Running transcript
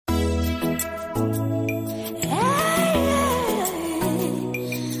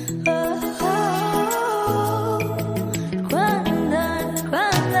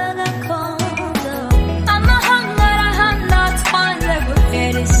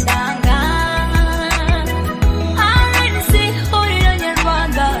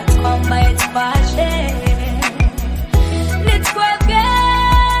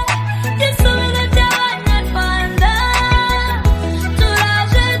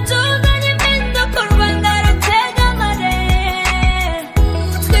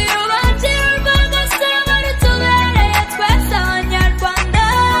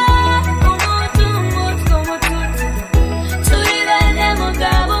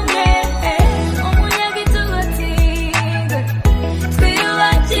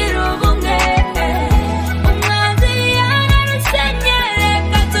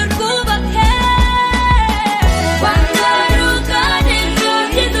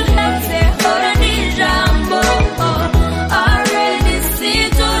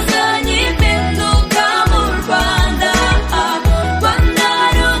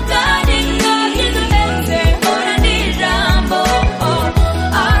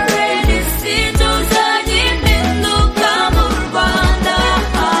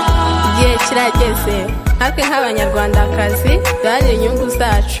twese natwe nk'abanyarwandakazi duharanira inyungu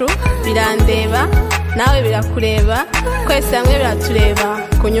zacu birandeba nawe birakureba twese hamwe biratureba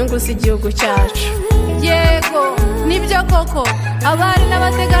ku nyungu z'igihugu cyacu. Yego nibyo koko abari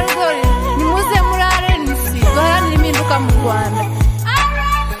n'abategarugori nimuze muri RNC duharanira impinduka mu Rwanda.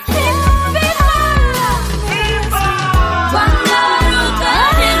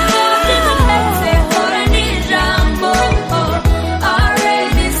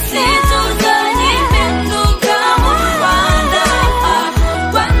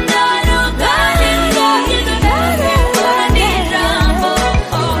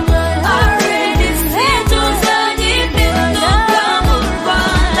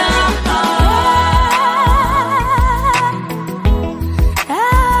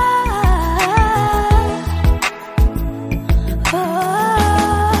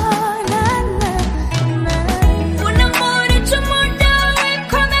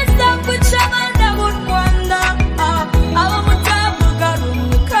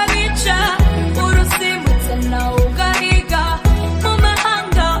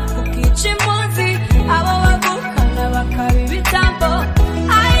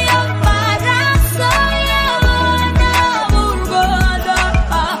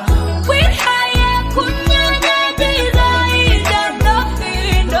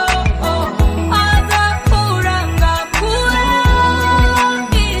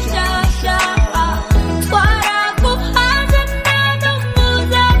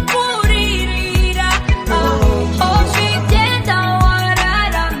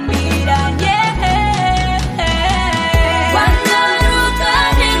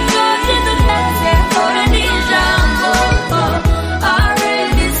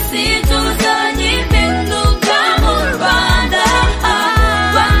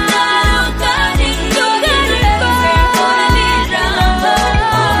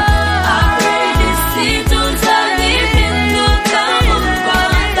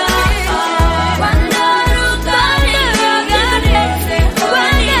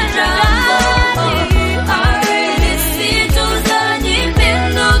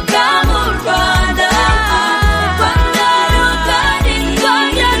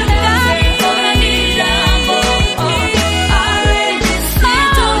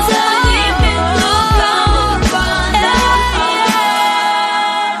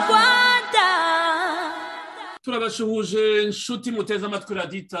 Turabashuhuje nshuti muteze amatwi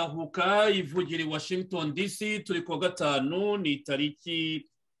radiyo Itahuka ivugira i Washington DC. Turi kuwa gatanu ni tariki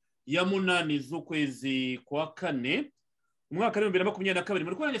ya 8 z'ukwezi kwa 4 umwaka wa 2022.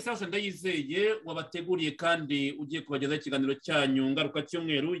 Muri kwanjye Sasha Ndayizeye wabateguriye kandi ugiye kubagezaho ikiganiro cyanyu ngaruka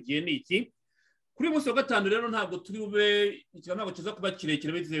cy'umweru igihe ni iki. Kuri uyu munsi wa gatanu rero ntabwo turi bube ikiganiro kiza kuba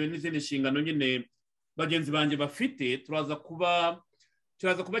kirekire bizewe n'izindi nshingano nyine bagenzi banjye bafite. turaza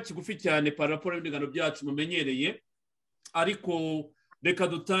kuba kigufi cyane par rapport y'ibigano byacu mumenyereye, ariko reka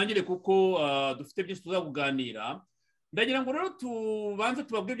dutangire kuko dufite byinshi tuzakuganira. Ndagira ngo rero tubanze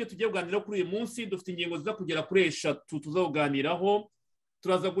tubabwire ibyo tugiye kuganira kuri uyu munsi. Dufite ingingo ziza kugera kuri 3 tuzakuganiraho.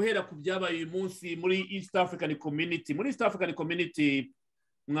 Turaza guhera ku byabaye uyu munsi muri East African Community. Muri East African Community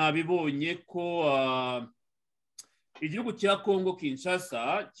mwabibonye ko igihugu cya Congo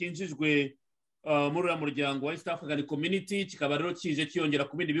Kinshasa kinjijwe muri uriya muryango wa East African Community, kikaba rero kije kiyongera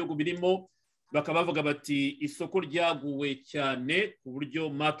ku bindi bihugu birimo. Bakaba bavuga bati isoko ryaguwe cyane ku buryo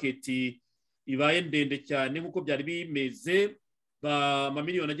market ibaye ndende cyane nk'uko byari bimeze,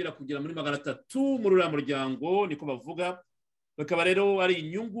 amamiliyoni agera kugera muri 300 muri uriya muryango niko bavuga. Bakaba rero ari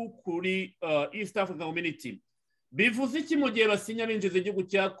inyungu kuri East African Community. Bivuze iki mu gihe basinya binjiza igihugu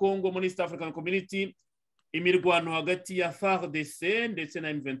cya Congo muri East African Community? Imirwano hagati ya FARDC ndetse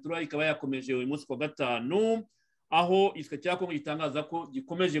na M23 ikaba yakomeje uyu munsi kwa gatanu, aho iswa cya Congo gitangaza ko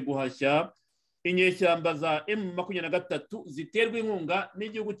gikomeje guhashya inyeshyamba za M23 ziterwa inkunga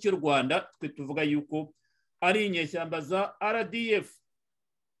n'igihugu cy'u Rwanda. Twe tuvuga yuko ari inyeshyamba za RDF.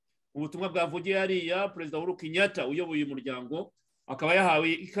 Ubutumwa bwavugiye hariya Perezida Uhuru Kenyatta uyoboye umuryango akaba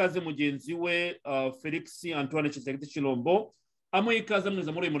yahawe ikaze mugenzi we Felix Antoine Tshisekedi amuha ikaze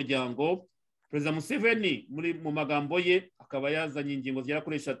mwiza muri uyu muryango. Perezida Museveni mu magambo ye akaba yazanye ingingo zigera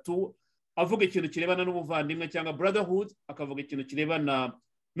kuri 3, avuga ikintu kirebana n'ubuvandimwe cyangwa brotherhood, akavuga ikintu kirebana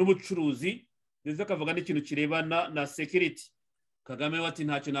n'ubucuruzi, ndetse akavuga n'ikintu kirebana na security. Kagame wati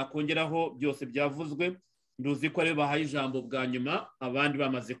ntacyo nakongeraho, byose byavuzwe. Nduzi ko ari bahaye ijambo bwa nyuma abandi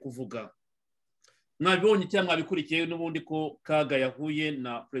bamaze kuvuga. Mwabibonye cyangwa mwabikurikiye n'ubundi ko Kaga yahuye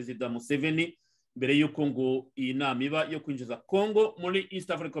na Perezida Museveni mbere y'uko ngo iyi nama iba yo kwinjiza Congo muri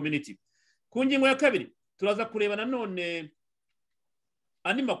East African Community. Ku ngingo ya kabiri turaza kureba nanone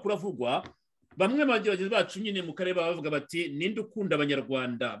andi makuru avugwa bamwe mu bagenzi bacu nyine mu karere bavuga bati ninde ukunda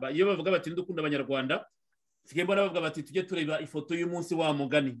abanyarwanda, iyo bavuga bati ninde ukunda abanyarwanda sigaye mbona bavuga bati tujye tureba ifoto y'umunsi wa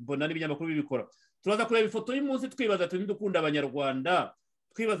mugani, mbona n'ibinyamakuru bibikora, turaza kureba ifoto y'umunsi twibaza ati ninde ukunda abanyarwanda,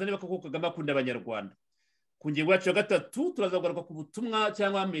 twibaza niba koko Kagame akunda abanyarwanda. Ku ngingo yacu ya gatatu turaza kugaruka ku butumwa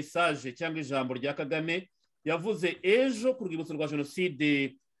cyangwa message cyangwa ijambo rya Kagame yavuze ejo ku rwibutso rwa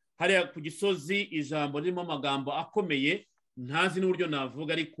jenoside hariya ku Gisozi, ijambo ririmo amagambo akomeye ntazi n'uburyo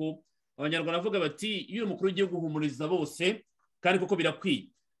navuga, ariko abanyarwanda bavuga bati iyo umukuru w'igihugu uhumuriza bose kandi koko birakwiye.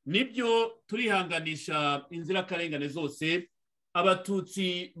 Nibyo turihanganisha inzirakarengane zose,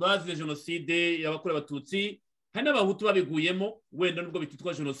 abatutsi bazize jenoside yabakorewe abatutsi, hari n'abahutu babiguyemo wenda nubwo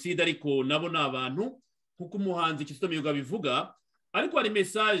bititwa jenoside ariko nabo ni abantu nk'uko umuhanzi Kizito Mihigo bivuga, ariko hari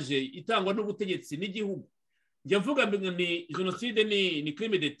message itangwa n'ubutegetsi n'igihugu. Njya mvuga ni jenoside ni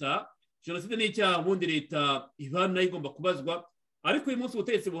crime d'etat, jenoside ni icyaha ubundi leta iba nayo igomba kubazwa, ariko uyu munsi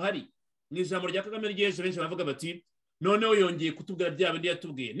ubutegetsi buhari mu ijambo rya Kagame ry'ejo benshi baravuga bati noneho yongeye kutubwira bya bindi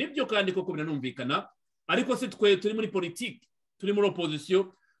yatubwiye. Nibyo kandi koko biranumvikana, ariko se twe turi muri politiki, turi muri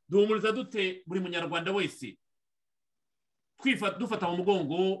opposition, duhumuriza dute buri munyarwanda wese dufata mu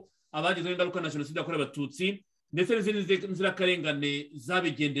mugongo abagizeho ingaruka na jenoside yakorewe abatutsi ndetse n'izindi nzirakarengane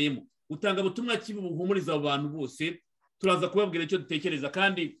zabigendeyemo, utanga butumwa kibi buhumuriza abo bantu bose. Turaza kubabwira icyo dutekereza,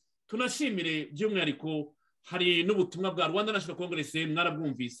 kandi tunashimire by'umwihariko hari n'ubutumwa bwa Rwanda National Congress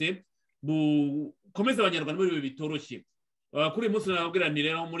mwarabwumvise bukomeza abanyarwanda muri ibi bitoroshye. Kuri uyu munsi nababwira nti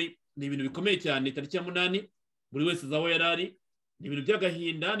rero muri ni ibintu bikomeye cyane, tariki ya 8 buri wese azaho yarari, ni ibintu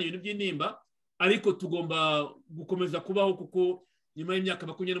by'agahinda, ni ibintu by'intimba, ariko tugomba gukomeza kubaho kuko nyuma y'imyaka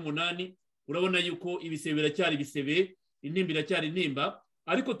 28 urabona yuko ibisebe biracyari ibisebe, intimba iracyari intimba,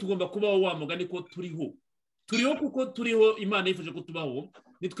 ariko tugomba kubaho wa mugani ko turiho kuko turiho, Imana yifuje ko tubaho,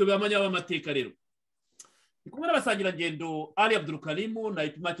 nitwe bamanya b'amateka. Rero ni kumwe n'abasangirangendo Ali Abdul Karim na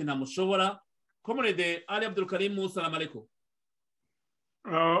Ipimake Ntamushobora. Comrade Ali Abdul Karim, salamu alaikum.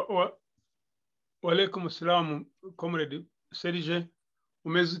 Wa alaikum salam. Comrade Serge,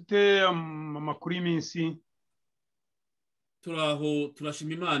 umeze ute amakuru y'iminsi? Turaho,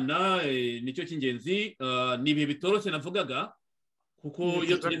 turashima Imana, nicyo cy'ingenzi. Ni ibihe bitoroshye navugaga kuko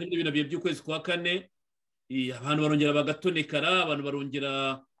iyo tugeze muri bino bihe by'ukwezi kwa kane abantu barongera bagatonekara, abantu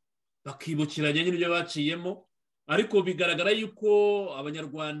barongera bakibukiranya n'ibyo baciyemo, ariko bigaragara yuko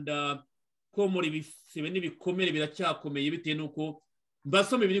abanyarwanda ko muri bisebe n'ibikomere biracyakomeye bitewe n'uko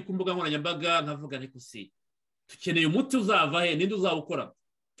mbasome biri ku mbuga nkoranyambaga nkavuga ariko si tukeneye umuti uzava he, ninde uzawukora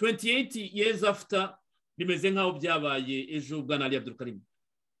 28 years after bimeze nk'aho byabaye ejo. Bwana Ali Abdul Karim.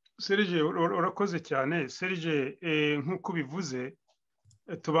 Serge, urakoze cyane. Serge, nk'uko bivuze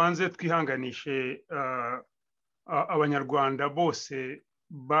tubanze twihanganishe abanyarwanda bose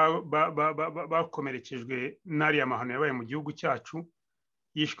bakomerekejwe n'ariya mahano yabaye mu gihugu cyacu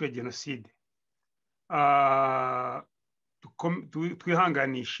yishwe jenoside.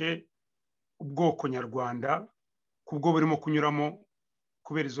 Twihanganishe ubwoko nyarwanda kubwo burimo kunyuramo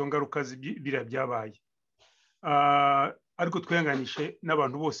kubera izo ngaruka biriya byabaye, ariko twihanganishe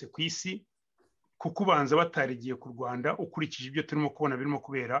n'abantu bose ku isi kuko ubanza batarigiye ku Rwanda ukurikije ibyo turimo kubona birimo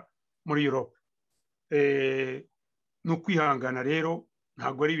kubera muri Europe. Ni ukwihangana rero,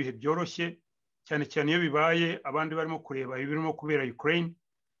 ntabwo ari ibihe byoroshye, cyane cyane iyo bibaye abandi barimo kureba ibirimo kubera Ukraine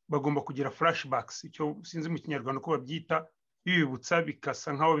bagomba kugira flashbacks, icyo sinzi mu kinyarwanda uko babyita, bibibutsa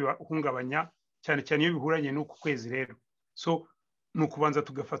bikasa nk'aho bihungabanya, cyane cyane iyo bihuranye n'uku kwezi. Rero so ni ukubanza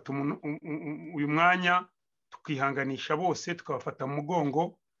tugafata uyu mwanya tukihanganisha bose, tukabafata mu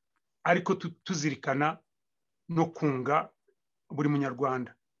mugongo, ariko tuzirikana no kunga buri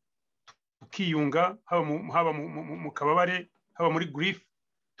munyarwanda, tukiyunga haba mu kababare, haba muri grief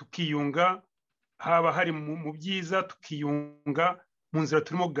tukiyunga, haba hari mu byiza tukiyunga, mu nzira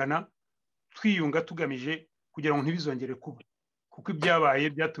turimo kugana twiyunga tugamije kugira ngo ntibizongere kuba, kuko ibyabaye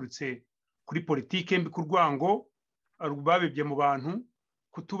byaturutse kuri politike mbi, ku rwango babibye mu bantu,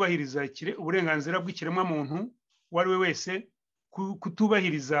 kutubahiriza uburenganzira bw'ikiremwamuntu uwo ari we wese,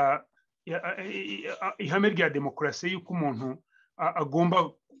 kutubahiriza ihame rya demokarasi y'uko umuntu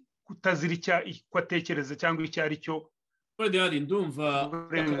agomba kutazira icyo atekereza cyangwa icyo ari cyo. Ndumva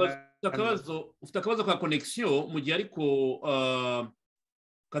ufite akabazo ka connection mu gihe ariko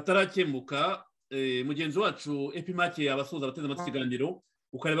katarakemuka. Mugenzi wacu Epimake yabasoza abateze amatwi ikiganiro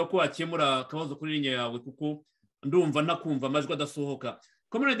ukareba ko wakemura akabazo kuri linya yawe, kuko ndumva ntakumva amajwi adasohoka.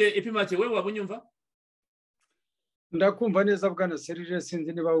 Comrade Epimake, wewe waba unyumva? Ndakumva neza bwana Serge,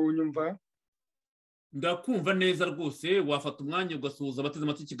 sinzi niba unyumva. Ndakumva neza rwose. Wafata umwanya ugasuhuza abateze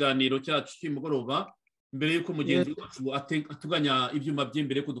amatwi ikiganiro cyacu cy'umugoroba mbere yuko mugenzi wacu atuganya ibyuma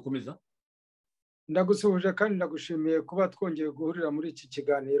by'imbere ko dukomeza? Ndagusuhuje kandi ndagushimiye kuba twongeye guhurira muri iki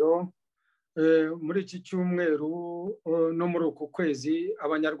kiganiro. muri iki cyumweru no muri uku kwezi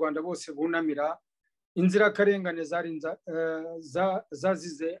abanyarwanda bose bunamira inzirakarengane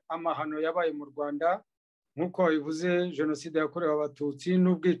zazize amahano yabaye mu Rwanda nk'uko babivuze jenoside yakorewe abatutsi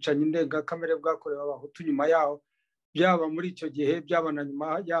n'ubwicanyi ndengakamere bwakorewe abahutu nyuma yaho byaba muri icyo gihe byaba na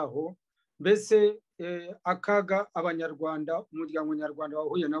nyuma yaho mbese akaga abanyarwanda umuryango nyarwanda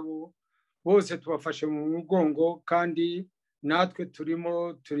wahuye nabo bose tubafashe mu mugongo kandi natwe turi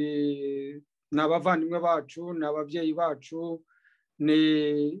n'abavandimwe bacu n'ababyeyi bacu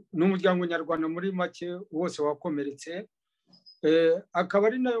n'umuryango nyarwanda muri make wose wakomeretse akaba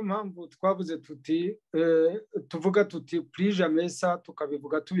ari nayo mpamvu twavuze tuvuga tuti purije mesa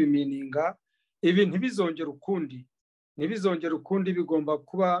tukabivuga tubimininga ibi ntibizongere ukundi bigomba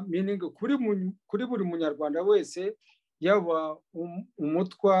kuba miningi kuri buri munyarwanda wese yaba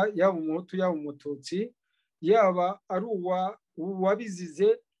umutwa yaba umuhutu yaba umututsi yaba ari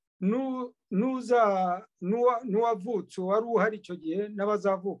uwabizize n'uwavutse wari uhari icyo gihe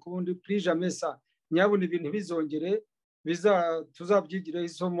n'abazavuka ubundi purije mesa nyabona ibintu ntibizongere tuzabyigireho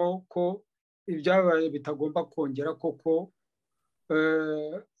isomo ko ibyabaye bitagomba kongera koko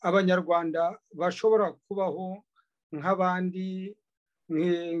abanyarwanda bashobora kubaho nk'abandi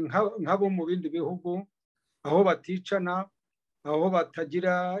nk'abo mu bindi bihugu aho baticana aho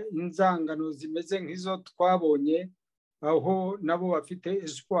batagira inzangano zimeze nk'izo twabonye aho nabo bafite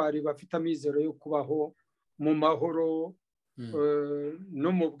espoir bafite amizero yo kubaho mu mahoro no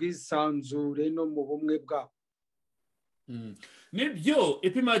mu bwisanzure no mu bumwe bwabo nibyo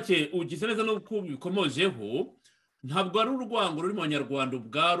epimake ugize neza no kubikomojeho ntabwo ari urwango ruri mu banyarwanda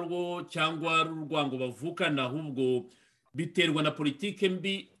ubwarwo cyangwa ari urwango bavukana ahubwo biterwa na politike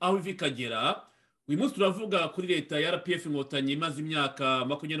mbi aho iva ikagera uyu munsi turavuga kuri leta ya RPF inkotanyi imaze imyaka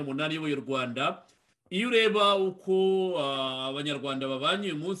 28 iyoboye u Rwanda iyo ureba uko abanyarwanda babanye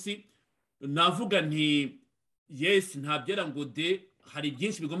uyu munsi navuga nti yes ntabyera ngo de hari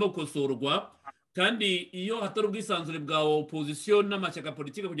byinshi bigomba gukosorwa kandi iyo hatari ubwisanzure bwa opposition n'amashyaka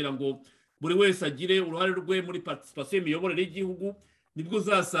politike kugira ngo buri wese agire uruhare rwe muri participation y'imiyoborere y'igihugu nibwo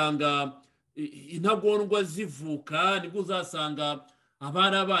uzasanga intagondwa zivuka nibwo uzasanga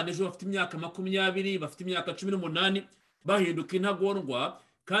abana ejo bafite imyaka 20 bafite imyaka 18 bahinduka intagondwa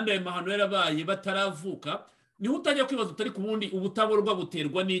kandi ayo mahano yarabaye bataravuka niho utajya kwibaza utari ku bundi ubutaborwa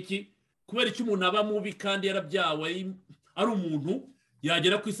buterwa n'iki kubera icyo umuntu aba mubi kandi yarabyawe ari umuntu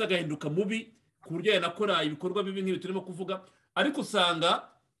yagera ku isi agahinduka mubi ku buryo yanakora ibikorwa bibi nk'ibi turimo kuvuga ariko usanga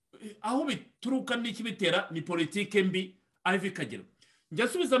aho bituruka n'iki bitera ni politike mbi aho ikagera njya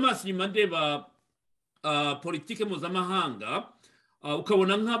asubiza amaso inyuma ndeba politike mpuzamahanga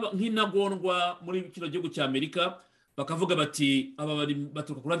ukabona nk'intagondwa muri kino gihugu cya Amerika bakavuga bati aba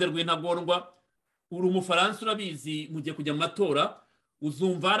baturuka ku ruhande rw'intagondwa uri umufaransa urabizi mugiye kujya mu matora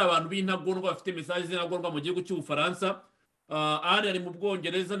uzumva hari abantu b'intagondwa bafite mesaje z'intagondwa mu gihugu cy'ubufaransa ari mu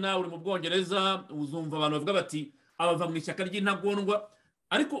Bwongereza nawe uri mu Bwongereza uzumva abantu bavuga bati abava mu ishyaka ry'intagondwa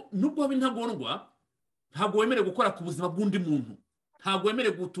ariko nubwo haba intagondwa ntabwo wemerewe gukora ku buzima bw'undi muntu ntabwo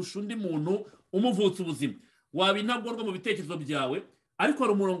wemerewe gutusha undi muntu umuvutsa ubuzima waba intagondwa mu bitekerezo byawe ariko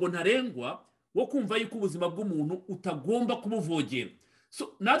hari umurongo ntarengwa wo kumva yuko ubuzima bw'umuntu utagomba kubuvogera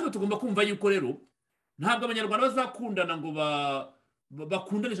natwe tugomba kumva yuko rero ntabwo abanyarwanda bazakundana ngo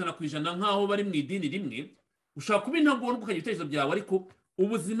bakundane 100% nk'aho bari mu idini rimwe ushaka kuba intagondwa ukagira ibitekerezo byawe ariko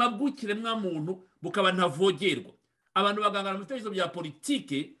ubuzima bw'ikiremwa muntu bukaba ntavogerwa abantu bagangana mu bitekerezo bya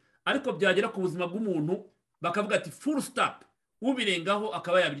politike ariko byagera ku buzima bw'umuntu bakavuga ati full stop ubirengaho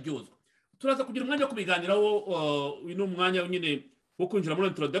akaba yabiryozwa turaza kugira umwanya wo kubiganiraho uyu ni umwanya nyine wo kwinjira muri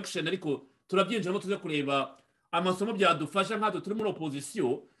introduction ariko turabyinjiramo tuze kureba amasomo byadufasha nk'ato turi muri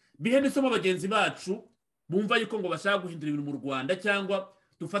opposition bihe n'isomo bagenzi bacu bumva yuko ngo bashaka guhindura ibintu mu Rwanda cyangwa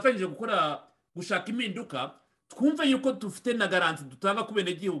dufatanyije gushaka impinduka twumve yuko dufite na garanti dutanga ku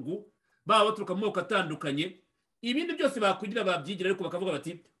bene gihugu baba baturuka mu moko atandukanye ibindi byose bakugira babyigira ariko bakavuga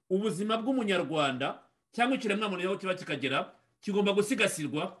bati ubuzima bw'umunyarwanda cyangwa ikiremwamuntu yaho kiba kikagera kigomba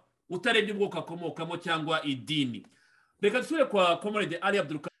gusigasirwa utarebye ubwoko akomokamo cyangwa idini reka dusubire kwa Comrade Ali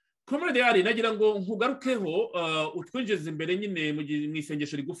Abdulkarim Comrade Ali nagira ngo nkugarukeho utwinjiza imbere nyine mu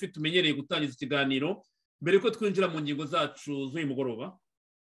isengesho rigufi tumenyereye gutangiza ikiganiro mbere ko twinjira mu ngingo zacu z'uyu mugoroba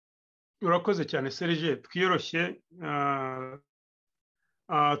urakoze cyane Serge twiyoroshye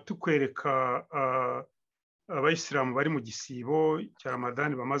tukwereka abayisilamu bari mu gisibo cya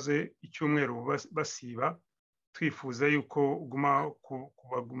Ramadani bamaze icyumweru basiba twifuza yuko uguma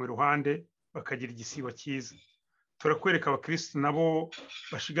kubaguma iruhande bakagira igisibo cyiza turakwereka abakristo nabo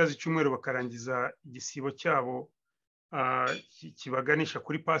bashigaza icyumweru bakarangiza igisibo cyabo kibaganisha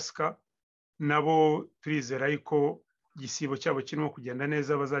kuri Pasika nabo turizera yuko igisibo cyabo kirimo kugenda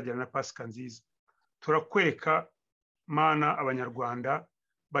neza bazagira na pasika nziza. Turakwereka mana abanyarwanda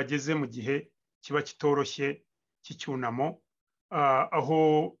bageze mu gihe kiba kitoroshye cy'icyunamo, aho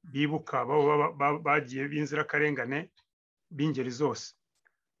bibuka bagiye b'inzirakarengane b'ingeri zose.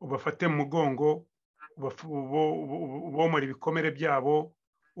 Ubafate mu mugongo, ubomora ibikomere byabo,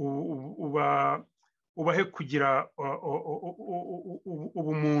 ubahe kugira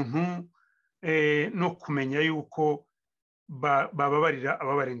ubumuntu no kumenya yuko bababarira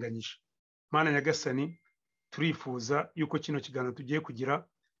ababarenganyije. Mana nyagasani, turifuza yuko kino kiganiro tugiye kugira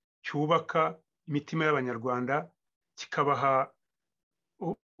cyubaka imitima y'abanyarwanda, kikabaha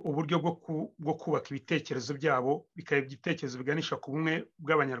uburyo bwo kubaka ibitekerezo byabo, bikaba ibitekerezo biganisha ku bumwe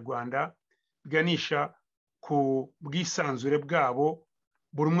bw'abanyarwanda, biganisha ku bwisanzure bwabo,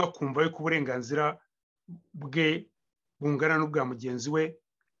 buri umwe akumva yuko uburenganzira bwe bungana n'ubwa mugenzi we.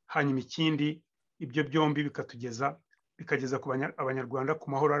 Hanyuma ikindi, ibyo byombi bikageza ku abanyarwanda ku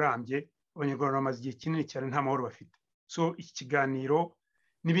mahoro arambye. Abanyarwanda bamaze igihe kinini cyane nta mahoro bafite. So iki kiganiro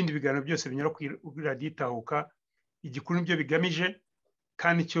n'ibindi biganiro byose binyura kuri radiyo Itahuka, igikuru nibyo bigamije,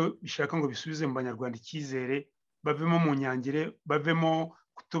 kandi icyo bishaka ngo bisubize mu banyarwanda icyizere, bavemo mu nyangire, bavemo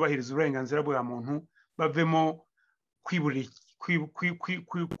kutubahiriza uburenganzira bwa muntu, bavemo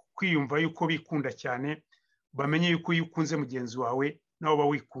kwiyumva yuko bikunda cyane, bamenye yuko iyo ukunze mugenzi wawe nawe uba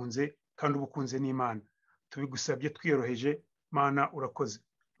wikunze, kandi uba ukunze n'Imana. Tubigusabye twiyoroheje. Mana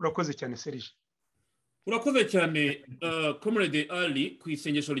urakoze cyane Serge. Urakoze cyane Comrade Ali ku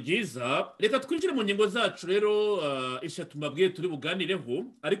isengesho ryiza. Reka twinjire mu ngingo zacu rero eshatu mbabwiye turi buganireho,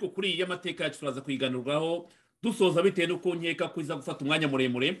 ariko kuri iyi y'amateka yacu turaza kuyiganirwaho dusoza bitewe n'uko nkeka ko iza gufata umwanya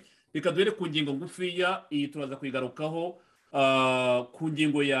muremure. Reka duhere ku ngingo ngufiya, iyi turaza kuyigarukaho ku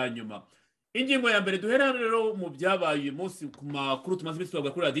ngingo ya nyuma. Ingingo ya mbere duhera rero mu byabaye uyu munsi ku makuru tumaze iminsi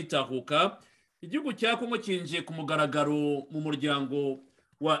tuvuga kuri radiyo Itahuka. Igihugu cya Congo kinjiye ku mugaragaro mu muryango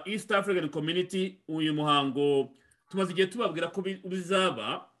wa East African Community. Uyu muhango tumaze igihe tubabwira ko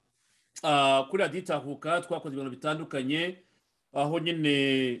bizaba kuri radiyo Itahuka. Twakoze ibintu bitandukanye, aho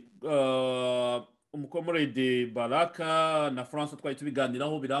nyine umukomorede Baraka na France twari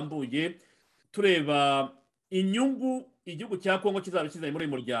tubiganiraho birambuye, tureba inyungu igihugu cya Congo kizaba kizanye muri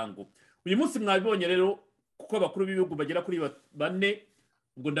uyu muryango. Uyu munsi mwabibonye rero kuko abakuru b'ibihugu bagera kuri 4,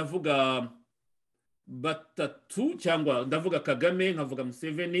 ubwo ndavuga 3 cyangwa ndavuga Kagame, nkavuga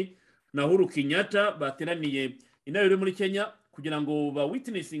Museveni na Uhuru Kenyatta, bateraniye i Nairobi muri Kenya kugira ngo ba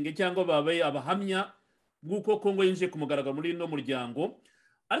witnessing cyangwa babe abahamya bw'uko Congo yinjiye ku mugaragaro muri no muryango.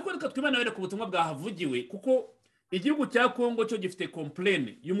 Ariko reka twibanire ku butumwa bwahavugiwe, kuko igihugu cya Congo cyo gifite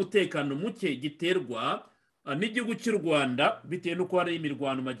complaint y'umutekano muke giterwa n'igihugu cy'u Rwanda, bitewe n'uko hari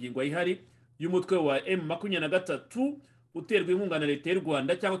imirwano magingo ihari y'umutwe wa M23 uterwa inkunga na leta y'u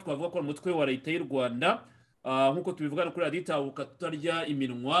Rwanda, cyangwa twavuga ko umutwe wa leta y'u Rwanda, nk'uko tubivuga kuri radiyo Itahuka tutarya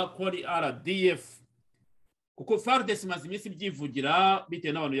iminwa ko ari RDF, kuko FARDC imaze iminsi byivugira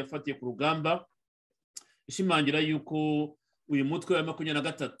bitewe n'abantu yafatiye ku rugamba, ishimangira yuko uyu mutwe wa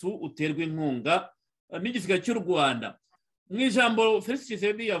M23 uterwa inkunga n'igisirikare cy'u Rwanda. Mu ijambo Felix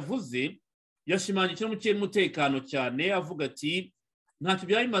Tshisekedi yavuze, yashimangiye umutekano cyane, avuga ati ntacyo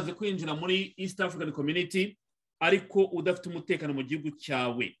byari bimaze kwinjira muri East African Community ariko udafite umutekano mu gihugu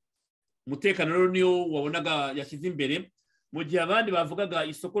cyawe. Umutekano rero niyo wabonaga yashyize imbere, mu gihe abandi bavugaga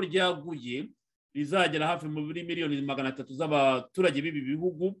isoko ryaguye rizagera hafi muri miliyoni 300 z'abaturage b'ibi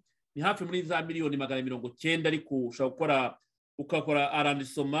bihugu, ni hafi muri za miliyoni 190, ariko ushobora ukakora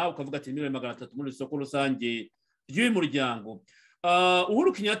arandisoma ukavuga ati miliyoni 300 muri isoko rusange ry'uyu muryango.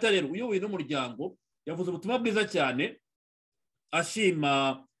 Uhuru Kenyatta rero uyoboye n'umuryango yavuze ubutumwa bwiza cyane,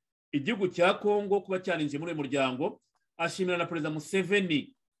 ashima igihugu cya Congo kuba cyarinjiye muri uyu muryango, ashimira na Perezida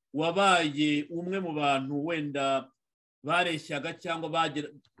Museveni wabaye umwe mu bantu wenda bareshyaga cyangwa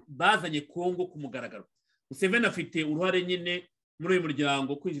bazanye Congo ku mugaragaro. Museveni afite uruhare nyine muri uyu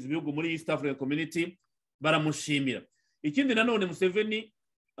muryango kwinjiza ibihugu muri East African Community, baramushimira. Ikindi nanone Museveni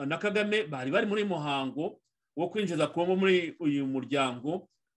na Kagame bari muri muhango wo kwinjiza Congo muri uyu muryango.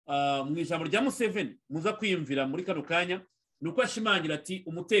 Mu ijambo rya Museveni muza kwiyumvira muri kano kanya, nuko ashimangira ati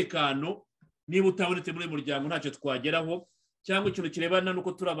umutekano niba utabonetse muri uyu muryango ntacyo twageraho, cyangwa ikintu kirebana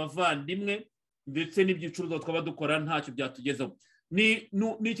nuko turi abavandimwe ndetse n'ibyicuruzwa twaba dukora ntacyo byatugezaho. Ni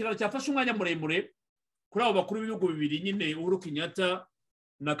ikiganiro cyafashe umwanya muremure kuri abo bakuru b'ibihugu bibiri nyine, Uhuru Kenyatta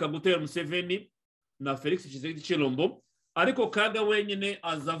na Kaguta Museveni na Felix Tshisekedi Tshilombo, ariko Kaga wenyine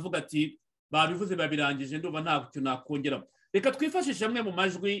azavuga ati babivuze babirangije, ndumva nta cyo nakongera. Reka twifashishe amwe mu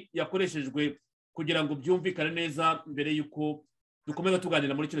majwi yakoreshejwe kugira ngo byumvikane neza mbere y'uko dukomeza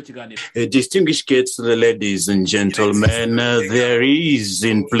tuganira muri kino kiganiro. Distinguished guests, ladies and gentlemen, there is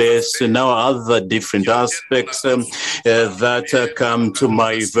in place now other different aspects that come to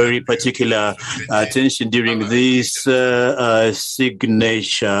my very particular attention during this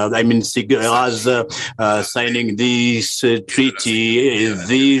signature. I mean, as signing this treaty,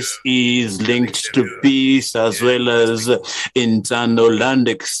 this is linked to peace as well as internal and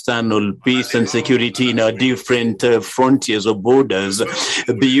external peace and security in our different frontiers or borders.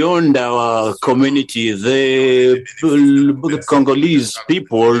 Beyond our community, the Congolese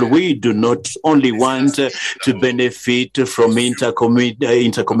people, we do not only want to benefit from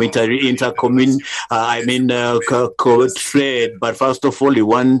trade, but first of all, we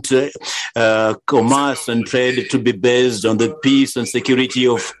want commerce and trade to be based on the peace and security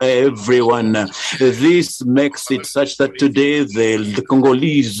of everyone. This makes it such that today the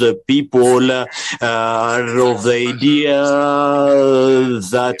Congolese people are of the idea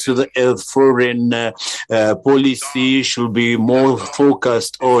that the foreign policy should be more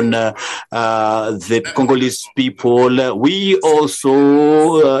focused on the Congolese people. We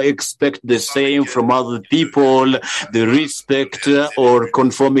also expect the same from other people, the respect or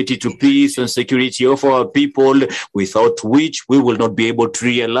conformity to peace and security of our people, without which we will not be able to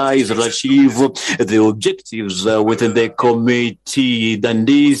realize or achieve the objectives within the committee. And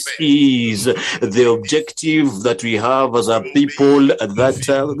this is the objective that we have as a people that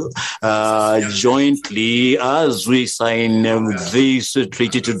jointly, as we sign this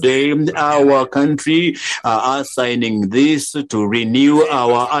treaty today, our country are signing this to renew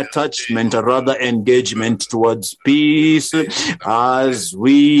our attachment, or rather engagement towards peace, as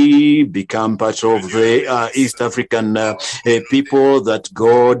we become part of the East African people, that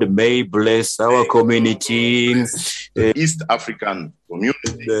God may bless our community. East African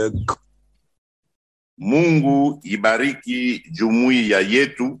community. Mungu ibariki jumuiya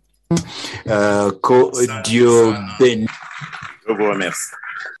yetu.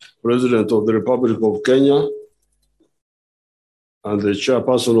 President of the Republic of Kenya and the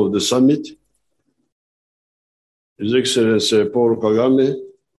chairperson of the summit, His Excellency Paul Kagame,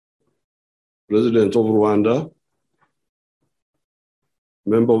 President of Rwanda,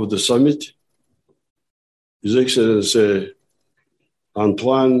 member of the summit, His Excellency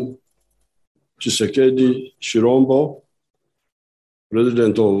Antoine Tshisekedi Chirombo,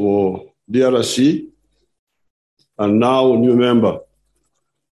 President of DRC, and now new member.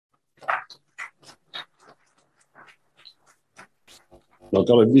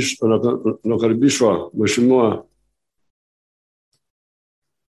 Nakaribishwa Mheshimiwa.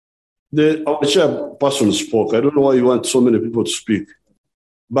 Our chairperson spoke. I don't know why you want so many people to speak,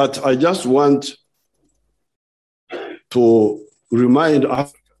 but I just want to remind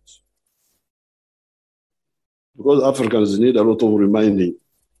Africans, because Africans need a lot of reminding.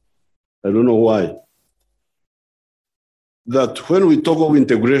 I don't know why. That when we talk of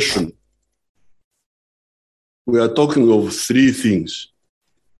integration, we are talking of three things.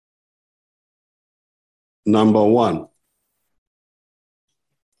 Number one,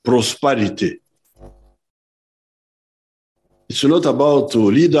 prosperity. It's not about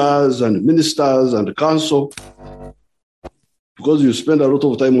leaders and ministers and council, because you spend a lot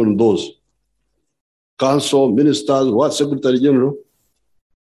of time on those. Council, ministers, what, Secretary General.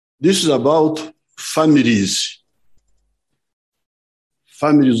 This is about families.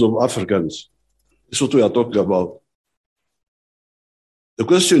 Families of Africans. This is what we are talking about. The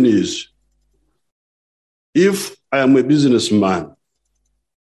question is, if I am a businessman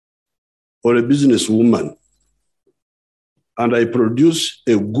or a businesswoman and I produce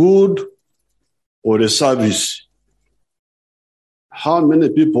a good or a service, how many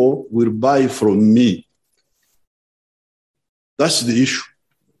people will buy from me? That's the issue.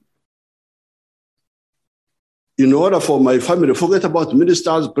 In order for my family, forget about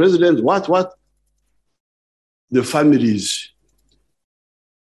ministers, presidents, what? The families.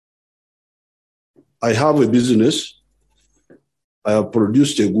 I have a business. I have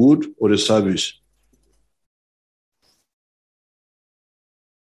produced a good or a service.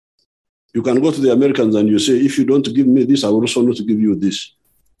 You can go to the Americans and you say, if you don't give me this, I will also not give you this.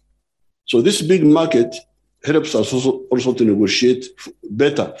 So this big market helps us also to negotiate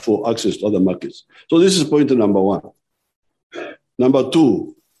better for access to other markets. So this is point number one. Number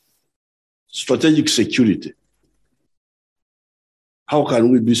two, strategic security. How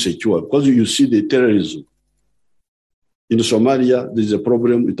can we be secure? Because you see the terrorism. In Somalia, there is a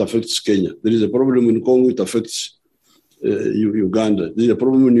problem, it affects Kenya. There is a problem in Congo, it affects Uganda. There is a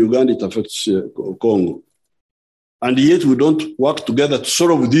problem in Uganda, it affects Congo. And yet we don't work together to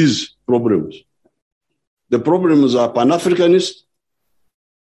solve these problems. The problems are Pan-Africanist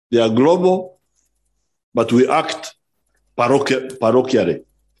They are global, but we act parochially.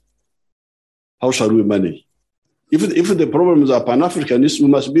 How shall we manage? If the problems are Pan-Africanist, we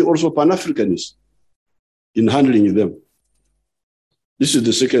must be also Pan-Africanist in handling them. This is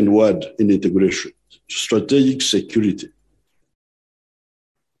the second word in integration, strategic security.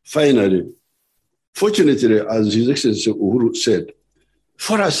 Finally, fortunately, as His Excellency Uhuru said,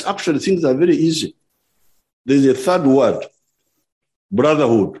 for us, actually, things are very easy. There's a third word,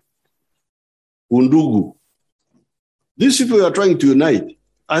 brotherhood, undugu. These people are trying to unite.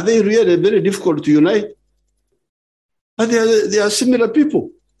 Are they really very difficult to unite? But they are similar people.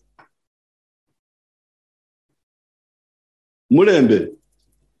 Mulembe,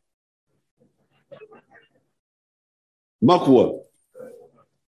 Makwa.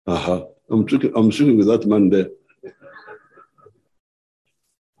 I'm speaking with that man there.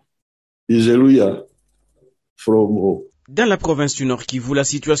 Izeluya from Dans la province du Nord Kivu, la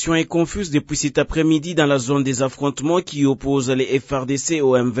situation est confuse depuis cet après-midi dans la zone des affrontements qui opposent les FARDC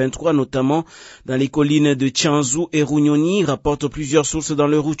au M23, notamment dans les collines de Tchanzu et Runyoni, rapportent plusieurs sources dans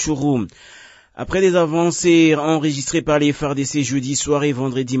le Rutshuru. Après des avancées enregistrées par les FARDC jeudi soir et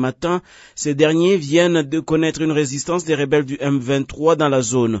vendredi matin, ces derniers viennent de connaître une résistance des rebelles du M23 dans la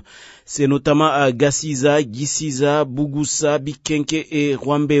zone. C'est notamment à Gassiza, Gisiza, Bugusa, Bikenke et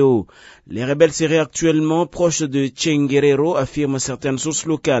Rwambeo. Les rebelles seraient actuellement proches de Tchengerero, affirment certaines sources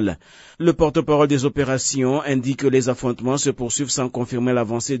locales. Le porte-parole des opérations indique que les affrontements se poursuivent sans confirmer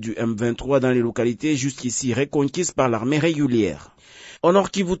l'avancée du M23 dans les localités jusqu'ici reconquises par l'armée régulière. Au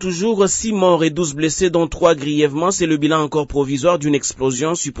Nord Kivu toujours, 6 morts et 12 blessés, dont 3 grièvement. C'est le bilan encore provisoire d'une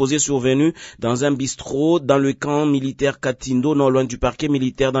explosion supposée survenue dans un bistrot dans le camp militaire Katindo, non loin du parquet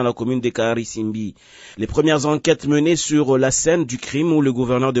militaire dans la commune de Karisimbi. Les premières enquêtes menées sur la scène du crime où le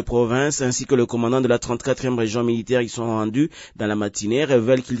gouverneur de province ainsi que le commandant de la 34e région militaire y sont rendus dans la matinée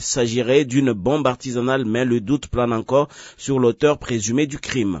révèlent qu'il s'agirait d'une bombe artisanale, mais le doute plane encore sur l'auteur présumé du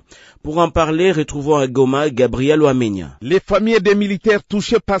crime. Pour en parler, retrouvons à Goma Gabriel Ouamenya. Les familles des militaires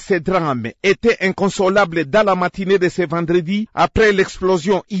touchés par ces drames étaient inconsolables dans la matinée de ce vendredi après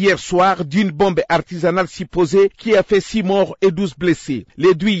l'explosion hier soir d'une bombe artisanale supposée qui a fait 6 morts et 12 blessés.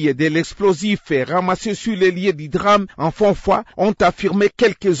 Les douilles de l'explosif ramassés sur les lieux du drame en fond foi ont affirmé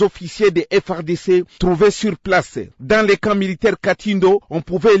quelques officiers de FARDC trouvés sur place. Dans les camps militaires Katindo, on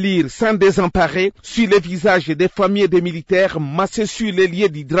pouvait lire sans désemparer sur les visages des familles des militaires massés sur les lieux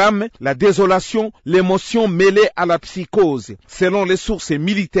du drame la désolation, l'émotion mêlée à la psychose. Selon les sources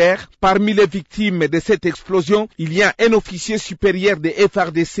militaires, parmi les victimes de cette explosion, il y a un officier supérieur de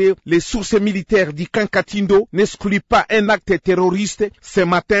FARDC. Les sources militaires du camp Katindo n'excluent pas un acte terroriste. Ce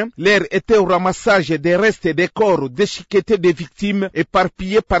matin, l'air était au ramassage des restes des corps déchiquetés des victimes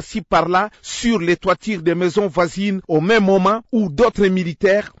éparpillés par-ci par-là sur les toitures des maisons voisines au même moment où d'autres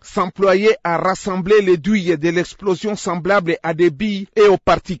militaires s'employaient à rassembler les douilles de l'explosion semblables à des billes et aux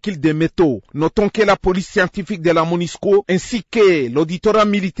particules de métaux. Notons que la police scientifique de la MONUSCO ainsi que l'auditorat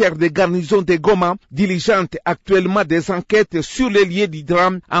militaire de garnison de Goma diligente actuellement des enquêtes sur les lieux du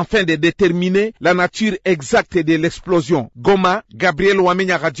drame afin de déterminer la nature exacte de l'explosion. Goma, Gabriel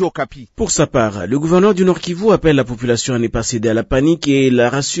Ouamenya, Radio Okapi. Pour sa part, le gouverneur du Nord Kivu appelle la population à ne pas céder à la panique et la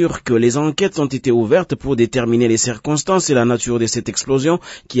rassure que les enquêtes ont été ouvertes pour déterminer les circonstances et la nature de cette explosion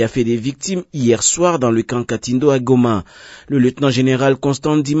qui a fait des victimes hier soir dans le camp Katindo à Goma. Le lieutenant-général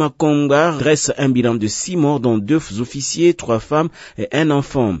Constant Dima Komba dresse un bilan de 6 morts dont 2 officiers, 3 femmes et 1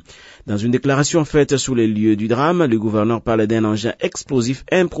 enfant. Dans une déclaration faite sur les lieux du drame, le gouverneur parle d'un engin explosif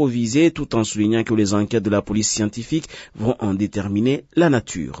improvisé tout en soulignant que les enquêtes de la police scientifique vont en déterminer la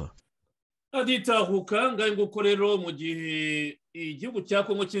nature. aditahuka ngaho nguko rero mu gihe igihugu cya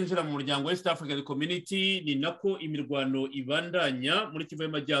Congo cyinjira mu muryango wa East African Community ni nako imirwano ibandanya muri Kivu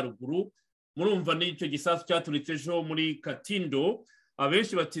y'Amajyaruguru. Murumva n'icyo gisasu cyaturitse ejo muri Katindo.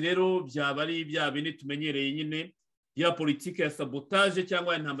 Abenshi bati rero byaba ari bya bindi tumenyereye nyine ya politike ya sabotage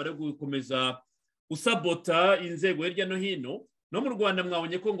cyangwa intambara yo gukomeza usabota inzego hirya no hino. No mu Rwanda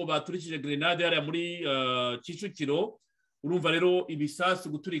mwabonye ko ngo baturikije grenade hariya muri Kicukiro. Urumva rero ibisasu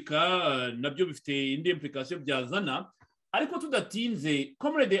guturika nabyo bifite indi implication byazana. Ariko tudatinze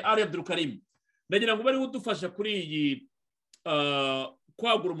Comrade Ali Abdul Karim ndagira ngo bari udufasha kuri iyi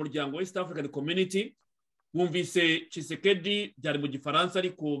kwagura umuryango wa East African Community. Wumvise Tshisekedi byari mu Gifaransa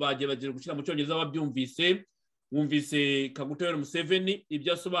ariko bagerageje gushyira mu Cyongereza babyumvise. Wumvise Kagame Museveni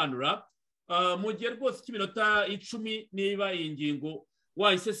ibyo asobanura mu gihe rwose cy'iminota 10 niba iyi ngingo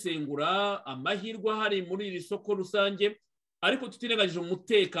wayisesengura amahirwe hari muri iri soko rusange. Ariko tutirengagije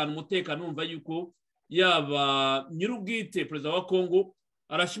umutekano umva yuko yaba nyirubwite perezida wa Congo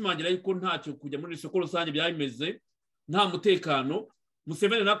arashimangira yuko ntacyo kujya muri iri soko rusange byameze nta mutekano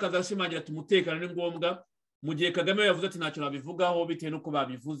Museveni n'akaza ashimangira ati umutekano ni ngombwa mu gihe Kagame yavuze ati ntacyo nabivugaho bitewe n'uko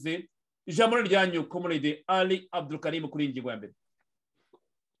babivuze. Ijambo ryanyu Comrade Ali Abdulkarim kuri ingingo ya mbere.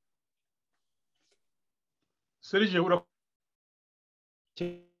 Serge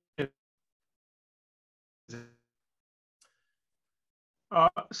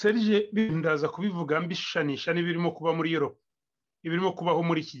Serge ndaza kubivuga mbishanisha n'ibirimo kuba muri Europe, ibirimo kubaho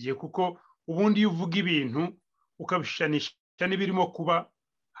muri iki gihe, kuko ubundi iyo uvuga ibintu ukabishanisha n'ibirimo kuba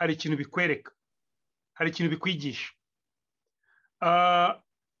hari ikintu bikwereka, hari ikintu bikwigisha.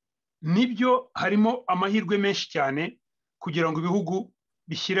 Nibyo harimo amahirwe menshi cyane kugira ngo ibihugu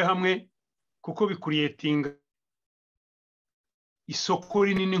bishyire hamwe, kuko bikuriyetinga isoko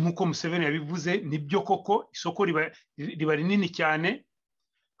rinini nk'uko Museveni yabivuze. Nibyo koko isoko riba rinini cyane,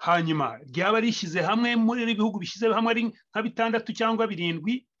 hanyuma ryaba rishyize hamwe muri ibihugu bishyize hamwe ari nka 6 cyangwa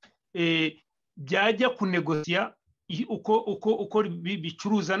 7, byajya kunegosiya uko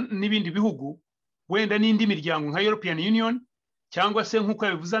bicuruza n'ibindi bihugu, wenda n'indi miryango nka European Union, cyangwa se nk'uko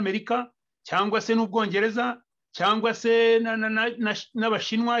yabivuze Amerika, cyangwa se n'Ubwongereza, cyangwa se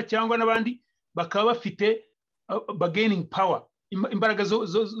n'Abashinwa, cyangwa n'abandi, bakaba bafite bargaining power, imbaraga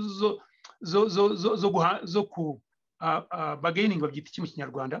zo ku bargaining babyita iki mu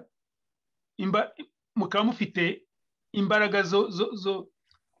Kinyarwanda, mukaba mufite imbaraga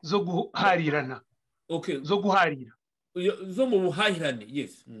zo guharirana, zo guharira, zo mu buhahirane.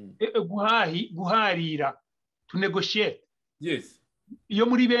 Yes. guharira, to negotiate. Yes. Iyo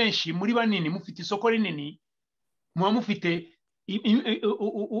muri benshi, muri banini, mufite isoko rinini, muba mufite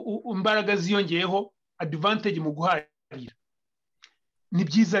imbaraga ziyongeyeho, advantage mu guharira. Ni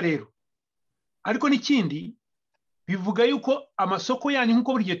byiza rero, ariko n'ikindi bivuga yuko amasoko yanyu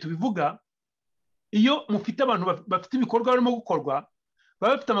nk'uko buri gihe tubivuga, iyo mufite abantu bafite ibikorwa barimo gukorwa,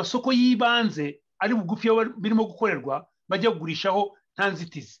 baba bafite amasoko y'ibanze ari bugufi yo birimo gukorerwa, bajya kugurishaho nta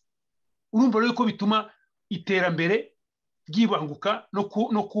nzitizi. Urumva rero ko bituma iterambere ryibanguka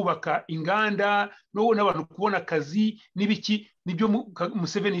no kubaka inganda, n'abantu kubona akazi n'ibiki. Nibyo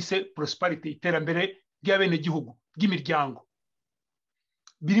Museveni se prosperity, iterambere ry'abenegihugu, ry'imiryango.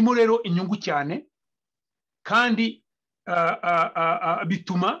 Birimo rero inyungu cyane, kandi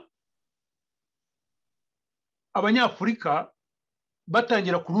bituma Abanyafurika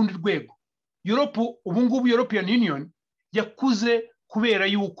batangira ku rundi rwego. Europe ubungubu, European Union yakuze kubera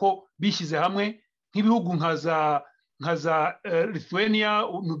yuko bishyize hamwe nk'ibihugu nka za Lithuania,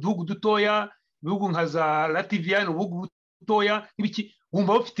 uduhugu dutoya, ibihugu nka za Latvia, ubuhugu butoya n'ibiki,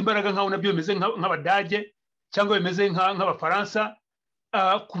 bumva bafite imbaraga nkaho nabyo bimeze nk'Abadage cyangwa bimeze nk'Abafaransa,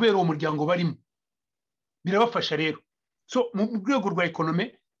 kubera uwo muryango barimo. Birabafasha rero. So mu rwego rwa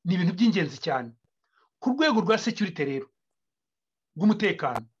economy ni ibintu by'ingenzi cyane. Ku rwego rwa security rero,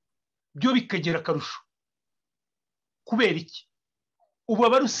 rw'umutekano, byo bikagera akarusho. Kubera iki? Ubu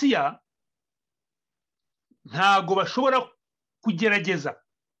Abarusiya ntago bashobora kugerageza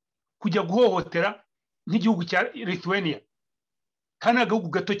kujya guhohotera nk'igihugu cya Lithuania, kandi agahugu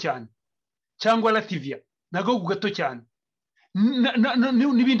gato cyane, cyangwa Latvia, n'agahugu gato cyane,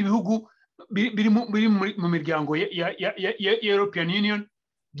 n'ibindi bihugu biri mu miryango ya European Union,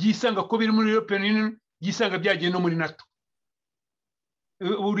 byisanga ko biri muri European Union, byisanga byagiye no muri NATO,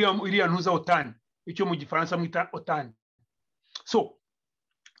 uriya ntuza OTAN, icyo mu Gifaransa mwita OTAN. So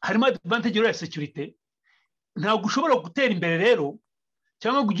harimo advantage ya security. Ntabwo ushobora gutera imbere rero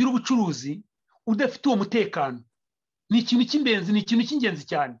cyangwa kugira ubucuruzi udafite uwo mutekano. Ni ikintu cy'ingenzi, ni ikintu cy'ingenzi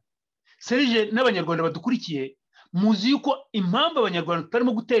cyane. Serge n'Abanyarwanda badukurikiye, muzi yuko impamvu Abanyarwanda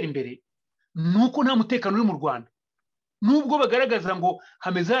tutarimo gutera imbere nuko nta mutekano uri mu Rwanda. Nubwo bagaragaza ngo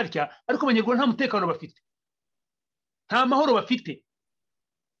hameze hatya, ariko Abanyarwanda nta mutekano bafite, nta mahoro bafite,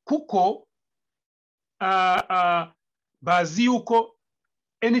 kuko bazi yuko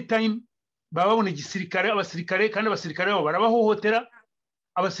anytime baba babona igisirikare, abasirikare, kandi abasirikare babo barabahohotera.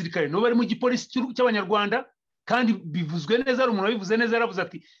 Abasirikare nibo bari mu gipolisi cy'Abanyarwanda, kandi bivuzwe neza, ari umuntu wabivuze neza, yaravuze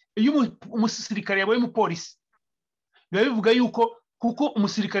ati iyo umusirikare yabaye umupolisi, biba bivuga yuko kuko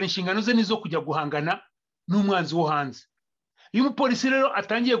umusirikare inshingano ze nizo kujya guhangana n'umwanzi wo hanze. Iyo umupolisi rero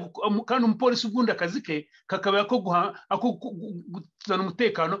atangiye, kandi umupolisi ugunda akazi ke kakaba ako kuzana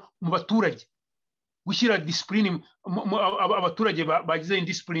umutekano mu baturage, gushyira discipline abaturage bagize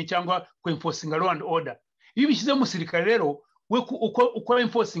indiscipline cyangwa enforcing law and order. Iyo bishyize umusirikare rero, we uko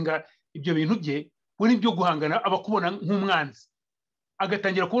enforcinga ibyo bintu bye, we nibyo guhangana, abakubona nk'umwanzi,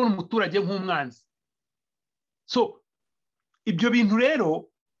 agatangira kubona umuturage nk'umwanzi. So ibyo bintu rero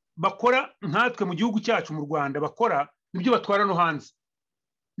bakora nkatwe mu gihugu cyacu mu Rwanda bakora, nibyo batwara no hanze.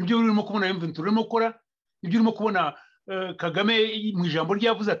 Nibyo birimo kubona inventory irimo gukora, nibyo urimo kubona Kagame mu ijambo rye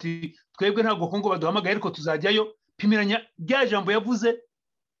yavuze ati twebwe ntabwo Kongo baduhamagaye ariko tuzajyayo, pimiranya rya jambo yavuze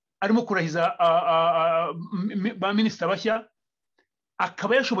arimo kurahiza ba minisita bashya,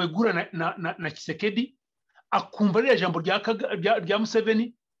 akaba yashoboye guhura na Tshisekedi akumva ririya jambo rya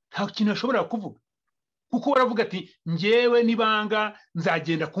Museveni, nta kintu yashoboraga kuvuga, kuko baravuga ati njyewe nibanga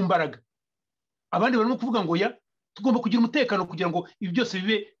nzagenda ku mbaraga. Abandi barimo kuvuga ngo ya tugomba kugira umutekano kugira ngo ibi byose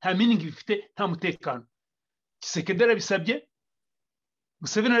bibe nta meaning bifite, nta mutekano. Tshisekedi arabisabye,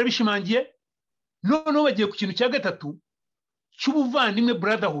 Museveni arabishimangiye, noneho bagiye ku kintu cya gatatu cy'ubuvandimwe,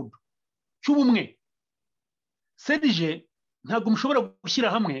 brotherhood, cy'ubumwe. Serije ntabwo mushobora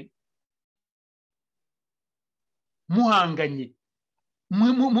gushyira hamwe muhanganye,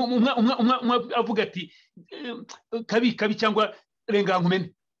 avuga ati kabi cyangwa renga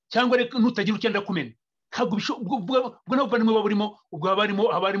nkumene cyangwa nutagira ucyenda kumena. Ntabwo ubwo n'ubuvandimwe buba burimo, ubwo haba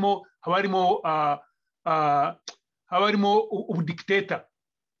harimo ubudikiteta.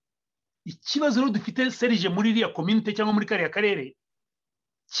 Ikibazo rero dufite Serije muri iriya community cyangwa muri kariya karere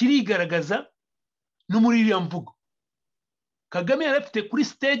kirigaragaza no muri iriya mvugo. Kagame yarafite kuri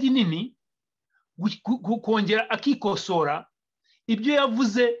stage nini kongera akikosora ibyo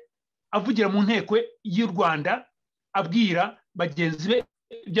yavuze avugira mu nteko y'u Rwanda, abwira bagenzi be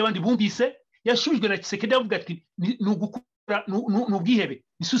by'abandi bumvise. Yashubijwe na Tshisekedi avuga ati ni ugukora, ni ubwihebe,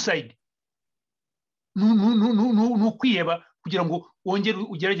 ni suicide, ni ukwiheba kugira ngo wongere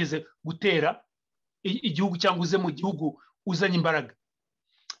ugerageze gutera igihugu cyangwa uze mu gihugu uzanye imbaraga.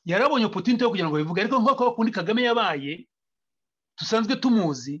 Yarabonye opportunity yo kugira ngo bivuge, ariko nk'uko bakundi Kagame yabaye dusanzwe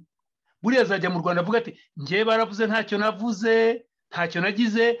tumuzi, buriya azajya mu Rwanda avuga ati njye baravuze ntacyo navuze, ntacyo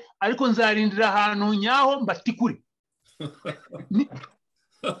nagize, ariko nzarindira ahantu nyaho mbatikure.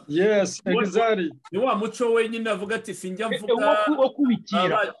 Yes, exactly. Ni wa muco wenyine avuga ati sinjya mvuga wo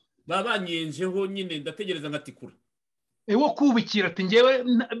kubikira, babanyenjeho nyine ndategereza ngatikura. Wo kubikira ati njyewe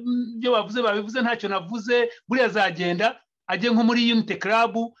byo babivuze ntacyo navuze. Buriya azagenda ajye nko muri Unity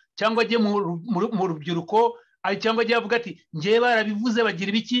Club cyangwa ajye mu rubyiruko, cyangwa ajye avuga ati njyewe barabivuze bagira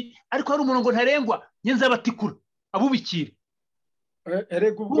ibiki, ariko hari umurongo ntarengwa njye nzabatikura abubikire.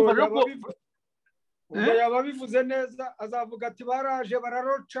 Erega ubwo yaba bivuze neza azavuga ati baraje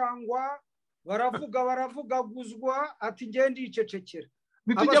bararocangwa, baravugaguzwa, ati ngende yicecekera.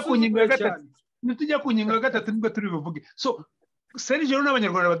 Nitujya ku ngingo ya gatatu nibwo turi buvuge. So Serije rero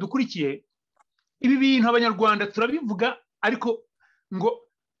n'abanyarwanda badukurikiye, ibi bintu abanyarwanda turabivuga, ariko ngo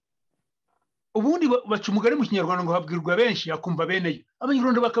ubundi baca umugani mu kinyarwanda ngo habwirwa benshi akumva beneyo.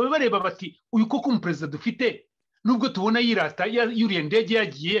 Abanyarwanda bakaba bareba bati uyu koko umuperezida dufite, nubwo tubona yirata yuriye ndege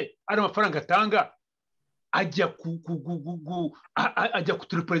yagiye ari amafaranga atanga, ajya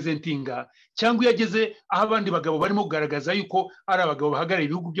kuturepresentinga, cyangwa iyo ageze aho abandi bagabo barimo kugaragaza yuko ari abagabo bahagarariye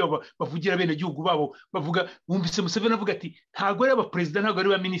ibihugu byabo, bavugira bene gihugu babo, bavuga bumvise Museveni avuga ati ntabwo ari abaperezida, ntabwo ari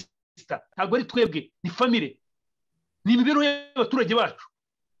ba minisita, ntabwo ari twebwe, ni famire, ni imibereho y'abaturage bacu.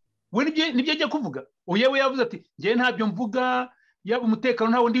 We nibyo ajya kuvuga. Yewe yavuze ati njyewe ntabyo mvuga, yaba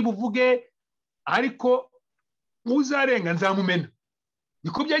umutekano ntawo ndi buvuge, ariko uzarenga nzamumena.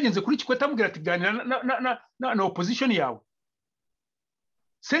 Niko byagenze kuri Kikwete, amubwira ati ganira na opposition yawe.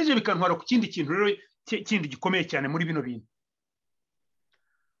 Serije bikantwara ku kindi kintu rero kindi gikomeye cyane muri bino bintu.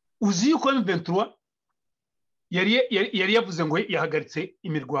 Uzi yuko M23 yari yavuze ngo yahagaritse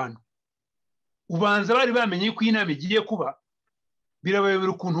imirwano. Ubanza bari bamenye yuko inama igiye kuba,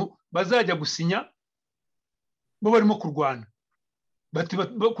 birabayobera ukuntu bazajya gusinya bo barimo kurwana, bati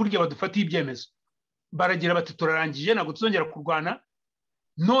kurya badufatiye ibyemezo. Baragira bati turarangije ntabwo tuzongera kurwana.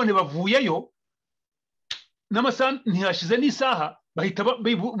 None bavuyeyo n'amasaha ntihashize n'isaha bahita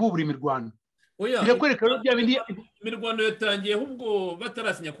bubura imirwano. Birakwereka rero bya bindi imirwano yatangiye ahubwo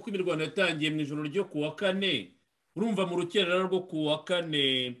batarasinya, kuko imirwano yatangiye mu ijoro ryo ku wa kane, urumva mu rukerera rwo ku wa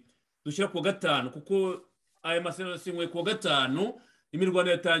kane dushyira ku wa gatanu, kuko aya masezerano yasinywe ku wa gatanu.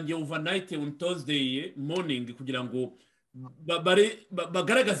 Imirwano yatangiye overnight on Thursday morning kugira ngo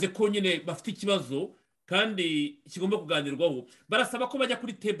bagaragaze ko nyine bafite ikibazo kandi kigomba kuganirwaho. Barasaba ko bajya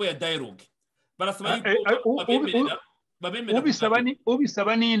kuri table ya dialogue, barasaba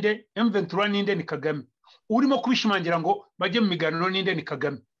ubisaba ninde? M23 ninde? Ni Kagame. Urimo kubishimangira ngo bajye mu miganiro ninde? Ni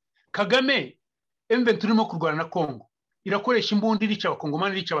Kagame. Kagame M23 irimo kurwana na Congo, irakoresha imbundi, irica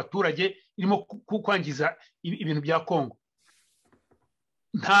abakongomani, irica abaturage, irimo kwangiza ibintu bya Congo.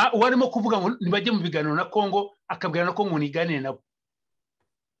 Nta uwarimo kuvuga ngo nibajye mu biganiro na Congo, akabwira na Congo niganire nabo.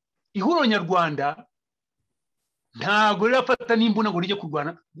 Ihuriro nyarwanda ntago rirafata n'imbuna ngo rijye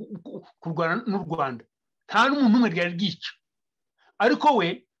kurwana n'u Rwanda. Nta n'umuntu umwe ryari ryica, ariko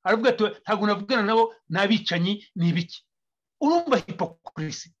we aravuga ati ntago navugana nabo, nabicanyi nibiki. Urumva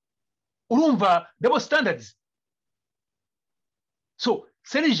hypocrisy, urumva double standards. So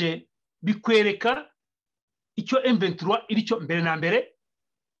Serije bikwereka icyo M23 iri cyo mbere na mbere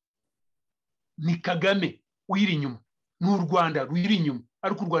ni Kagame uyiri inyuma, ni u Rwanda ruyiri inyuma,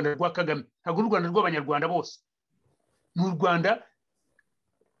 ariko u Rwanda rwa Kagame, ntabwo u Rwanda rw'abanyarwanda bose, ni u Rwanda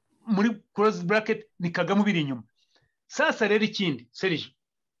muri cross bracket ni Kagame ubiri inyuma. Sasa rero ikindi Serge,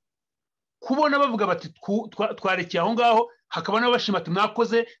 kubona bavuga bati twarekeye aho ngaho, hakaba n'abashima ati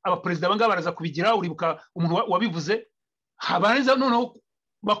mwakoze, abaperezida banga baraza kubigira, uribuka umuntu wabivuze, habanza noneho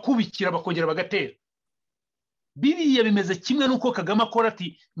bakubikira bakongera bagatera. Biriya bimeze kimwe nuko Kagame akora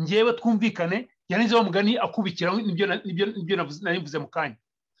ati ngewe twumvikane, yanize wa mugani akubikira, nibyo nabivuze mu kanya.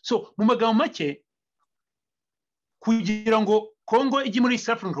 So mu magambo make, kugira ngo Congo ijye muri East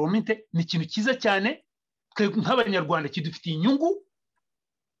African Community ni ikintu cyiza cyane, twe nk'abanyarwanda kidufitiye inyungu,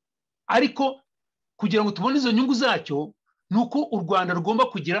 ariko kugira ngo tubone izo nyungu zacyo nuko u Rwanda rugomba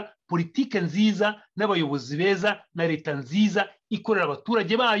kugira politike nziza n'abayobozi beza na leta nziza ikorera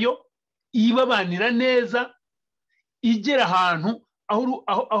abaturage bayo, ibabanira neza, igera ahantu aho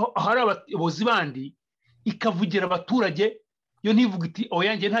hari abayobozi bandi ikavugira abaturage, yo ntivuga iti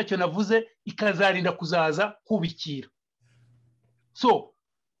oyange ntacyo navuze, ikazarinda kuzaza kubikira. So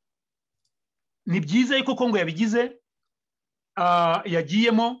ni byiza yuko Kongo yabigize,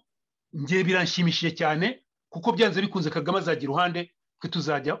 yagiyemo, ngiye biranshimishije cyane, kuko byanze bikunze Kagame azagira uruhande, twe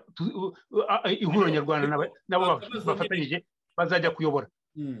tuzajya ihuriro nyarwanda nabo bafatanyije bazajya kuyobora.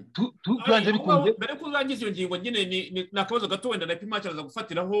 Byanze bikunze. Mbere ko urangiza iyo ngingo nyine ni akabazo gato wenda na Pima cyaraza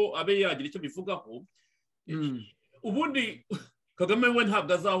gufatiraho abe yagira icyo bivugaho. Ubundi Kagame we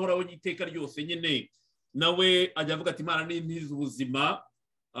ntabwo azahoraho iteka ryose, nyine nawe ajya avuga ati Imana n'intiza ubuzima,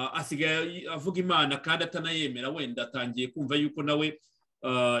 asigaye avuga Imana kandi atanayemera, wenda atangiye kumva yuko nawe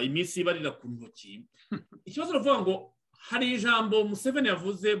iminsi ibarira ku ntoki. Ikibazo uravuga ngo hari ijambo Museveni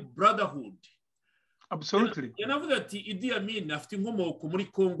yavuze, brotherhood. Absolutely. Yanavuze ati Idi Amin afite inkomoko muri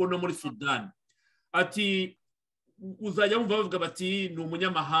Congo no muri Sudan, ati uzajya wumva bavuga bati ni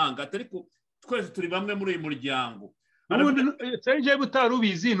umunyamahanga, ariko twese turi bamwe muri uyu muryango. Serge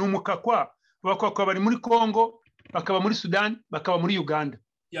butarubizi ni umukakwa, bakakwa bari muri Congo, bakaba muri Sudan, bakaba muri Uganda.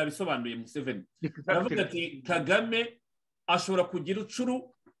 Yabisobanuye Museveni. Aravuga ati Kagame ashobora kugira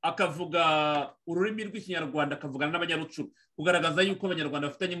ucuru, akavuga ururimi rw'ikinyarwanda, akavugana n'abanyarucuru, kugaragaza yuko abanyarwanda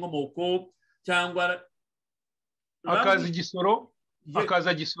bafitanye inkomoko, cyangwa akaza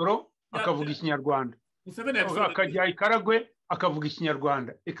igisoro, akavuga ikinyarwanda, akajya Ikaragwe akavuga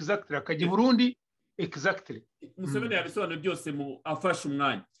ikinyarwanda, exactly, akajya Burundi, exactly. Museveni yabisobanuye byose mu afashe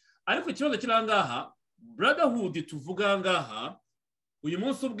umwanya. Ariko ikibazo kiri ahangaha, brotherhood tuvuga ahangaha, uyu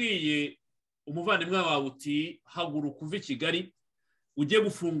munsi ubwiye umuvandimwe wawe uti haguruka uve i Kigali ugiye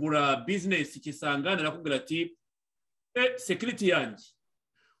gufungura business Kisangane, arakubwira ati security yanjye.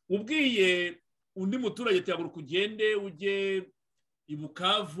 Ubwiye undi muturage ati haguruka ugende ujye i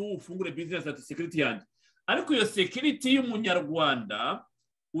Bukavu ufungure business ati security yanjye. Ariko iyo security y'umunyarwanda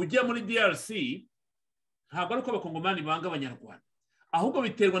ujya muri DRC ntabwo ari uko abakongomani banga abanyarwanda, ahubwo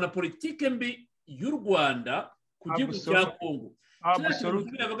biterwa na politike mbi y'u Rwanda ku gihugu cya Congo.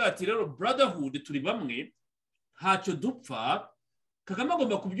 Avuga ati rero brotherhood turi bamwe, ntacyo dupfa. Kagame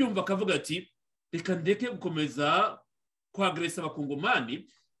agomba kubyumva, akavuga ati reka ndeke gukomeza kwagresa abakongomani,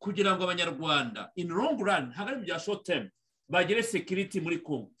 kugira ngo abanyarwanda in long run, ntabwo ari bya short term, bagere security muri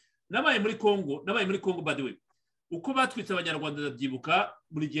Congo. Nabaye muri Congo by the way, uko batwitse abanyarwanda ndabyibuka,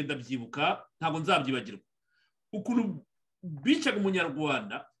 buri gihe ndabyibuka, ntabwo nzabyibagirwa ukuntu bicaga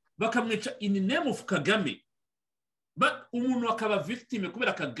umunyarwanda bakamwica in name of Kagame, umuntu akaba victime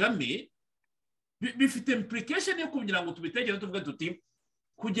kubera Kagame. Bifite implication yo kugira ngo tubitegereze tuvuga tuti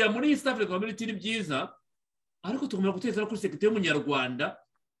kujya muri East African Community ni byiza, ariko tugomba guteza no kuri security y'umunyarwanda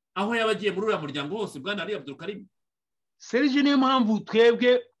aho yabagiye muri uriya muryango hose. Bwana Ali Abdul Karim, Serge, niyo mpamvu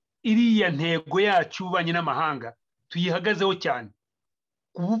twebwe iriya ntego yacu y'ububanyi n'amahanga tuyihagazeho cyane.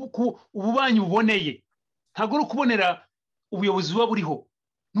 Ububanyi buboneye ntabwo ari ukubonera ubuyobozi buba buriho,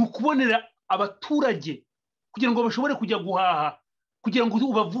 ni ukubonera abaturage kugira ngo bashobore kujya guhaha, kugira ngo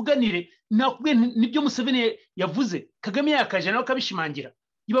ubavuganire. Nibyo Museveni yavuze, Kagame yakaje nawe akabishimangira,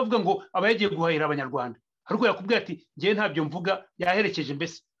 ibavuga ngo aba yagiye guhahira abanyarwanda, ariko yakubwira ati ngewe ntabyo mvuga, yaherekeje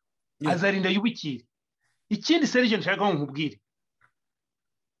mbese azarinda yubikire. Ikindi Serge nshaka ngo nkubwire,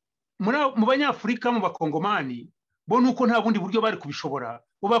 mu banyafurika, mu bakongomani bo nuko nta bundi buryo bari kubishobora,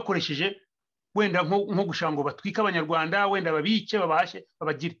 bo bakoresheje wenda nko gushaka ngo batwike abanyarwanda, wenda babice, babahashye,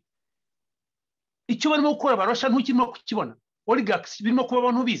 babagire icyo barimo gukora. Barasha ntukirimo kukibona, oligarchs birimo kuba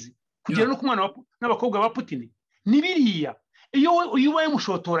abantu bizi, kugera no ku mwana n'abakobwa ba Putin. Ni biriya iyo ubaye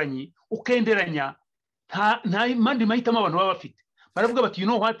mushotoranyi ukenderanya, nta mandi mahitamo abantu baba bafite. Baravuga bati you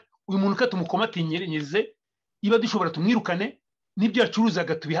know what, uyu muntu katumukomatinyirize, iba dushobora tumwirukane, n'ibyo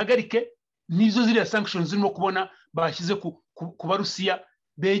yacuruzaga tubihagarike, nizo ziriya sanctions zirimo kubona bashyize ku Barusiya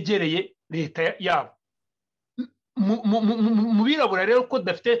begereye leta yabo. Mu birabura rero ko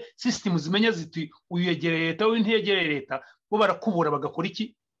dafite system zimenya ziti uyegereye leta we ntiyegereye leta, bo barakubura bagakora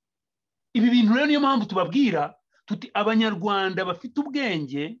iki? Ibi bintu rero niyo mpamvu tubabwira tuti abanyarwanda bafite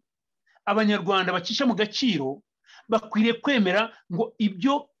ubwenge, abanyarwanda bacisha mu gaciro bakwiriye kwemera ngo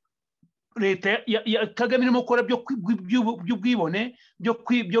ibyo leta ya Kagame irimo gukora by'ubwibone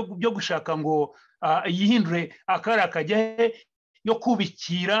byo gushaka ngo yihindure akari akajya yo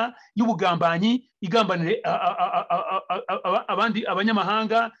kubikira y'ubugambanyi igambanire abandi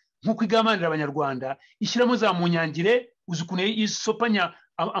abanyamahanga nk'uko igambanira abanyarwanda, ishyiramo za munyangire uzukuneye isopanya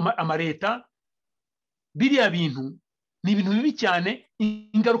amareta. Biriya bintu ni ibintu bibi cyane,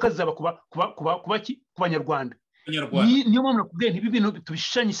 ingaruka zaba ku banyarwanda. Niyo mpamvu nakubwiye ntibi bintu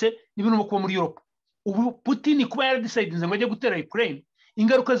tubishanyise n'ibintu kuba muri Europe. Ubu Putin kuba yaradecidinze ngo ajye gutera Ukraine,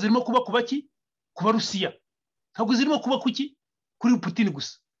 ingaruka zirimo kuba ku Barusiya, ntabwo zirimo kuba kuri Putin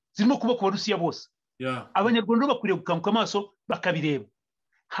gusa, zirimo kuba ku Barusiya bose. Abanyarwanda bakwiriye gukanguka amaso bakabireba.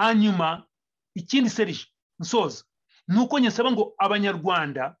 Hanyuma ikindi Serge nsoza nuko nyasaba ngo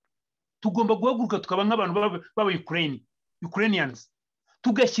abanyarwanda tugomba guhaguruka tukaba nk'abantu Ukrainians,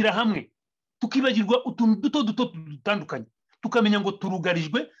 tugashyira hamwe, tukibagirwa utuntu duto dutandukanye, tukamenya ngo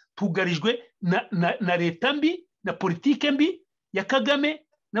tugarijwe na leta mbi na politike mbi ya Kagame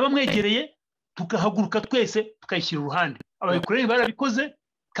n'abamwegereye, tukahaguruka twese tukayishyira uruhande. Aba-Ukraine barabikoze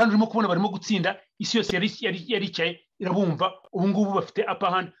kandi urimo kubona barimo gutsinda, isi yose yaricaye irabumva. Ubu ngubu bafite upper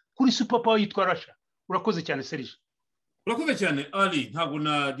hand kuri super power yitwa Russia. Urakoze cyane Serge. Urakoze cyane Ali, ntabwo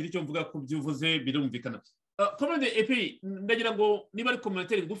nagira icyo mvuga ku byuvuze, birumvikana. Komande EP ndagira ngo niba ari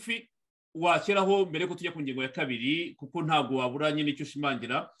community ngufi washyiraho mbere ko tujya ku ngingo ya kabiri, kuko ntabwo waburanye n'icyo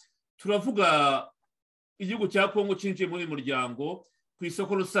ushimangira. Turavuga igihugu cya Kongo cinjiye muri muryango ku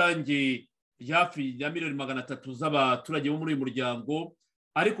isoko rusange ryafi ya miliyoni 300 z'abaturage bo muri uyu muryango,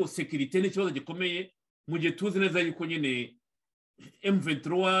 ariko security ni ikibazo gikomeye mu gihe tuzi neza yuko nyine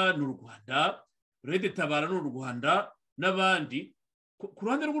M23 n'u Rwanda, Red Tabara n'u Rwanda n'abandi ku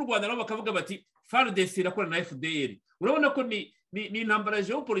ruhande rw'u Rwanda nabo bakavuga bati FARDC irakorana na FDL. Urabona ko ni intambara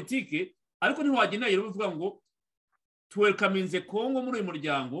geopolitique, ariko ntiwagenda rero bivuga ngo welcomeinze Kongo muri uyu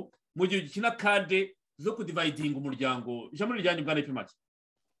muryango mu gihe gikina kade zo kudividing umuryango. Ijambo rijyanye bwa EP make.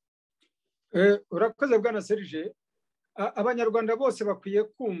 Urakoze bwana Serge. Abanyarwanda bose bakwiye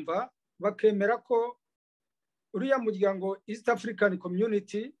kumva bakemera ko uriya muryango East African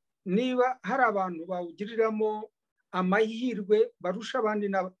Community niba hari abantu bawugiriramo amahirwe barusha abandi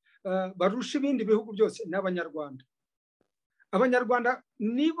barusha ibindi bihugu byose n'abanyarwanda. Abanyarwanda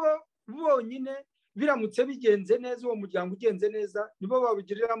nibo bonyine biramutse bigenze neza, uwo muryango ugenze neza, nibo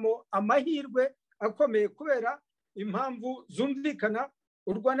bawugiriramo amahirwe akomeye kubera impamvu zumvikana.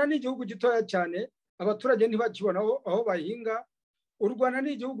 U Rwanda ni igihugu gitoya cyane, abaturage ntibakibona aho bahinga. U Rwanda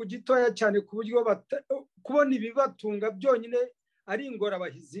ni igihugu gitoya cyane ku buryo kubona ibibatunga byonyine ari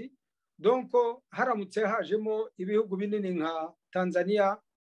ingorabahizi. Donc haramutse hajemo ibihugu binini nka Tanzania,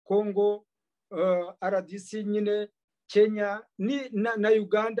 Congo, RDC nyine, Kenya na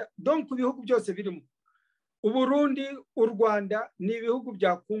Uganda, donc ibihugu byose birimo. U Burundi, u Rwanda ni ibihugu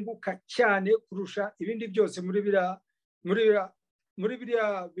byakunguka cyane kurusha ibindi byose muri biriya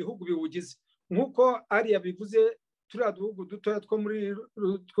bihugu biwugize. Nkuko ari yabivuze, turiya duhugu dutoya two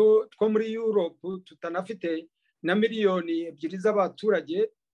muri Europe tutanafite na miliyoni 2 z'abaturage,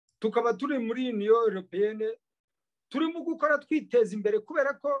 tukaba turi muri Union Européenne, turimo gukora twiteza imbere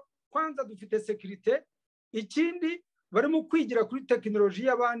kubera ko kwanza dufite sécurité. Ikindi barimo kwigira kuri tekinoloji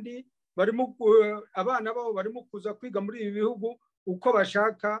y'abandi, barimo abana babo barimo kuza kwiga muri ibi bihugu uko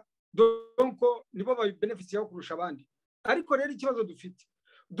bashaka, donc nibo babenefisiye kurusha abandi. Ariko rero ikibazo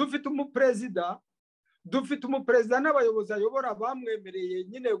dufite umuperezida n'abayobozi ayobora bamwemereye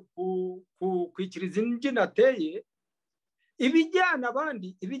nyine kwikiriza imbyino ateye, ibijyana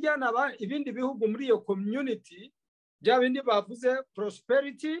ibindi bihugu muri iyo community, bya bindi bavuze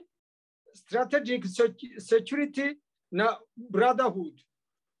prosperity, strategic security na brotherhood.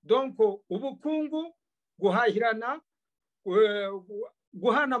 Donc ubukungu, guhahirana,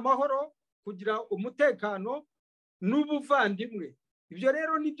 guhana amahoro, kugira umutekano n'ubuvandimwe. Ibyo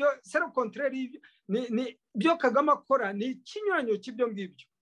rero nibyo sero contraire, ni byo Kagame akora, ni ikinyuranyo cy'ibyo ngibyo.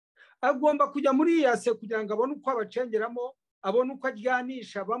 Agomba kujya muri EAC kugira ngo abone uko abacengeramo, abone uko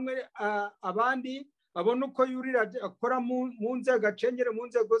ajyanisha bamwe abandi, abone uko yurira akora mu nzego, acengere mu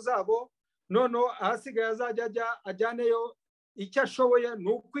nzego zabo. Noneho ahasigaye azajya ajyaneyo icyo ashoboye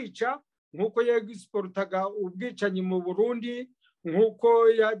ni ukwica, nk'uko yegisportaga ubwicanyi mu Burundi, nk'uko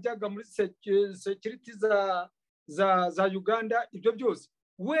yajyaga muri security za Uganda. Ibyo byose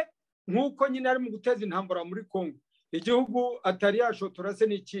we nk'uko nyine ari mu guteza intambara muri Congo igihugu atari yashotora se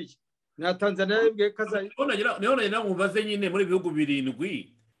n'ikihe na Tanzania yebwe kaza niho nagira mubaze nyine muri bihugu 7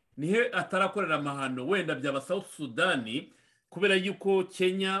 nihe atarakorera amahano wenda byaba South Sudan kubera yuko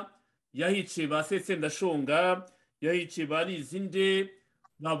Kenya yahice ba Sendashonga yahice barizinde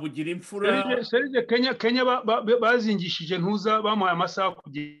babugira imfura Serije Kenya bazingishije ntuza bamuhaye amasaha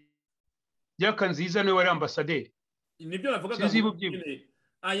kujya Kanziza niwe wari ambasaderi nibyo navugaga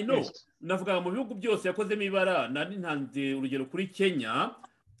I know navugaga mu bihugu byose yakozemo ibara nari ntanze urugero kuri Kenya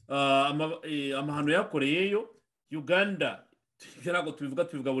amahano yakoreyeyo Uganda ntabwo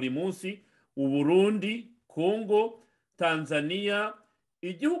tubivuga buri munsi Uburundi Congo Tanzania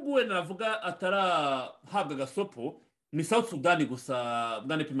igihugu we navuga atarahabwa gasopo ni South Sudan gusa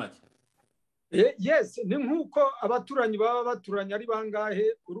bwane pimaki yes ni nkuko abaturanyi baba baturanye ari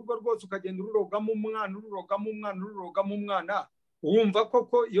bangahe urugo rwose ukagenda ururogamo umwana wumva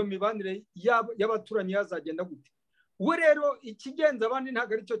koko iyo mibanire y'abaturanyi yazagenda gute we rero ikigenza abandi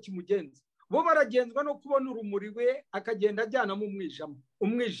ntabwo ari cyo kimugenza bo baragenzwa no kubona urumuri we akagenda ajyanamo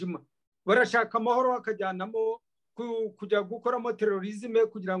umwijima barashaka amahoro akajyanamo kujya gukoramo terorizme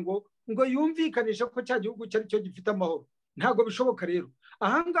kugira ngo yumvikanishe ko cya gihugu cyari cyo gifite amahoro ntabwo bishoboka rero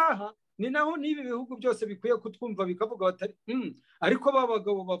ahangaha ni naho n'ibi bihugu byose bikwiye kutwumva bikavuga batari ariko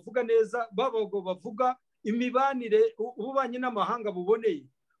babagabo bavuga neza babagabo bavuga imibanire ububanye n'amahanga buboneye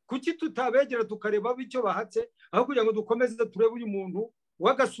kuki tutabegera tukareba icyo bahatse aho kugira ngo dukomeze turebe uyu muntu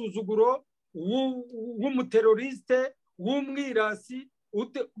w'agasuzuguro w'umuteroriste w'umwirasi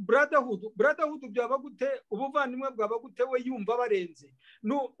brotherhood byaba gute ubuvandimwe bwaba gute we yumva barenze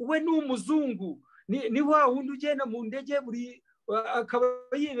we ni umuzungu ni wa wundi ugenda mu ndege buri akaba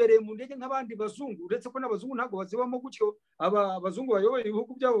yibereye mu ndege nk'abandi bazungu uretse ko n'abazungu ntabwo bazibamo gutyo abazungu bayoboye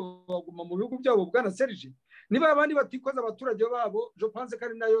ibihugu byabo baguma mu bihugu byabo bwana Serge niba abandi batikoza abaturage babo je pense ko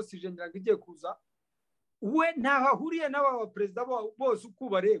ari nayo sije ngiye kuza we ntaho ahuriye n'aba perezida bose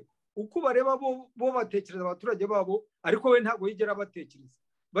uko bareba bo batekereza abaturage babo ariko we ntabwo yigera batekereza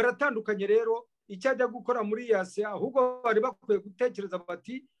baratandukanye rero icyajya gukora muri EAC ahubwo bari bakwiye gutekereza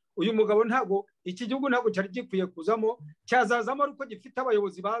bati uyu mugabo ntabwo iki gihugu ntabwo cyari gikwiye kuzamo cyazazamo ari uko gifite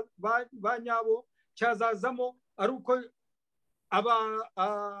abayobozi ba nyabo cyazazamo ari uko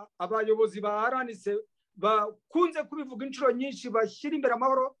abayobozi ba aranise bakunze kubivuga inshuro nyinshi bashyira imbere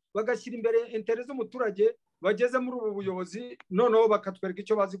amahoro bagashyira imbere interese z'umuturage bageze muri ubu buyobozi noneho bakatwereka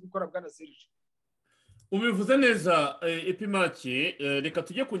icyo bazi gukora bwana Serge ubivuze neza epimake reka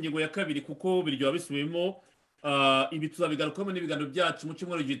tujye ku ngingo ya 2 kuko biryo bisubiyemo ibi tuzabigarukamo n'ibiganiro byacu mu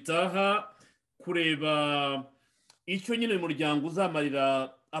cyumweru gitaha kureba icyo nyine umuryango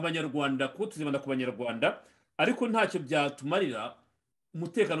uzamarira abanyarwanda ko tuzibanda ku banyarwanda ariko ntacyo byatumarira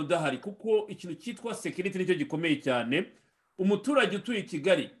umutekano udahari kuko ikintu cyitwa security nicyo gikomeye cyane umuturage utuye i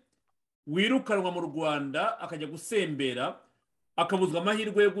Kigali wirukanwa mu Rwanda akajya gusembera akabuzwa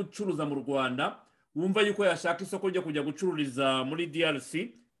amahirwe yo gucuruza mu Rwanda wumva yuko yashaka isoko ryo kujya gucururiza muri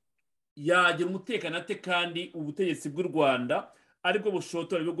DRC yagira umutekano ate kandi ubutegetsi bw'u Rwanda ariko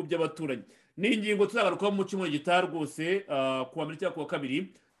bushotora ibihugu by'abaturanyi ni ingingo tuzagarukaho mu cyumweru gitaha rwose kuwa mbere cyangwa kuwa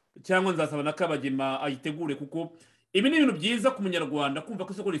kabiri cyangwa nzasaba na Kabagema ayitegure kuko ibi ni ibintu byiza ku munyarwanda kumva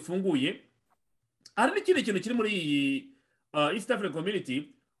ko isoko rifunguye hari n'ikindi kintu kiri muri iyi East African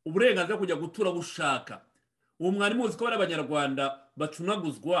Community uburenganzira kujya gutura bushaka uwo mwari muzi ko bari abanyarwanda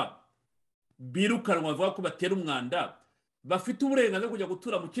bacunaguzwa birukanwa bavuga ko batera umwanda bafite uburenganzira kujya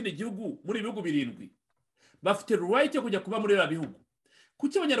gutura mu kindi gihugu muri ibihugu 7 bafite right yo kujya kuba muri ya bihugu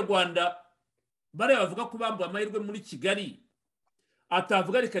kuki abanyarwanda bare bavuga ko bambuye amahirwe muri Kigali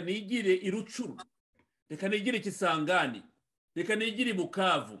atavuga reka nigire irucuru reka nigire Kisangani reka nigire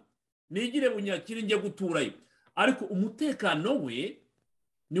Bukavu nigire Bunyakiri ngiye guturayo ariko umutekano we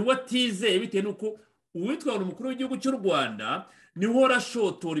ni watizeye bitewe nuko uwitwa umukuru w'igihugu cy'u Rwanda ni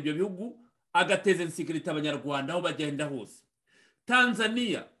horashotora ibyo bihugu agateza insecurity abanyarwanda aho bagenda hose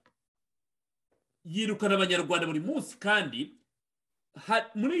Tanzania yirukana abanyarwanda buri munsi kandi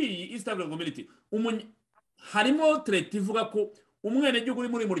muri iyi East African Community harimo traité ivuga ko umwene gihugu uri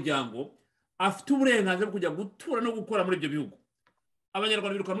muri muryango afite uburenganzira bwo kujya gutura no gukora muri ibyo bihugu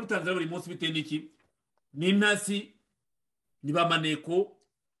abanyarwanda birukana muri Tanzania buri munsi bitewe n'iki n'intasi ni bamaneko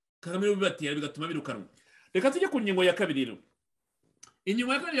Kagame bibatera bigatuma birukanwa reka tujye ku ngingo ya 2 rero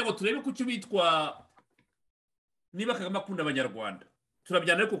inyuma ya 2 ngo turebe ku cyo bitwa niba Kagame akunda abanyarwanda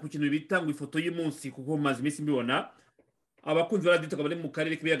turabyana ariko ku kintu bitanga ifoto y'umunsi kuko maze iminsi mbibona abakunzi baraditoka bari mu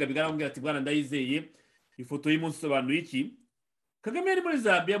karere k'ibiyaga bigarambwira ati bwana ndayizeye ifoto y'umunsi sobanuye iki Kagame yari muri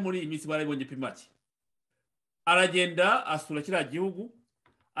Zambia muri iyi minsi barabonye pimaki aragenda asura kiriya gihugu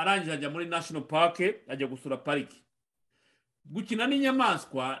arangije ajya muri National Park ajya gusura pariki gukina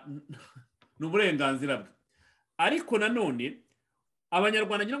n'inyamaswa ni uburenganzira bwe, ariko nanone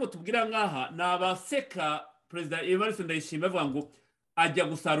abanyarwanda ngira ngo tubwira ngaha ni abaseka perezida Evariste Ndayishimiye bavuga ngo ajya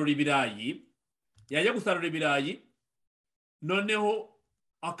gusarura ibirayi, yajya gusarura ibirayi noneho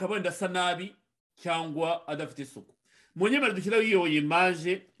akaba wenda asa nabi cyangwa adafite isuku. Mu nyemera dushyiraho iyo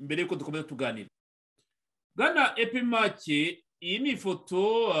imaje mbere yuko dukomeza tuganira. Bwana Epimake, iyi ni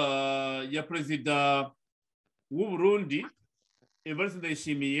ifoto ya perezida w'u Burundi Evariste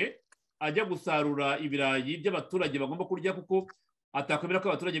Ndayishimiye ajya gusarura ibirayi by'abaturage bagomba kurya kuko atakwemera ko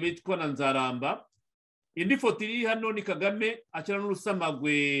abaturage bitwa na nzaramba. Indi foto iri hano ni Kagame akina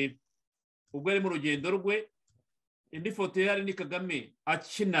n'urusamagwe ubwo ari mu rugendo rwe. Indi foto yari ni Kagame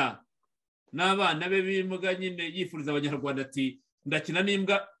akina n'abana be b'imbwa nyine yifuriza abanyarwanda ati ndakina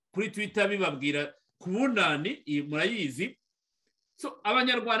n'imbwa, kuri Twitter bibabwira ku bunani, murayizi. So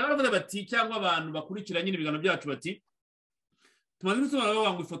abanyarwanda baravuga bati cyangwa abantu bakurikira nyine ibiganiro byacu bati tumaze gusobanura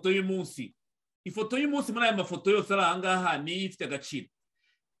bavuga ifoto y'umunsi. Ifoto y'umunsi muri aya mafoto yose ari ahangaha ni ifite agaciro.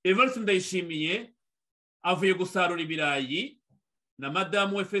 Evariste Ndayishimiye avuye gusarura ibirayi na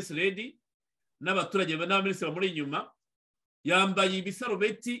madamu we First Lady n'abaturage n'abaminisitiri bamuri inyuma, yambaye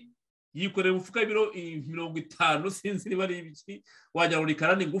ibisarubeti, yikoreye umufuka w'ibiro 50, sinzi niba ari ibiki, wagira ngo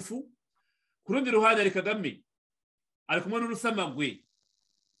rikarane ingufu. Ku rundi ruhande ari Kagame ari kumwe n'urusamagwe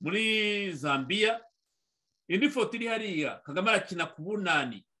muri Zambia. Indi foto iri hariya Kagame arakina ku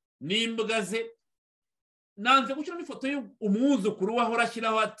bunani n'imbwa ze. Nanze gushyira n'ifoto y'umwuzukuru we ahora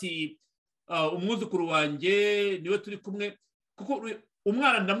ashyiraho ati umwuzukuru wanjye niwe turi kumwe, kuko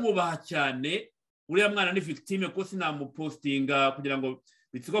umwana ndamwubaha cyane. Uriya mwana ni victime kuko sinamupostinga kugira ngo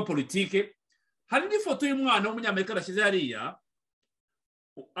bitsigwa politike. Hari n'ifoto y'umwana w'umunyamerika arashyize hariya,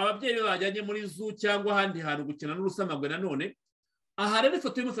 ababyeyi be bajyanye muri zoo cyangwa ahandi hantu gukina n'urusamagwe. Nanone aha rero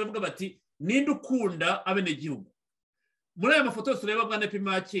ifoto y'umunsi baravuga bati ninde ukunda abenegihugu. Muri aya mafoto yose ureba Bwana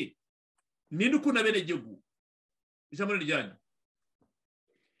Epimake, ninde ukunda abenegihugu? Ijambo ryanyu.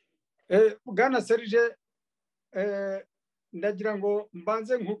 Bwana Serge, ndagira ngo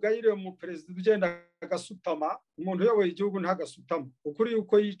mbanze nkugayire mu perezida ugenda agasutama. Umuntu uyoboye igihugu ntagasutama, ukuri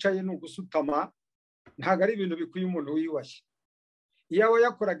yuko yicaye ni ugusutama, ntabwo ari ibintu bikwiye umuntu wiyubashye. Iyo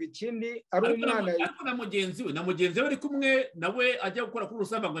yakoraga ikindi ari umwana na mugenzi we ari kumwe nawe ajya gukora kuri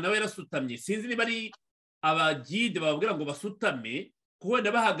urusamagwe nawe yarasutamye. Sinzi niba ari abagide bababwira ngo basutame kuko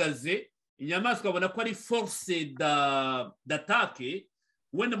wenda bahagaze inyamaswa babona ko ari force d'attaque,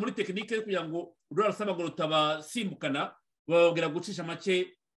 wenda muri tekinike kugira ngo urura rusamagwe rutabasimbukana bababwira gucisha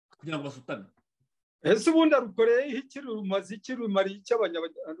make kugira ngo basutame. Ese ubundi arukoreye ikirumazi ikirumari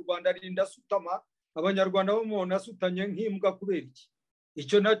cy'abanyarwanda arinda sutama, abanyarwanda bo mu nasutanye nk'imbwa kubera iki?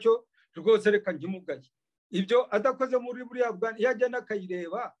 Icyo nacyo rwose reka nkimugaye. Ibyo adakoze muri buriya bwa yajyana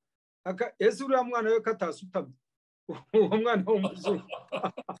akayireba, ese uriya mwana we katasutamye, uwo mwana w'umuzungu.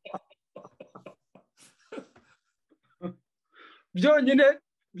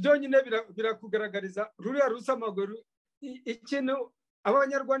 byonyine birakugaragariza ruriya rusamagwe. Ikintu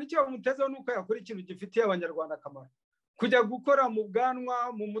abanyarwanda icyo bamutezeho ni uko yakora ikintu gifitiye abanyarwanda akamaro. Kujya gukora mu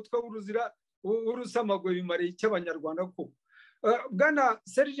bwanwa mu mutwe w'urusamagwe bimariye icyo abanyarwanda ko. Bwana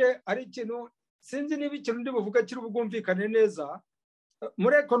Serge, ari ikintu sinzi niba ikintu ndi buvuga kiri bwumvikane neza.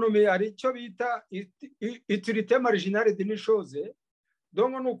 Muri ekonomi hari icyo bita utilité marginale d'une chose,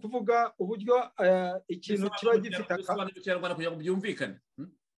 donc ni ukuvuga uburyo ikintu kiba gifite akamaro kugira ngo byumvikane.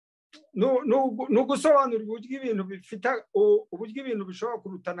 ni ugusobanura uburyo ibintu bishobora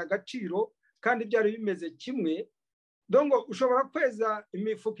kurutana agaciro kandi byari bimeze kimwe. Donc ushobora kweza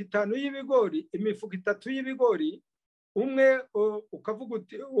imifuka 5 y'ibigori, imifuka 3 y'ibigori, umwe ukavuga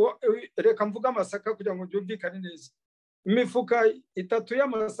uti reka mvuga amasaka kugira ngo byumvikane neza. Imifuka 3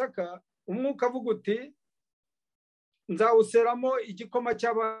 y'amasaka, umwe ukavuga uti nzawuseramo igikoma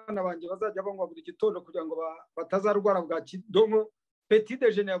cy'abana banjye bazajya banywa buri gitondo kugira ngo batazarwara bwaki, donc petit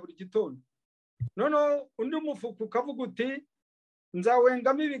déjeuner ya buri gitondo. Noneho undi mufuka ukavuga uti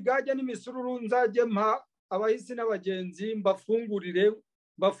nzawengamo ibigage n'imisururu, nzajye mpa abahisi n'abagenzi mbafungurire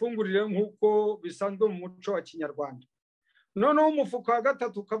nk'uko bisanzwe mu muco wa Kinyarwanda. Noneho umufuka wa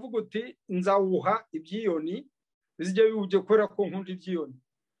 3 ukavuga uti nzawuha ibyiyoni bizijye biwujye kubera ko nkunda ibyiyoni.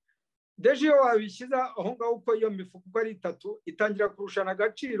 Deje iyo wabishyiza aho ngaho uko iyo mifuka uko ari 3 itangira kurushana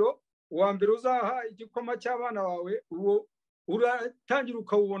agaciro, uwa mbere uzaha igikoma cy'abana bawe uwo uratangira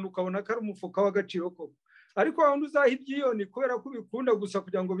ukawubona ukabona ko ari umufuka w'agaciro koko. Ariko aho uzaha ibyiyoni kubera ko bikunda gusa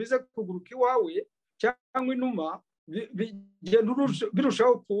kugira ngo bize kuguruka iwawe cyangwa inuma, bigenda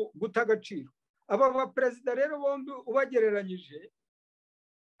birushaho guta agaciro. Aba ba perezida rero bombi ubagereranyije,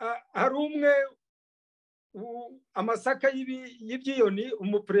 hari umwe amasaka y'ibyiyoni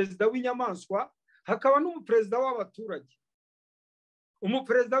umuperezida w'inyamaswa, hakaba n'umuperezida w'abaturage.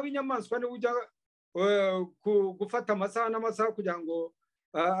 umuperezida w'inyamaswa niwe ujya gufata amasaha n'amasaha kugira ngo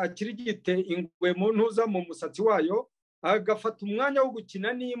akirigite ingwe mu ntuza mu musatsi wayo, agafata umwanya wo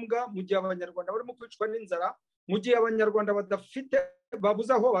gukina n'imbwa mu gihe abanyarwanda barimo kwicwa n'inzara, mu gihe abanyarwanda badafite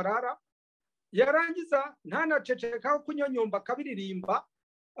babuze aho barara, yarangiza ntanacecekaho kunyonyomba akabiririmba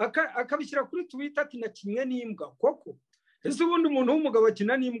akabishyira kuri Twitter ati nakinnye n'imbwa. Koko ese ubundi umuntu w'umugabo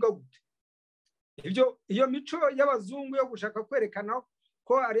akina n'imbwa gute? Iyo mico y'abazungu yo gushaka kwerekana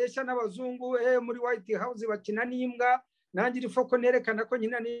ko areshya n'abazungu, muri White House bakina n'imbwa, nanjye irifo ko nerekana ko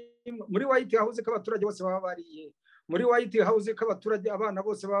nyina n'imbwa. Muri White House ko abaturage bose baba bariye, muri White House ko abaturage abana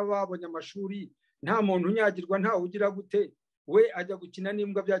bose baba babonye amashuri, nta muntu unyagirwa, nta ugira gute, we ajya gukina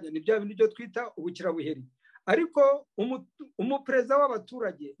n'imbwa byagenda. Ibyo byo twita ubukirabuheri. Ariko umuperezida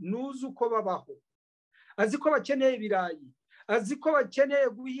w'abaturage nuzi uko babaho, azi ko bakeneye ibirayi, azi ko bakeneye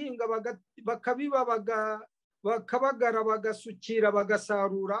guhinga bakabiba bakabagara bagasukira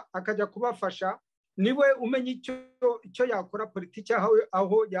bagasarura, akajya kubafasha. Niwe umenya icyo yakora politiki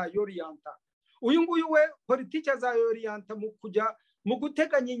aho yayoriyanta. Uyu nguyu we politiki azayoriyanta mu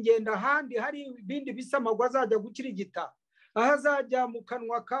guteganya ingendo ahandi hari ibindi bisamagwa azajya gukirigita, aho azajya mu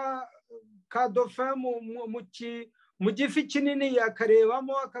kanwa ka dauphin mu gifi kinini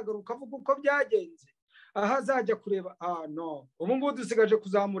yakarebamo akagaruka avuga uko byagenze, aho azajya kureba. No, ubu ngubu dusigaje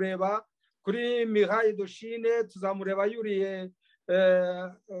kuzamureba kuri Miraille de Chine, tuzamureba yuriye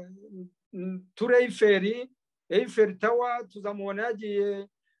Tour Eiffel Tower, tuzamubona yagiye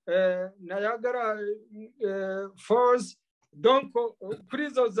Niagara Falls. Donc kuri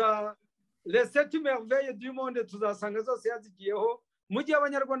izo za les 7 merveilles du monde tuzasanga zose yazigiyeho, mu gihe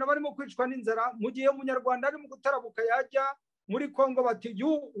abanyarwanda barimo kwicwa n'inzara, mu gihe umunyarwanda ari mu gutarabuka yajya muri Congo bati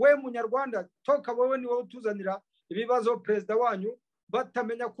we munyarwanda toka wowe ni wowe utuzanira ibibazo perezida wanyu,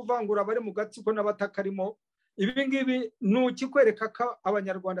 batamenya kuvangura bari mu gatsiko n'abatakarimo. Ibi ngibi nukikwereka ko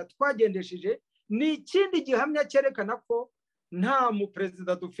abanyarwanda twagendesheje, ni ikindi gihamya cyerekana ko nta mu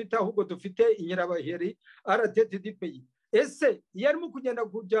perezida dufite, ahubwo dufite inyirabaheri RTTDPI. Ese yarimo kugenda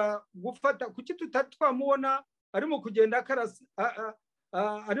kujya gufata, kuki twamubona arimo kugenda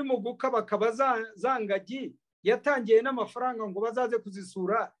arimo gukabakaba za ngagi yatangiye n'amafaranga ngo bazaze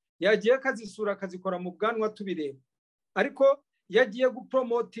kuzisura, yagiye akazisura akazikora mu bwanwa tubireba, ariko yagiye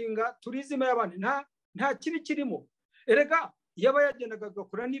gupromotinga turizime y'abantu, nta kiri kirimo. Erega yaba yagendaga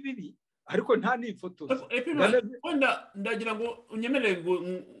agakora n'ibibi, ariko nta n'ifoto. Wenda ndagira ngo unyemerere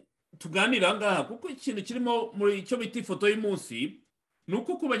tuganira ngaha, kuko ikintu kirimo muri icyo bita ifoto y'umunsi ni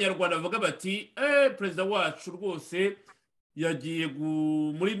uko ku banyarwanda bavuga bati perezida wacu rwose yagiye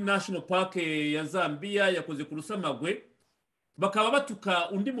muri national park ya Zambia, yakoze ku Rusamagwe, bakaba batuka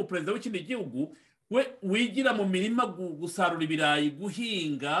undi mu perezida w'ikindi gihugu we wigira mu mirima gusarura ibirayi,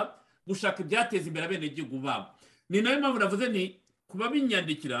 guhinga, gushaka ibyateza imbere abenegihugu babo. Ni nayo mpamvu navuze ni kuba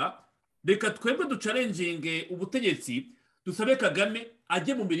binyandikira, reka twebwe ducalenjinge ubutegetsi, dusabe Kagame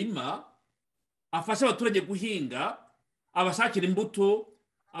ajye mu mirima afasha abaturage guhinga, abashakira imbuto,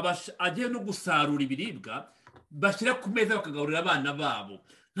 ajye no gusarura ibiribwa bashyira ku meza bakagaburira abana babo.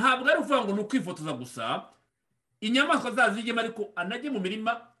 Ntabwo ari ukuvuga ngo ni ukwifotoza gusa, inyamaswa zazigemo, ariko anajye mu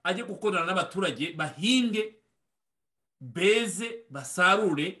mirima ajye gukorana n'abaturage, bahinge, beze,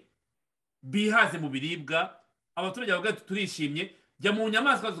 basarure, bihaze mu biribwa. Abaturage bavuga ati turishimye, jya mu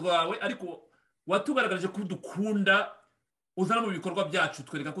nyamaswa zawe, ariko watugaragaje ko dukunda, uzana mu bikorwa byacu,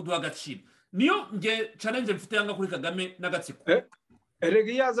 twereka ko duha agaciro. Niyo nge challenge mfite yanga kuri Kagame n'agatsiko.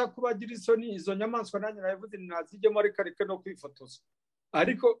 Erega yaza kubagira isoni izo nyamaswa, nanjye navuze ntazijyemo, ariko areke no kwifotoza.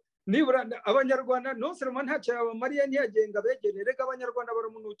 Ariko nibura abanyarwanda nose roma ntacyo abamariya ntiyagenga begere. Erega abanyarwanda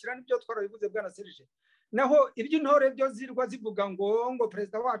baramunukira, nibyo twarabivuze bwana Serge. Naho iby'intore byo zirwa zivuga ngo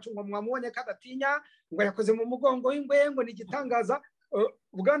perezida wacu ngo mwamubonye kadatinya, ngo yakoze mu mugongo w'ingwe, ngo ni igitangaza.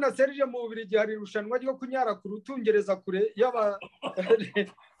 Bwana Serge mu Bubiligi hari irushanwa ryo kunyara ku rutungereza kure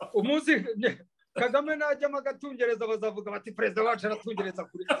umunsi Kagame najyamo agatungereza bazavuga bati perezida wacu aratungereza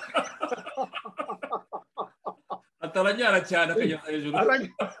kure. Ataranyara cyane akageza hejuru,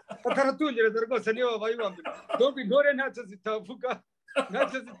 ataratungereza rwose, niyo babaye uwa mbere. Donc intore ntacyo zitavuga,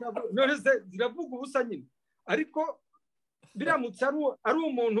 none ziravuga ubusa nyine. Ariko biramutse ari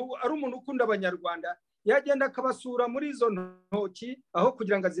umuntu ukunda abanyarwanda, yagenda akabasura muri izo ntoki aho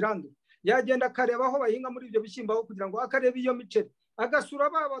kugira ngo azirandure, yagenda akareba aho bahinga muri ibyo bishyimbo aho kugira ngo akarebe iyo miceri, agasura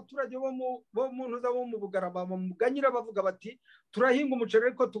abaturage bo mu ntuza bo mu Bugarama mu Muganyira bavuga bati turahinga umuceri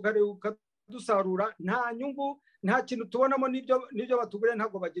ariko tugarebuka dusarura, nta nyungu, nta kintu tubonamo, n'ibyo batuguriye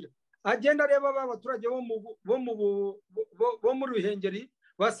ntabwo bagira. Agenda areba abaturage bo mu Ruhengeri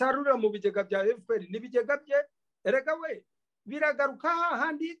basarurira mu bigega bya FPR n'ibigega bye. Erega we biragaruka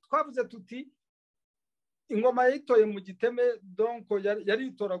hahandi twavuze tuti ingoma yitoye mu giteme donc yari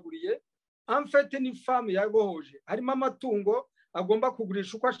itoraguriye amfete ni femme yabohoje harimo amatungo agomba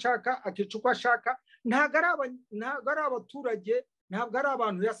kugurisha uko ashaka akica uko ashaka ntago ari abaturage ntabwo ari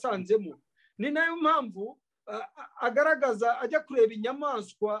abantu yasanzemo ni nayo mpamvu agaragaza ajya kureba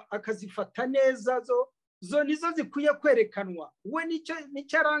inyamaswa akazifata neza zo nizo zikwiye kwerekanwa we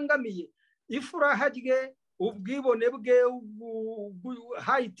nicyo arangamiye ifuraha rye ubwibone bwe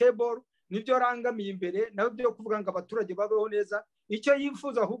high table nibyo arangamiye imbere nawe byo kuvuga ngo abaturage babeho neza icyo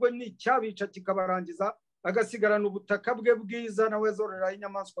yifuza ahubwo ni icyabica kikabarangiza agasigarana ubutaka bwe bwiza nawe zororeraho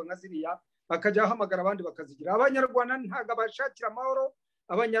inyamaswa nka ziriya akajya ahamagara abandi bakazigira abanyarwanda ntabwo abashakira amahoro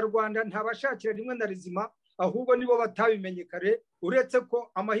abanyarwanda ntabashakira rimwe na rizima ahubwo nibo batabimenye kare uretse ko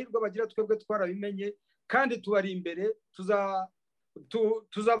amahirwe bagira twebwe twarabimenye kandi tubari imbere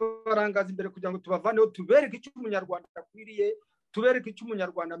tuzabarangaza imbere kugira ngo tubavaneho tubereke icyo umunyarwanda akwiriye tubereke icyo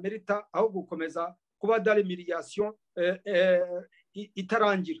umunyarwanda merita aho gukomeza kuba dare miliyasiyo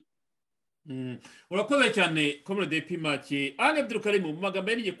itarangira. urakoze cyane komode pimaki anebye ukarimu mu magambo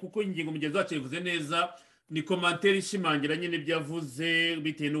yariye kuko ingingo mugenzi wacu yavuze neza ni komantere ishimangira nyine byavuze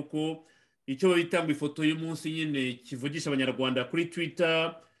bitewe n'uko icyo bita ngo ifoto y'umunsi nyine kivugisha abanyarwanda kuri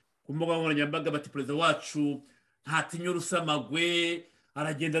twitter ku mbuga nkoranyambaga bati perezida wacu ntatinya urusamagwe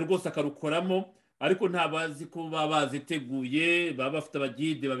aragenda rwose akarukoramo ariko ntabazi ko baba baziteguye baba bafite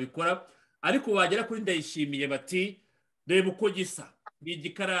abagide babikora ariko wagera kuri ndayishimiye bati reba uko gisa ni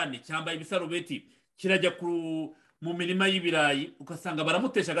igikarani cyambaye ibisarubeti kirajya mu mirima y'ibirayi ugasanga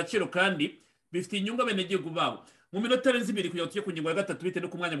baramutesha agaciro kandi bifite inyungu abenegihugu babo mu minota irenze ibiri kugira ngo tujye ku ngingo ya gatatu bitewe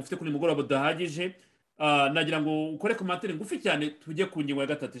n'uko umwanya mufite kuri mugoroba udahagije nagira ngo ukore komantere ngufi cyane tujye ku ngingo ya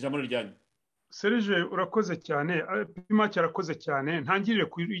gatatu ijambo ryanyu. Serge urakoze cyane pimaki arakoze cyane ntangirire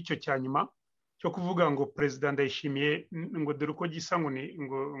kuri icyo cya nyuma cyo kuvuga ngo perezida ndayishimiye ngo dore uko gisa ngo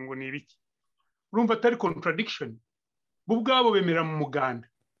ni ibiki urumva atari contradiction bo ubwabo bemera mu muganda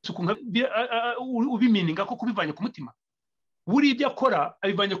ubimininga ko kubivanye ku mutima buri ibyo akora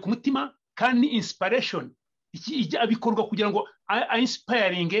abivanye ku mutima kandi inspiration abikorwa kugira ngo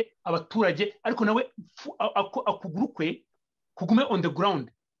inspiringe abaturage ariko nawe akuguru kwe kugume on the ground.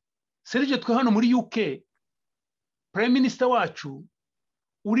 Serge twe hano muri UK prime minister wacu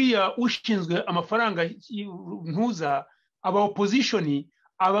uriya ushinzwe amafaranga ntuza aba opposition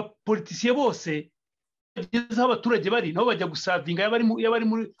aba politiciye bose aho abaturage bari nabo bajya gusavinga yaba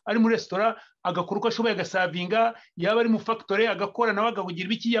ari muri restaurant agakora uko ashoboye agasavinga yaba ari mu factory agakora nawe agahugira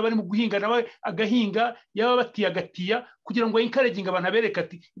ibiki yaba ari mu guhinga nawe agahinga yaba batiye agatiya kugira ngo encouraging abantu abereka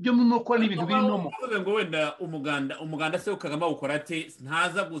ati ibyo murimo gukora ni ibintu biri nomo ngo wenda umuganda se Kagame ukora ate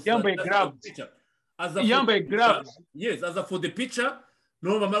ntaza gusa yambaye gloves yes aza for the picture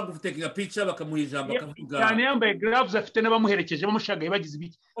no bamara gutekinga picture bakamuha ijambo akavuga cyane yambaye gloves afite n'abamuherekeje bamushagaye bagize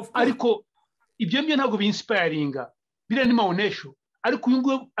ibiki ariko ibyo ntabwo binspiringa biriya ni maonesho ariko uyu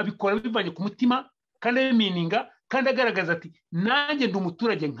nguyu abikora bivanye ku mutima kandi abimininga kandi agaragaza ati nanjye ndi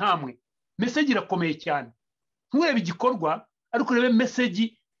umuturage nkamwe message irakomeye cyane nturebe igikorwa ariko urebe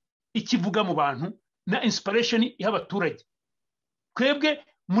message ikivuga mu bantu na inspiration iha abaturage twebwe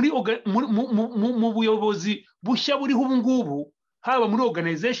mu buyobozi bushya buriho ubu ngubu haba muri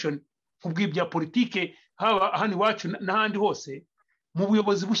organization kubw'ibya politike haba hano iwacu n'ahandi hose mu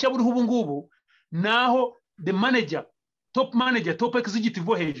buyobozi bushya buriho ubu ngubu naho the manager top executive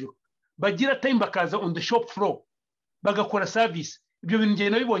bo hejuru bagira time bakaza on the shop floor bagakora service ibyo bintu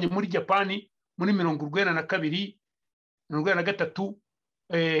ngenda bibonye muri Japan muri 1992 1993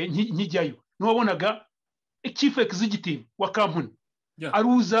 nkijyayo n'uwabonaga chief executive wa company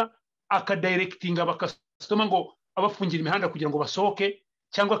aruza akadirectinga bakastoma ngo abafungira imihanda kugira ngo basohoke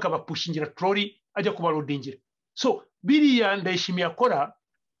cyangwa akabapushingira trolley ajya kubarodingira so biriya ndayishimiye akora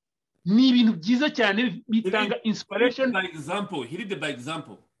ni ibintu byiza cyane bitanga inspiration by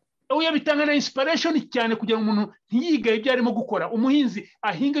example oya bitanga na inspiration cyane kugira ngo umuntu ntiyigaye ibyo arimo gukora umuhinzi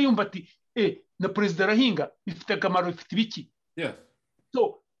ahinga yumva ati na president arahinga bifite akamaro bifite ibiki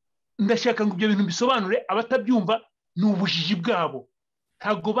so ndashaka ngo ibyo bintu bisobanure abatabyumva ni ubujiji bwabo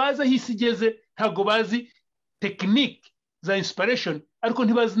ntago bazi aho isi igeze ntago bazi technique za inspiration ariko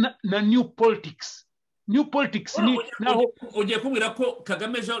ntibazi na new politics ni naho ugiye kubwira ko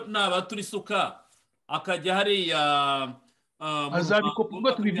Kagame ejo naba turi suka akajya hariya azabikora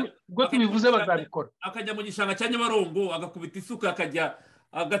ubwo tubivuze bazabikora akajya mu gishanga cya Nyabarongo agakubita isuka akajya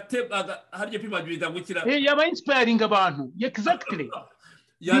harya pimagirira gukira yaba inspiring abantu exactly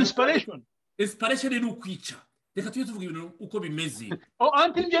inspiration ni ukwica reka tujye tuvuga ibintu uko bimeze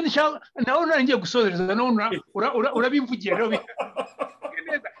anti nibyo nawe narangiye gusohoreza urabimvugiye rero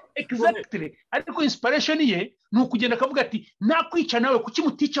exactly ariko inspiration ye ni ukugenda akavuga ati nakwica nawe kuki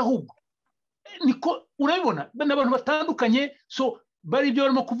mutica ahubwo niko urabibona n'abantu batandukanye. So bari ibyo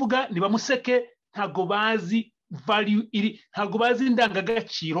barimo kuvuga nibamuseke, ntago bazi value iri, ntago bazi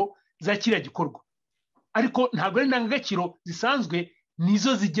indangagaciro za kiriya gikorwa, ariko ntago ari indangagaciro zisanzwe,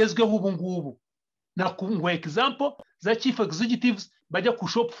 nizo zigezweho ubu ngubu. Nakungwa example za chief executives bajya ku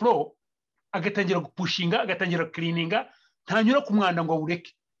shop floor, agatangira gupushinga, agatangira cleaninga, ntanyura ku mwanda ngo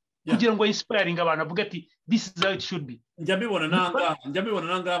awureke, kugira ngo inspiring abantu avuga ati this is how it should be. Njya mbibona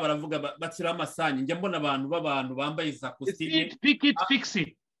nanga baravuga batsira amasanyi, njya mbona abantu bambaye za costume, pick it fix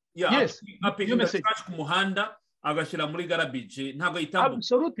it. Yes, trash ku muhanda agashyira muri garbage, ntago yitambuka.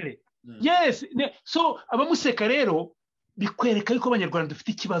 Absolutely. Yes, so abamuseka rero bikwereka yuko abanyarwanda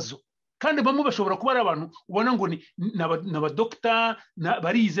dufite ikibazo, kandi bamwe bashobora kuba ari abantu ubona ngo ni n'abadokita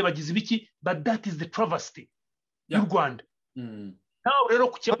barize bagize ibiki, but that is the travesty y'u Rwanda. Nawe rero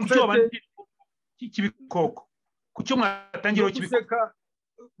kucyo kibikoko kucyo mwatangira kibikoko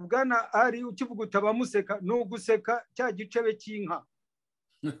bwana ari ukivuga utabamuseka no guseka cya gicebe cy'inka.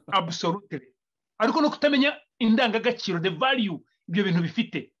 Absolutely. Ariko no kutamenya indangagaciro, the value ibyo bintu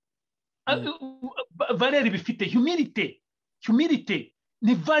bifite, valeur bifite, humility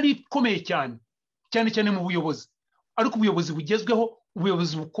ni value ikomeye cyane cyane mu buyobozi, ariko ubuyobozi bugezweho,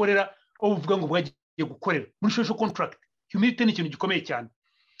 ubuyobozi bukorera aho buvuga ngo bwagiye gukorera muri social contract. Humility ni ikintu gikomeye cyane.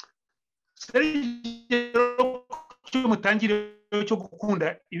 Cyo mutangire cyo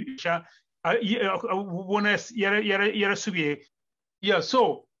gukunda ubona yarasubiye.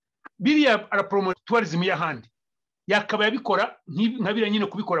 So biriya arapromote tourism y'ahandi, yakaba yabikora nka biriya nyine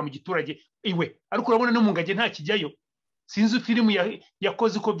kubikora mu giturage iwe, ariko urabona no mu ngage nta kijyayo. Sinzi filmu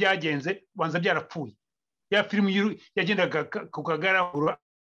yakoze uko byagenze, banza byarapfuye. Ya filmu yagendaga ku kagaragura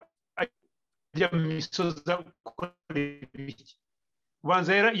ajya mu misozi biki,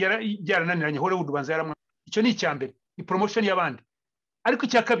 banza yarananiranye. Hollywood banza yaramwa. Icyo ni icyambere, ni promotion y'abandi. Ariko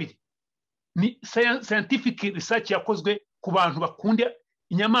icya kabiri ni scientific research yakozwe ku bantu bakunda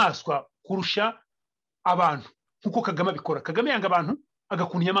inyamaswa kurusha abantu, nkuko Kagame abikora. Kagame yanga abantu,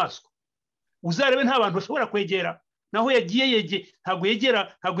 agakunda inyamaswa. Uzarebe nta bantu bashobora kwegera, naho yagiye ntago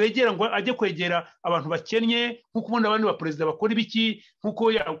yegera ngo ajye kwegera abantu bakennye, nkuko ubona abandi ba president bakora ibiki,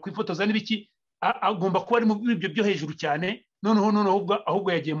 nkuko yakwifotoza n'ibiki. Agomba kuba ari mu byo byo hejuru cyane. Noneho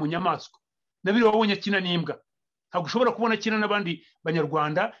ahubwo yagiye mu nyamaswa. Nabiri wabonye kina n'imbwa, ntabwo ushobora kubona kina n'abandi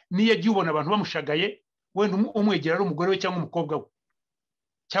banyarwanda. Niyo yagiye ubona abantu bamushagaye, wenda umwegera ari umugore we cyangwa umukobwa we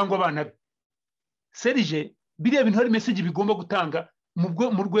cyangwa abana be. Serije biriya bintu hari message bigomba gutanga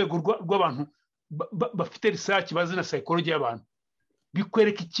mu rwego rw'abantu bafite research bazi na psychology y'abantu.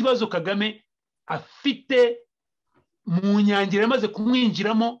 Bikwereka ikibazo Kagame afite mu nyangire yamaze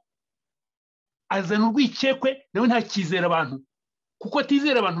kumwinjiramo, azana urwikekwe, nawe nta kizera abantu, kuko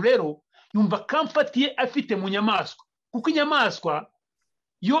atizera abantu rero yumva comfort ye afite mu nyamaswa, kuko inyamaswa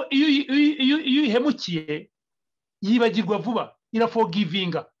iyo ihemukiye yibagirwa vuba,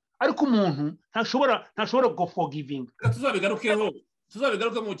 iraforgivinga, ariko umuntu ntashobora go forgiving.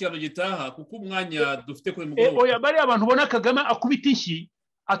 Tuzabigaruke mu cyaro gitaha, kuko umwanya dufite kuri mugoroba. Oya, bari abantu bona Kagame akubita inshyi,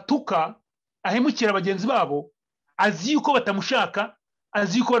 atuka, ahemukira bagenzi babo, azi yuko batamushaka,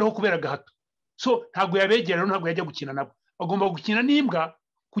 azi yuko bariho kubera gahato. So ntabwo yabegera, ntabwo yajya gukina nabo. Agomba gukina n'imbwa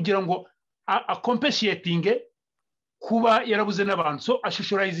kugira ngo compensate kuba yarabuze n'abantu. So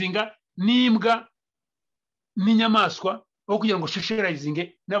ashishorizinga n'imbwa n'inyamaswa aho kugira ngo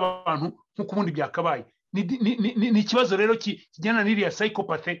ashishorizinge n'abantu nk'uko ubundi byakabaye. Ni ikibazo rero kijyana n'iriya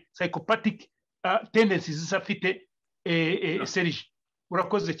psychopathic tendencies zifite Serge.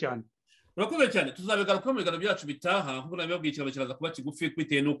 Urakoze cyane. Tuzabigaruka mu biganiro byacu bitaha, nk'uko nabibabwiye ikiganiro kiraza kuba kigufi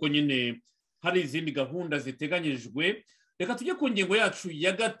bitewe n'uko nyine hari izindi gahunda ziteganyijwe. Reka tujye ku ngingo yacu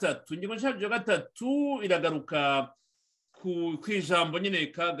ya gatatu. Ingingo yacu ya gatatu iragaruka ku ijambo nyine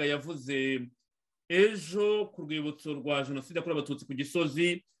Kaga yavuze ejo ku rwibutso rwa jenoside yakorewe abatutsi ku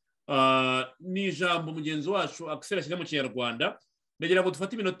Gisozi. Ni ijambo mugenzi wacu akisera mu Kinyarwanda. Ndagira ngo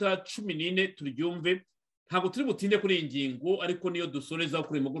dufate iminota 14 turyumve. Ntabwo turi butinde kuri iyi ngingo, ariko niyo dusoreza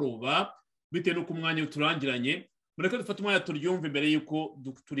kuri mugoroba bitewe n'uko umwanya uturangiranye. Mureke dufate umwanya turyumve mbere y'uko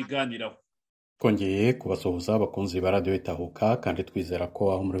turiganiraho. Twongeye kubasuhuza abakunzi ba Radio Itahuka, kandi twizera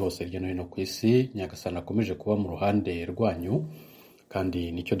ko aho muri hose hirya no hino ku isi Nyagasani akomeje kuba mu ruhande rwanyu,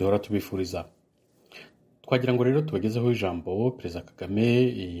 kandi nicyo duhora tubifuriza. Twagira ngo rero tubagezeho ijambo Perezida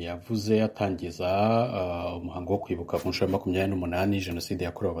Kagame yavuze atangiza umuhango wo kwibuka ku nshuro ya 28 jenoside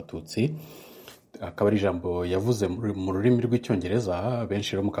yakorewe abatutsi. Akaba ari ijambo yavuze mu rurimi rw'icyongereza.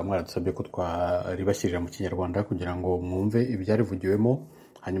 Benshi rero mukamwara dusabye ko twaribashyirira mu Kinyarwanda kugira ngo mwumve ibyarivugiwemo,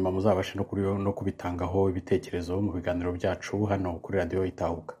 hanyuma muzabashe no kubitangaho ibitekerezo mu biganiro byacu hano kuri Radio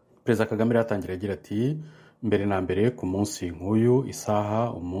Itahuka. Perezida Kagame yatangira agira ati mbere na mbere ku munsi nk'uyu, isaha,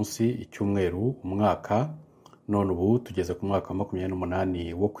 umunsi, icyumweru, umwaka, none ubu tugeze ku mwaka wa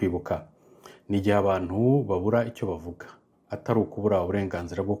 28 wo kwibuka. Ni igihe abantu babura icyo bavuga, atari ukubura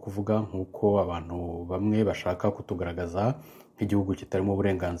uburenganzira bwo kuvuga nk'uko abantu bamwe bashaka kutugaragaza nk'igihugu kitarimo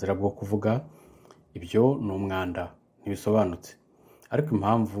uburenganzira bwo kuvuga. Ibyo ni umwanda, ntibisobanutse. Ariko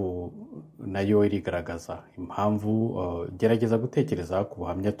impamvu nayo irigaragaza. Impamvu gerageza gutekereza ku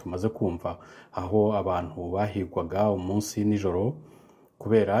buhamya tumaze kumva, aho abantu bahigwaga umunsi nijoro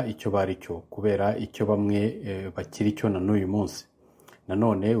kubera icyo bari cyo, kubera icyo bamwe bakiri cyo na n'uyu munsi.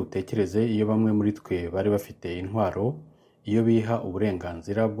 Nanone utekereze iyo bamwe muri twe bari bafite intwaro, iyo biha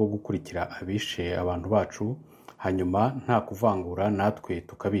uburenganzira bwo gukurikira abishe abantu bacu, hanyuma nta kuvangura natwe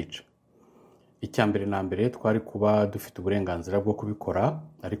tukabica. Icya mbere na mbere twari kuba dufite uburenganzira bwo kubikora,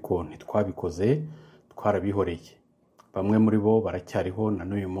 ariko ntitwabikoze, twarabihoreye. Bamwe muri bo baracyariho na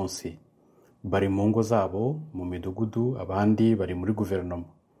n'uyu munsi. Bari mu ngo zabo, mu midugudu, abandi bari muri guverinoma.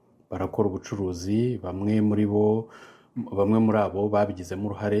 Barakora ubucuruzi, bamwe muri abo babigizemo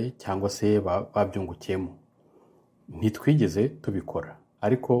uruhare cyangwa se babyungukiyemo. Ntitwigeze tubikora,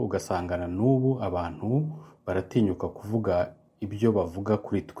 ariko ugasangana n'ubu abantu baratinyuka kuvuga ibyo bavuga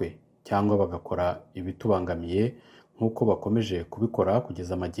kuri twe, cyangwa bagakora ibitubangamiye nk'uko bakomeje kubikora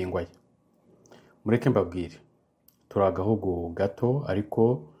kugeza magingo aya. Mureke mbabwire, turi agahugu gato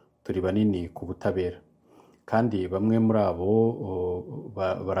ariko turi banini ku butabera, kandi bamwe muri abo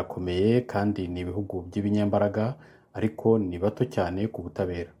barakomeye kandi ni ibihugu by'ibinyambaraga, ariko ni bato cyane ku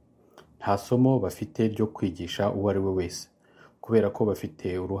butabera. Nta somo bafite ryo kwigisha uwo ari we wese, kubera ko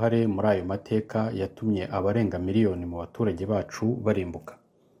bafite uruhare muri ayo mateka yatumye abarenga miliyoni mu baturage bacu barimbuka.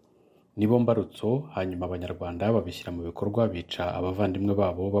 Nibo mbarutso, hanyuma abanyarwanda babishyira mu bikorwa, bica abavandimwe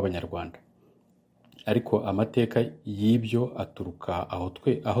babo b'abanyarwanda. Ariko amateka y'ibyo aturuka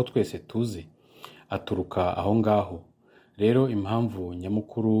aho twese tuzi, aturuka aho ngaho. Rero impamvu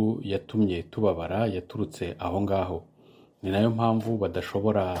nyamukuru yatumye tubabara yaturutse aho ngaho. Ni nayo mpamvu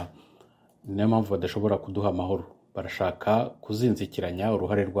badashobora kuduha amahoro. Barashaka kuzinzikiranya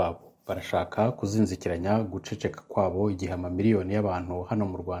uruhare rwabo, barashaka kuzinzikiranya guceceka kwabo, igihe amamiliyoni y'abantu hano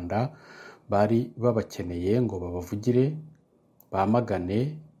mu Rwanda bari babakeneye ngo babavugire,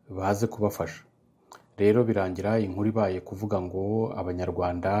 bamagane, baze kubafasha. Rero birangira inkuru ibaye kuvuga ngo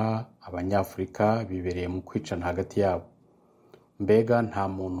abanyarwanda, abanyafurika bibereye mu kwicana hagati yabo. Mbega nta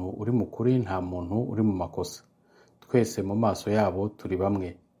muntu uri mu kuri, nta muntu uri mu makosa. Twese mu maso yabo turi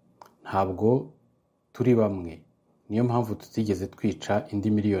bamwe. Ntabwo turi bamwe. Niyo mpamvu tutigeze twica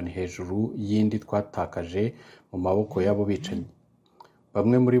indi miliyoni hejuru y'indi twatakaje mu maboko y'abo bicanyi.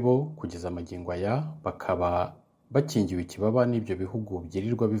 Bamwe muri bo kugeza amagingo aya bakaba bakingiwe ikibaba n'ibyo bihugu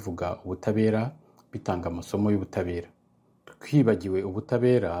byirirwa bivuga ubutabera, bitanga amasomo y'ubutabera. Twibagiwe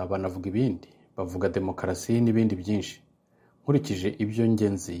ubutabera banavuga ibindi, bavuga demokarasi n'ibindi byinshi. Nkurikije ibyo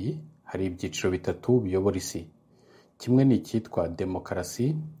ngenzi, hari ibyiciro bitatu biyobora isi. Kimwe ni icyitwa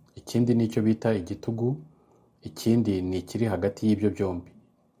demokarasi, ikindi ni icyo bita igitugu, ikindi ni ikiri hagati y'ibyo byombi,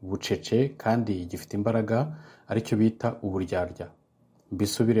 bucece kandi gifite imbaraga, aricyo bita uburyarya.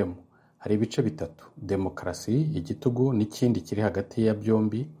 Mbisubiremo, hari ibice bitatu: demokarasi, igitugu, n'ikindi kiri hagati ya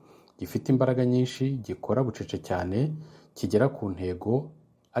byombi, gifite imbaraga nyinshi, gikora bucece cyane, kigera ku ntego,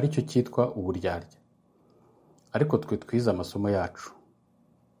 aricyo cyitwa uburyarya. Ariko twe twize amasomo yacu,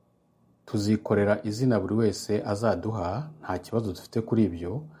 tuzikorera izina buri wese azaduha, nta kibazo dufite kuri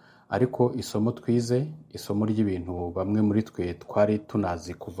ibyo. Ariko isomo twize, isomo ry'ibintu bamwe muri twe twari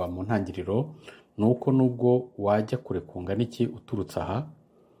tunazi kuva mu ntangiriro, ni uko nubwo wajya kure kungana iki uturutse aha,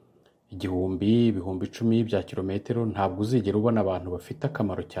 ibihumbi 10 bya kilometero, ntabwo uzigera ubona abantu bafite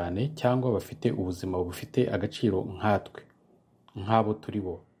akamaro cyane cyangwa bafite ubuzima bufite agaciro nkatwe, nk'abo turi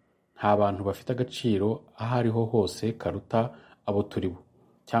bo. Nta bantu bafite agaciro aho ariho hose karuta abo turi bo,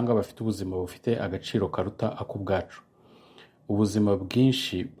 cyangwa bafite ubuzima bufite agaciro karuta ako bwacu. Ubuzima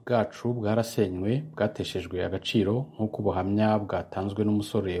bwinshi bwacu bwarasenywe, bwateshejwe agaciro, nk'uko ubuhamya bwatanzwe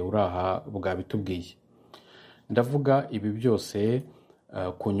n'umusore uraha bwabitubwiye. Ndavuga ibi byose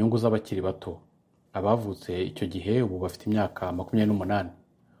ku nyungu z'abakiri bato. Abavutse icyo gihe ubu bafite imyaka 28.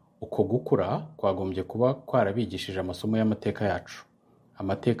 Uko gukura kwagombye kuba kwarabigishije amasomo y'amateka yacu,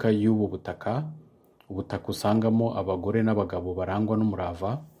 amateka y'ubu butaka, ubutaka usangamo abagore n'abagabo barangwa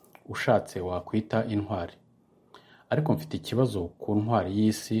n'umurava, ushatse wakwita intwari. Ariko mfite ikibazo ku ntwari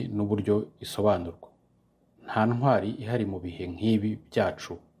y'isi n'uburyo isobanurwa. Nta ntwari ihari mu bihe nk'ibi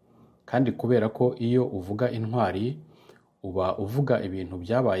byacu, kandi kubera ko iyo uvuga intwari uba uvuga ibintu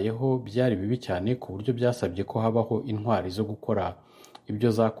byabayeho byari bibi cyane ku buryo byasabye ko habaho intwari zo gukora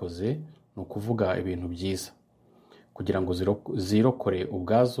ibyo zakoze, ni ukuvuga ibintu byiza, kugira ngo zirokore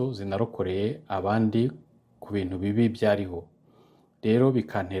ubwazo, zinarokoreye abandi ku bintu bibi byariho. Rero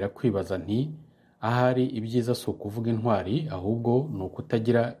bikantera kwibaza nti ahari ibyiza si ukuvuga intwari, ahubwo ni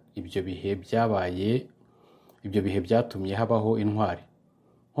ukutagira ibyo bihe byabaye, ibyo bihe byatumye habaho intwari.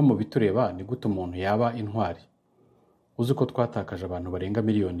 Nko mu bitureba, ni gute umuntu yaba intwari? Uzi ko twatakaje abantu barenga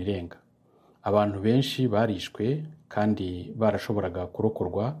miliyoni irenga. Abantu benshi barishwe kandi barashoboraga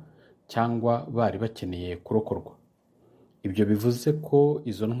kurokorwa cyangwa bari bakeneye kurokorwa. Ibyo bivuze ko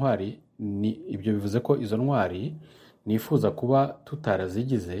izo ntwari nifuza kuba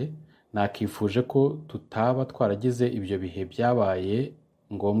tutarazigize. Nakifuje ko tutaba twaragize ibyo bihe byabaye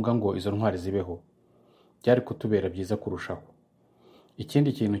ngombwa ngo izo ntwari zibeho. Byari kutubera byiza kurushaho.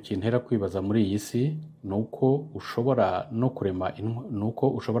 Ikindi kintu kintera kwibaza muri iyi si ni uko ushobora no kurema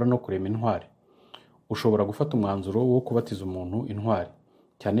intwari. Ushobora gufata umwanzuro wo kubatiza umuntu intwari,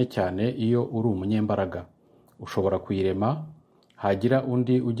 cyane cyane iyo uri umunyembaraga. Ushobora kuyirema, hagira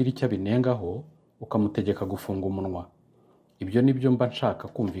undi ugira icyo abinengaho ukamutegeka gufunga umunwa. Ibyo nibyo mba nshaka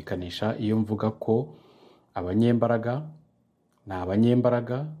kumvikanisha iyo mvuga ko abanyembaraga ni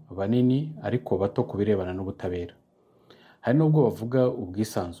abanyembaraga banini ariko bato ku birebana n'ubutabera. Hari n'ubwo bavuga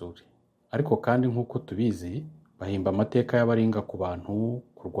ubwisanzure, ariko kandi nk'uko tubizi bahimba amateka y'abaringa ku bantu,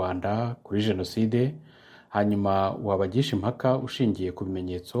 ku Rwanda, kuri Jenoside, hanyuma wabagisha impaka ushingiye ku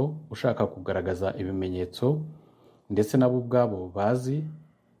bimenyetso, ushaka kugaragaza ibimenyetso, ndetse nabo ubwabo bazi.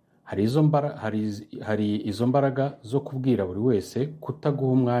 Hari izo mbaraga zo kubwira buri wese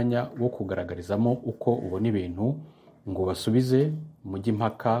kutaguha umwanya wo kugaragarizamo uko ubona ibintu, ngo basubize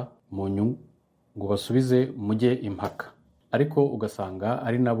mujye impaka. Ariko ugasanga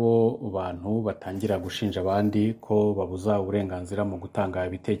ari nabo bantu batangira gushinja abandi ko babuza uburenganzira mu gutanga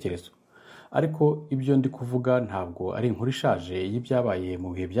ibitekerezo. Ariko ibyo ndi kuvuga ntabwo ari inkuru ishaje y'ibyabaye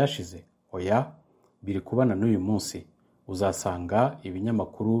mu bihe byashize. Oya, biri kubana n'uyu munsi. Uzasanga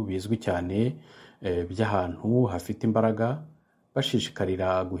ibinyamakuru bizwi cyane by'ahantu hafite imbaraga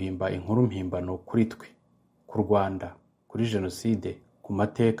bashishikarira guhimba inkuru mpimbano kuri twe, ku Rwanda, kuri Jenoside, ku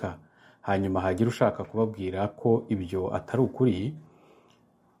mateka. Hanyuma hagira ushaka kubabwira ko ibyo atari ukuri,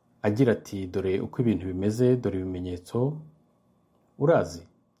 agira ati dore uko ibintu bimeze, dore ibimenyetso. Urazi,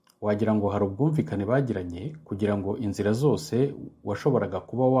 wagira ngo hari ubwumvikane bagiranye kugira ngo inzira zose washoboraga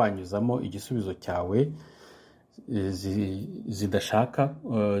kuba wanyuzamo igisubizo cyawe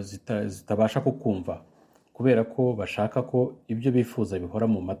zitabasha kukumva, kubera ko bashaka ko ibyo bifuza bihora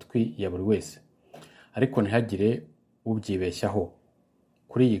mu matwi ya buri wese. Ariko ntihagire ubyibeshyaho.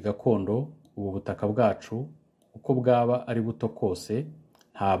 Kuri iyi gakondo, ubu butaka bwacu uko bwaba ari buto kose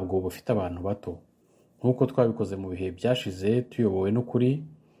ntabwo bufite abantu bato. Nk'uko twabikoze mu bihe byashize, tuyobowe n'ukuri,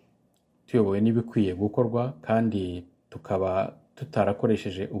 tuyobowe n'ibikwiye gukorwa, kandi tukaba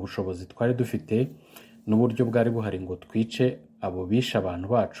tutarakoresheje ubushobozi twari dufite n'uburyo bwari buhari ngo twice abo bishe abantu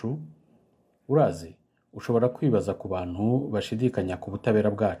bacu. Urazi, ushobora kwibaza ku bantu bashidikanya ku butabera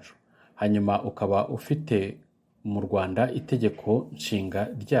bwacu, hanyuma ukaba ufite mu Rwanda itegeko nshinga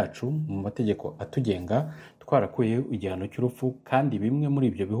ryacu, mu mategeko atugenga twarakuyeho igihano cy'urupfu, kandi bimwe muri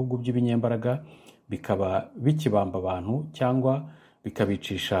ibyo bihugu by'ibinyembaraga bikaba bikibamba abantu cyangwa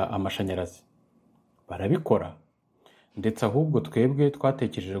bikabicisha amashanyarazi. Barabikora. Ndetse ahubwo twebwe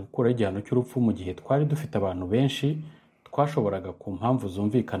twatekereje gukuraho igihano cy'urupfu mu gihe twari dufite abantu benshi twashoboraga ku mpamvu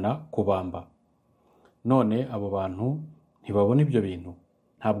zumvikana kubamba. None abo bantu ntibabona ibyo bintu.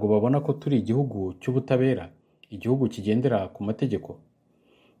 Ntabwo babona ko turi igihugu cy'ubutabera, igihugu kigendera ku mategeko.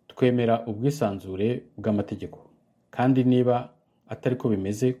 Twemera ubwisanzure bw'amategeko. Kandi niba atari ko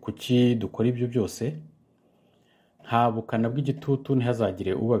bimeze, kuki dukora ibyo byose? Nta bukana bw'igitutu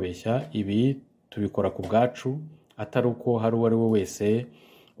ntihazagire ubabeshya. Ibi tubikora ku bwacu, atari uko hari uwo ari we wese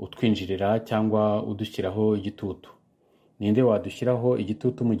utwinjirira cyangwa udushyiraho igitutu. Ninde wadushyiraho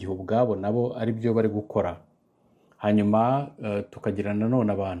igitutu mu gihe ubwabo nabo ari byo bari gukora? Hanyuma tukagira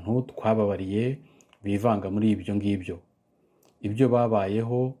nanone abantu twababariye bivanga muri ibyo ngibyo. Ibyo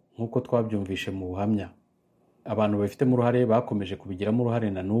babayeho nk'uko twabyumvishe mu buhamya. Abantu babifitemo uruhare bakomeje kubigiramo uruhare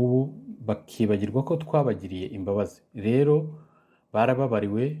na n'ubu, bakibagirwa ko twabagiriye imbabazi. Rero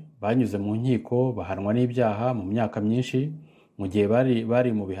barababariwe, banyuze mu nkiko, bahanwa n'ibyaha mu myaka myinshi. Mu gihe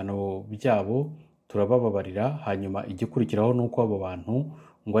bari mu bihano byabo turabababarira, hanyuma igikurikiraho ni uko abo bantu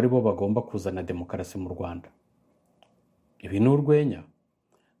ngo ari bo bagomba kuzana demokarasi mu Rwanda. Ibi ni urwenya.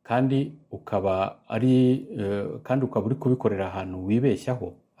 Kandi ukaba uri kubikorera ahantu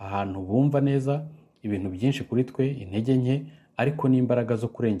wibeshyaho, ahantu bumva neza ibintu byinshi kuri twe, intege nke, ariko n'imbaraga zo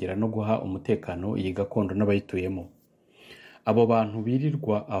kurengera no guha umutekano iyi gakondo n'abayituyemo. Abo bantu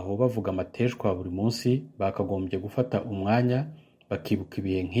birirwa aho bavuga amateshwa buri munsi bakagombye gufata umwanya bakibuka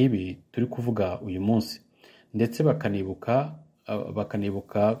ibihe nk'ibi turi kuvuga uyu munsi, ndetse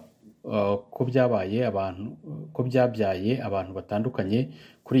bakanibuka ko byabyaye abantu batandukanye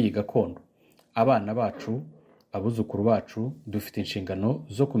kuri iyi gakondo. Abana bacu, abuzukuru bacu, dufite inshingano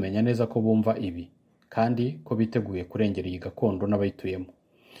zo kumenya neza ko bumva ibi kandi ko biteguye kurengera iyi gakondo n'abayituyemo.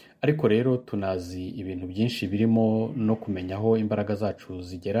 Ariko rero tunazi ibintu byinshi birimo no kumenya aho imbaraga zacu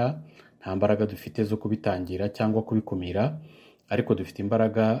zigera. Nta mbaraga dufite zo kubitangira cyangwa kubikumira, ariko dufite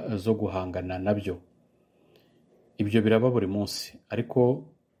imbaraga zo guhangana nabyo. Ibyo biraba buri munsi, ariko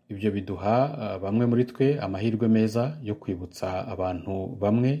ibyo biduha bamwe muri twe amahirwe meza yo kwibutsa abantu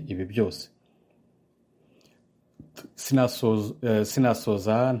bamwe ibi byose.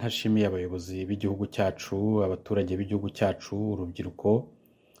 Sinasoza ntashimiye abayobozi b'igihugu cyacu, abaturage b'igihugu cyacu, urubyiruko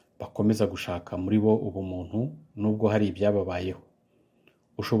bakomeza gushaka muri bo ubumuntu nubwo hari ibyababayeho.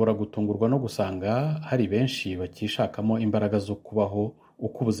 Ushobora gutungurwa no gusanga hari benshi bakishakamo imbaraga zo kubaho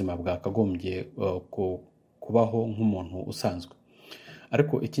uko ubuzima bwakagombye kubaho nk'umuntu usanzwe.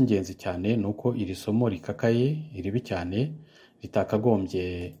 Ariko icy'ingenzi cyane ni uko iri somo rikakaye, ribi cyane,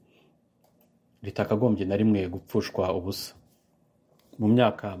 ritakagombye na rimwe gupfushwa ubusa. Mu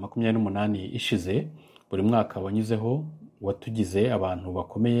myaka 28 ishize, buri mwaka wanyuzeho watugize abantu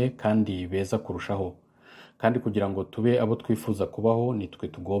bakomeye kandi beza kurushaho. Kandi kugira ngo tube abo twifuza kubaho, nitwe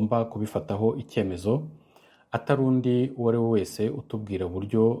tugomba kubifataho icyemezo, atari undi uwo ari we wese utubwira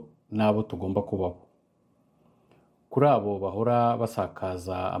uburyo n'abo tugomba kubaho. Kuri abo bahora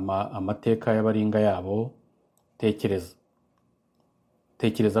basakaza amateka y'abaringa yabo,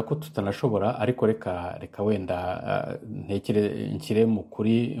 tekereza ko tutanashobora, ariko reka wenda nshyire mu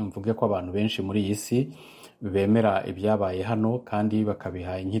kuri mvuge ko abantu benshi muri iyi si bemera ibyabaye hano kandi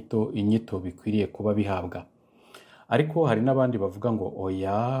bakabiha inyito bikwiriye kuba bihabwa. Ariko hari n'abandi bavuga ngo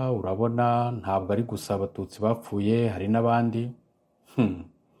oya, urabona ntabwo ari gusa abatutsi bapfuye, hari n'abandi.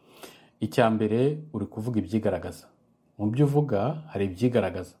 Icya mbere uri kuvuga ibyigaragaza. Mu byo uvuga hari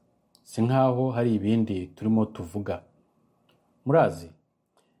ibyigaragaza, si nkaho hari ibindi turimo tuvuga. Murazi,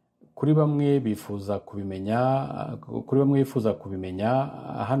 kuri bamwe bifuza kubimenya,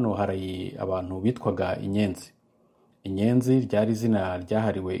 hano hari abantu bitwaga inyenzi. Inyenzi ryari izina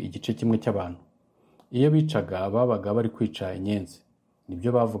ryahariwe igice kimwe cy'abantu. Iyo bicaga babaga bari kwica inyenzi,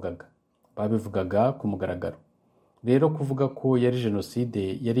 nibyo bavugaga, babivugaga ku mugaragaro. Rero kuvuga ko yari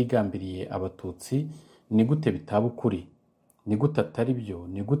jenoside yari igambiriye abatutsi, ni gute bitaba ukuri? Ni gute atari byo?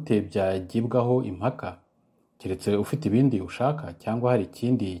 Ni gute byagibwaho impaka? Keretse ufite ibindi ushaka cyangwa hari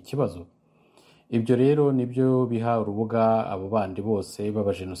ikindi kibazo. Ibyo rero nibyo biha urubuga abo bandi bose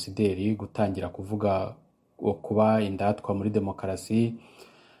b'abajenosideri gutangira kuvuga kuba indatwa muri demokarasi.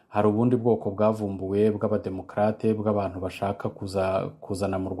 Hari ubundi bwoko bwavumbuwe bw'abademokrate, bw'abantu bashaka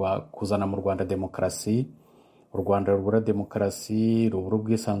kuzana mu Rwanda demokarasi. U Rwanda rubura demokarasi, rubura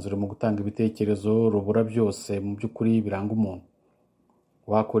ubwisanzure mu gutanga ibitekerezo, rubura byose mu by'ukuri biranga umuntu.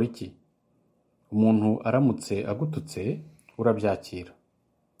 Wakora iki? Umuntu aramutse agututse, urabyakira.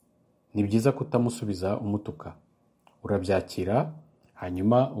 Ni byiza kutamusubiza umutuka. Urabyakira,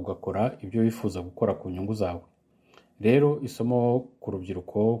 hanyuma ugakora ibyo wifuza gukora ku nyungu zawe. Rero isomo ku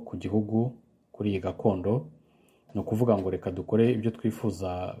rubyiruko, ku gihugu, kuri iyi gakondo, ni ukuvuga ngo reka dukore ibyo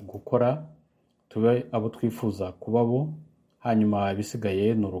twifuza gukora, tube abo twifuza kuba bo, hanyuma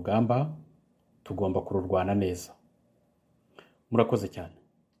ibisigaye ni urugamba, tugomba kururwana neza. Murakoze cyane.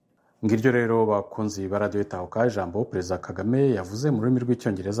 Ngiryo rero bakunzi ba Radio Itahuka, ijambo Perezida Kagame yavuze mu rurimi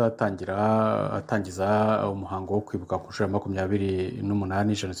rw'icyongereza atangiza umuhango wo kwibuka ku nshuro ya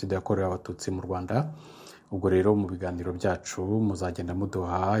 28 jenoside yakorewe abatutsi mu Rwanda. Ubwo rero mu biganiro byacu muzagenda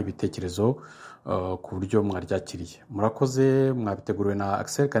muduha ibitekerezo ku buryo mwaryakiriye. Murakoze, mwabiteguriwe na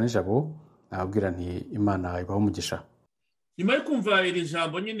Axel Kanijabo. Nababwira nti Imana ibaho umugisha. Nyuma yo kumva iri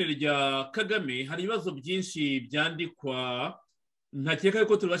jambo nyine rya Kagame, hari ibibazo byinshi byandikwa, ntakeka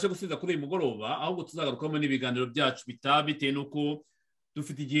yuko tubasha gusubiza kuri uyu mugoroba, ahubwo tuzagarukamo n'ibiganiro byacu bitewe n'uko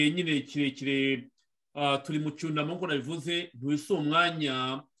dufite igihe nyine kirekire, turi mu cyunamo nk'uko nabivuze. Ntuwise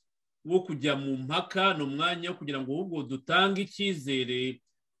umwanya wo kujya mu mpaka, ni umwanya wo kugira ngo ahubwo dutange icyizere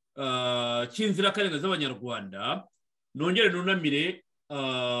cy'inzirakarengane z'abanyarwanda. Nongere nunamire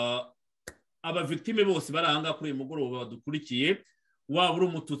abavictime bose bari ahangaha kuri uyu mugoroba badukurikiye, waba uri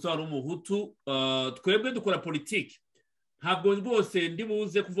umututsi waba uri umuhutu. Twebwe dukora politiki, ntabwo rwose ndi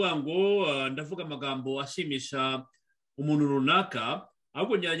buze kuvuga ngo ndavuga amagambo ashimisha umuntu runaka,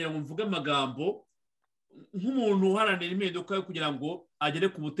 ahubwo ngira ngo mvuge amagambo nk'umuntu uharanira impinduka yo kugira ngo agere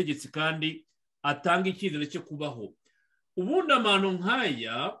ku butegetsi kandi atange icyizere cyo kubaho. Ubundi amano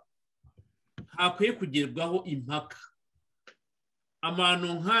nk'aya hakwiye kugerwaho impaka,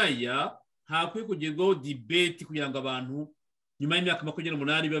 amano nk'aya hakwiye kugerwaho debate kugira ngo abantu nyuma y'imyaka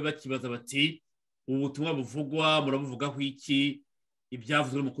 28 babe bakibaza bati ubu butumwa buvugwa murabuvugaho iki,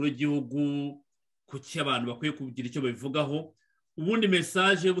 ibyavuzwe n'umukuru w'igihugu, kuki abantu bakwiye kugira icyo babivugaho. Ubundi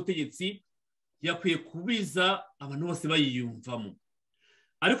mesaje y'ubutegetsi yakwiye kubiza abantu bose bayiyumvamo.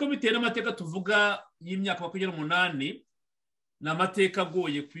 Ariko bitewe n'amateka tuvuga y'imyaka 28, ni amateka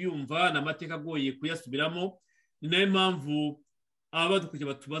agoye kuyumva, ni amateka agoye kuyasubiramo. Ni nayo mpamvu abadukurikiye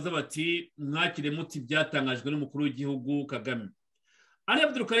batubaza bati mwakire muti byatangajwe n'umukuru w'igihugu Kagame. Ari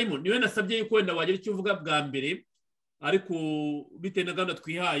Abdul Karim niwe nasabye yuko wenda wagira icyo uvuga bwa mbere, ariko bitewe na gahunda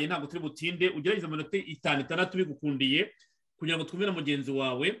twihaye ntabwo turi butinde, ugerageza amanota 5-6 bigukundiye kugira ngo twumve na mugenzi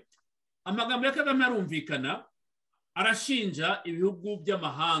wawe. Amagambo ya Kagame arumvikana, arashinja ibihugu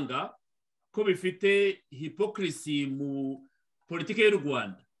by'amahanga ko bifite hypocrisy mu politike y'u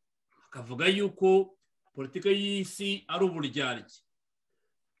Rwanda, akavuga yuko politike y'isi ari uburyarya.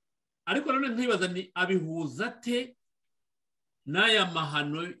 Ariko none nkibaza ni abihuza te n'aya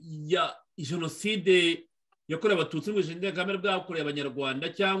mahano ya genocide yakorewe abatutsi mu Jenoside Kagame bwakorewe abanyarwanda,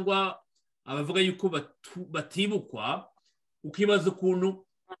 cyangwa abavuga yuko batibukwa. Ukibaza ukuntu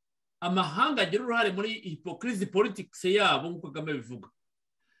amahanga agira uruhare muri hypocrisy politics yabo nk'uko Kagame bivuga.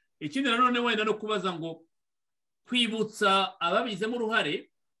 Ikindi nanone wenda no kubaza ngo kwibutsa ababizemo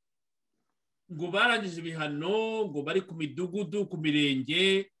uruhare ngo barangije ibihano, ngo bari ku midugudu, ku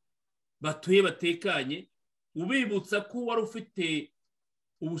mirenge, batuye batekanye, ubibutsa ko wari ufite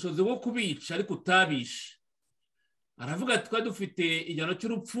ubushobozi bwo kubica ariko utabisha. Aravuga ati twari dufite igihano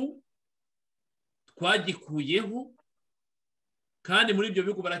cy'urupfu twagikuyeho, kandi muri ibyo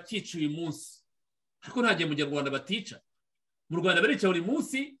bihugu barakica uyu munsi. Ariko nta gihe mu Rwanda batica. Mu Rwanda barica buri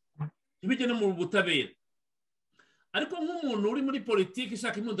munsi, ntibijye no mu butabera. Ariko nk'umuntu uri muri politiki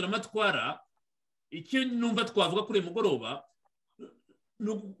ishaka impinduramatwara, icyo numva twavuga kuri mugoroba ni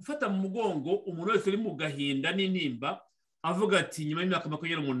ugufata mu mugongo umuntu wese uri mu gahinda n'intimba, avuga ati nyuma y'imyaka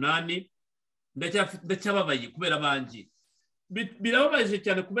 28 ndacyababaye kubera abanjye. Birababaje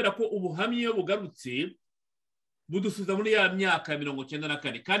cyane kubera ko ubuhamya iyo bugarutse budusubiza muri ya myaka ya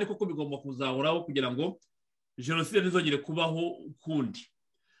 94, kandi koko bigomba kuzahoraho kugira ngo jenoside ntizongere kubaho ukundi.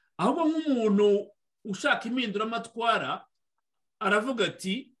 Ahubwo nk'umuntu ushaka impinduramatwara aravuga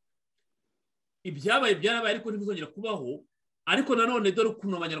ati ibyabaye byarabaye ariko ntibizongera kubaho. Ariko nanone dore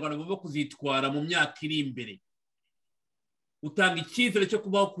ukuntu abanyarwanda bagomba kuzitwara mu myaka iri imbere. Utanga icyizere cyo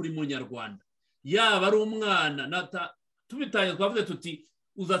kubaho kuri munyarwanda, yaba ari umwana. Tubitanye twavuze tuti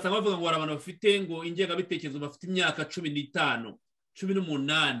uzasanga bavuga ngo abantu bafite ngo ingengabitekerezo bafite imyaka 15,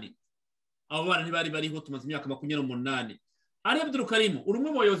 18. Abo bana ntibari bariho tumaze imyaka 28. Ari Abdul Karim uri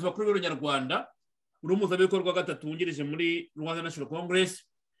umwe mu bayobozi bakuru b'Abanyarwanda, uri umuhuzabikorwa wa 3 wungirije muri Rwanda National Congress,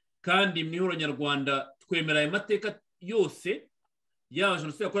 kandi mu ihuriro nyarwanda twemera aya mateka yose, yaba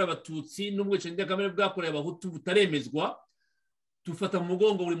jenoside yakorewe abatutsi n'ubwicanyi bw'Kagame bwakorewe abahutu butaremezwa. Tufata mu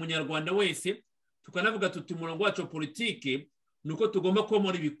mugongo buri munyarwanda wese, tukanavuga tuti umurongo wacu wa politike nuko tugomba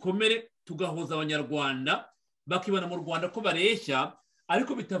komora ibikomere, tugahuza abanyarwanda bakibana mu Rwanda ko bareshya,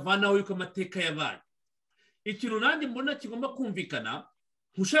 ariko bitavanaho yuko amateka yabaye. Ikintu nanjye mbona kigomba kumvikana,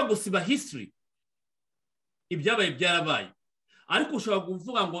 ntushobora gusiba history, ibyabaye byarabaye, ariko ushobora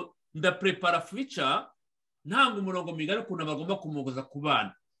kuvuga ngo ndaprepara future, ntabwo umurongo migari ukuntu bagomba kumugoza ku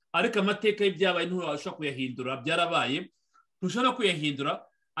bana. Ariko amateka y'ibyabaye ntushobora kuyahindura, byarabaye, ntushobora kuyahindura,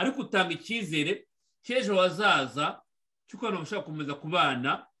 ariko utanga icyizere cy'ejo hazaza cy'uko abantu bashobora gukomeza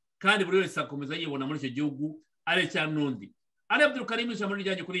kubana, kandi buri wese akomeza yibona muri icyo gihugu ari cyane n'undi. Ari Abdul Karim ijambo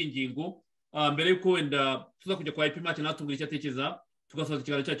rijyanye kuri iyi ngingo, mbere y'uko wenda tuza kujya kwa IP match natubwira icyo atekereza, tugasoza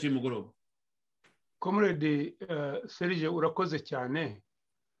ikiganiro cyacu cy'umugoroba. Comrade Serge urakoze cyane.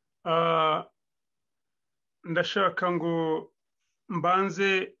 Ndashaka ngo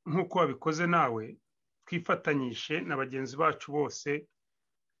mbanze nk'uko wabikoze nawe, twifatanyishe na bagenzi bacu bose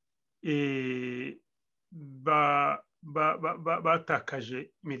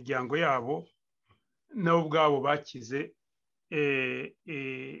batakaje imiryango yabo nabo ubwabo bakize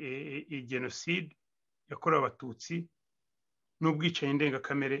genocide yakorewe abatutsi n'ubwicanyi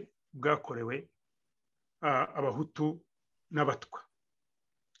ndengakamere bwakorewe abahutu n'abatwa.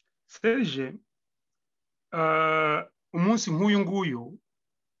 Serge, umunsi nk'uyu nguyu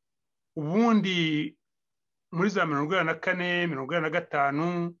ubundi muri za 1994,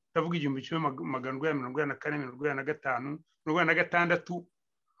 1995, ndavuga 1994, 1995, 1996,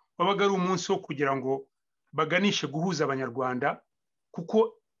 wabaga ari umunsi wo kugira ngo baganishe guhuza abanyarwanda,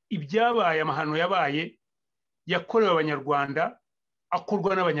 kuko ibyabaye, amahano yabaye yakorewe abanyarwanda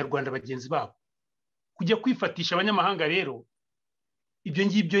akorwa n'abanyarwanda bagenzi babo. Kujya kwifatisha abanyamahanga rero, ibyo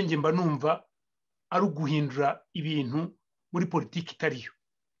ngibyo nge mba numva ari uguhindura ibintu muri politiki itariyo.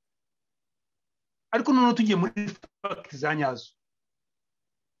 Ariko noneho tugiye muri fakti za nyazo,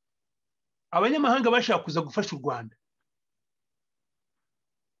 abanyamahanga bashaka kuza gufasha u Rwanda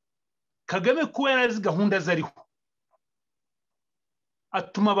Kagame kuba yarazi gahunda zariho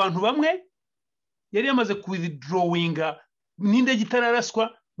atuma abantu bamwe yari yamaze withdrawinga n'indege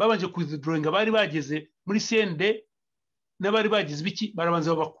itararaswa babanje withdrawinga bari bageze muri CND n'abari bagize biki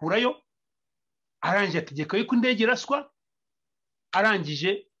barabanza babakurayo arangije ategeka yuko indege iraswa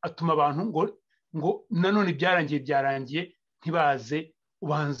arangije atuma abantu ngo nanone byarangiye ntibaze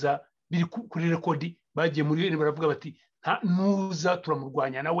ubanza biri kuri rekodi bagiye muri yo baravuga bati nuza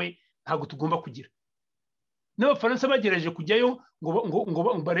turamurwanya nawe ntago tugomba kugira n'abafaransa bagerageje kujyayo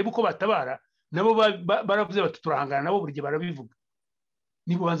ngo barebe uko batabara nabo baravuze bati turahangana nabo buri gihe barabivuga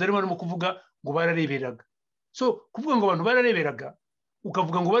nibo banza arimo no kuvuga ngo barareberaga so kuvuga ngo abantu barareberaga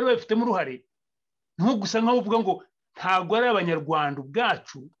ukavuga ngo bari babifitemo uruhare nko gusa nkaho uvuga ngo ntago ari abanyarwanda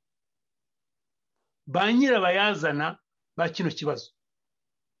ubwacu ba nyirabayazana ba kino kibazo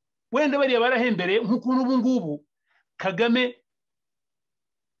wenda bariya barahembereye nk'ukuntu ubu ngubu Kagame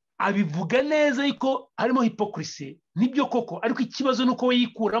abivuga neza yuko harimo hypocrisy nibyo koko ariko ikibazo nuko we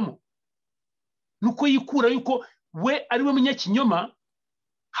yikuramo nuko yikura yuko we ari we munyakinyoma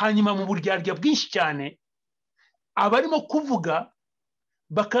hanyuma mu buryarya bwinshi cyane abarimo kuvuga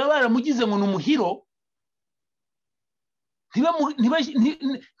bakaba baramugize ngo n'umuhiro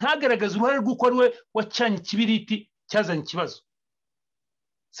ntagaragaza uruhare rw'uko ari we wacanye ikibiriti cyazanye ikibazo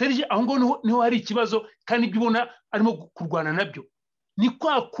Serge aho ngo niho hari ikibazo kandi ibyo ubona arimo kurwana nabyo ni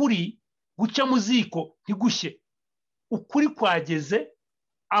kwa kuri guca mu ziko ntigushye ukuri kwageze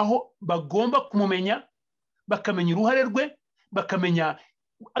aho bagomba kumumenya bakamenya uruhare rwe bakamenya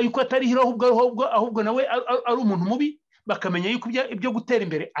yuko atari hiro ahubwo nawe ari umuntu mubi bakamenya yuko ibyo gutera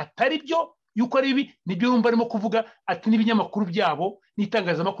imbere atari byo yuko ari ibi nibyo yumva arimo kuvuga ati n'ibinyamakuru byabo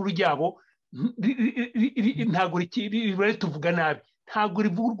n'itangazamakuru ryabo ntago ribare tuvuga nabi ntago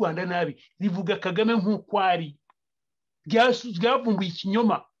rivuga u Rwanda nabi rivuga Kagame nk'uko ari ryavumbuye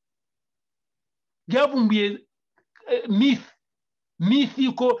ikinyoma ryavumbuye myth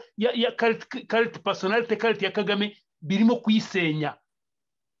yuko ya cult personality cult ya Kagame birimo kuyisenya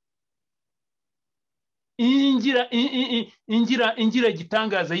ingira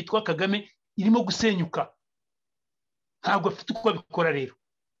igitangaza yitwa Kagame irimo gusenyuka ntabwo afite uko abikora rero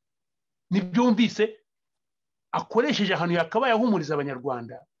nibyumvise akoresheje ahantu yakabaye ahumuriza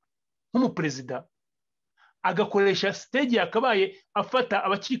abanyarwanda nk'umuperezida agakoresha stage yakabaye afata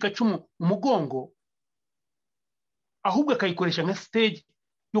abacikacumu umugongo ahubwo akayikoresha nka stage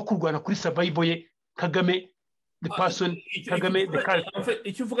yo kurwana kuri survival ye Kagame the person Kagame the character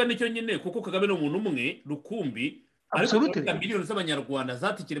icyo uvuga nicyo nyine kuko Kagame ni umuntu umwe rukumbi ariko miliyoni z'abanyarwanda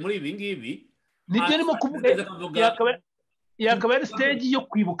zatikire muri ibi ngibi nibyo arimo kuvuga yakaba ari stage yo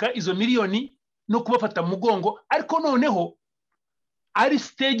kwibuka izo miliyoni no kubafata mu mugongo ariko noneho ari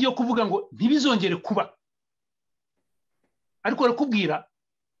stage yo kuvuga ngo ntibizongere kuba ariko arakubwira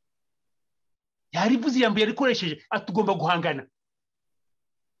yarivuze yambuye yarikoresheje atugomba guhangana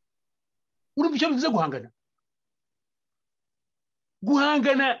urumva icyo bivuze guhangana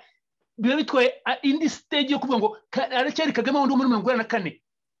biba bitwaye indi stage yo kuvuga ngo aracyari Kagame wundi muri 1994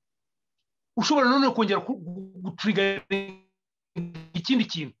 ushobora none kongera gutriga ikindi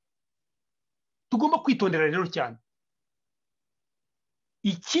kintu tugomba kwitondera rero cyane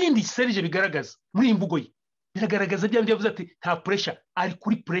ikindi Serge bigaragaza muri imvugo ye biragaragaza bya byavuze ati nta pressure ari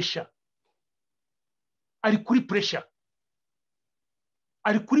kuri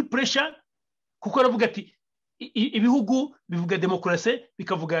pressure kuko aravuga ati ibihugu bivuga demokrasi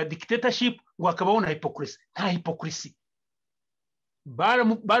bikavuga dictatorship ngo akabaho na hypocrisy nta hypocrisy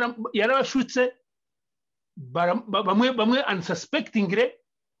yarabashutse bamwe unsuspectingly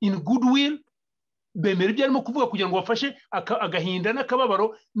in goodwill bemera ibyo arimo kuvuga kugira ngo bafashe agahinda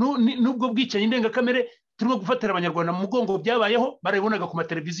n'akababaro n'ubwo bwicanyi ndengakamere turimo gufatira abanyarwanda mu mugongo byabayeho barabibonaga ku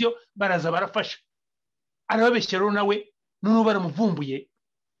mateleviziyo baraza barafasha arababeshya rero nawe noneho baramuvumbuye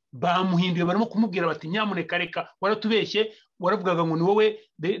bamuhinduye barimo kumubwira bati nyamuneka reka waratubeshye waravugaga ngo ni wowe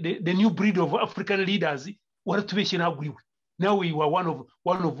the new breed of African leaders waratubeshye ntabwo uriwe nawe you are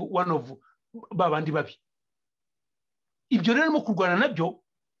one of babandi babi ibyo rero arimo kurwana nabyo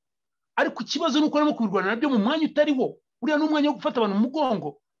ariko ikibazo nuko arimo kurwana nabyo mu mwanya utari wo uriya ni umwanya wo gufata abantu mu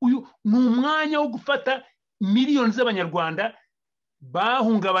mugongo uyu ni umwanya wo gufata miliyoni z'abanyarwanda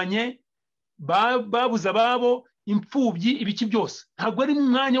bahungabanye babuze ababo imfubyi ibiki byose ntabwo ari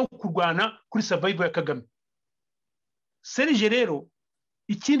umwanya wo kurwana kuri survival ya Kagame Serge rero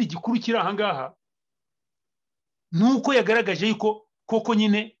ikindi gikuru kiri ahangaha nuko yagaragaje yuko koko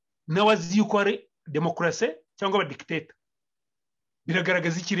nyine nawe azi yuko ari demokrasi cyangwa abadictator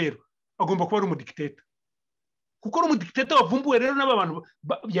biragaragaza iki rero agomba kuba ari umudictator kuko ari umudictator wavumbuwe rero n'aba bantu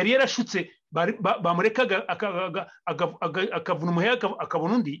yari yarashutse bamureka akavuna umuheha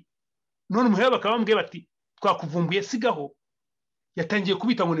akabona undi none umuhera bakaba bambwiye bati twakuvumbuye sigaho, yatangiye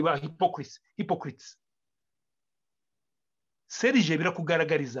kubita ngo ni ba hypocrites. Serije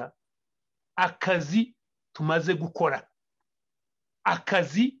birakugaragariza akazi tumaze gukora,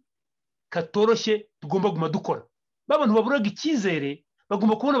 akazi katoroshye tugomba guma dukora. Babantu baburaga icyizere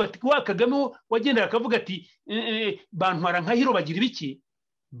bagomba kubona bati wa Kagame wagendera akavuga ati bantwara nka hiro bagira ibiki,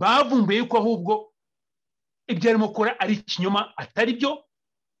 bavumbuye yuko ahubwo ibyo arimo gukora ari ikinyoma, atari byo,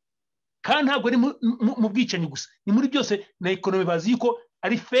 kandi ntabwo ari mu bwicanyi gusa, ni muri byose na ekonomi bazi yuko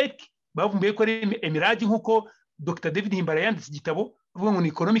ari fake. Bavumbuye ko ari emirage nk'uko Dr. David Himbara yanditse igitabo avuga ngo ni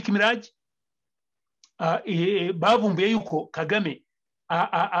economic mirage. Bavumbuye yuko Kagame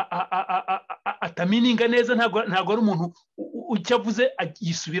atamininga neza, ntabwo ari umuntu icyo avuze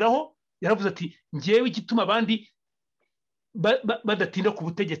yisubiraho. Yaravuze ati ngewe igituma abandi badatinda ku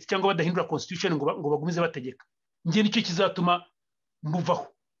butegetsi cyangwa badahindura constitution ngo bagumize bategeka, ngewe nicyo kizatuma muvaho.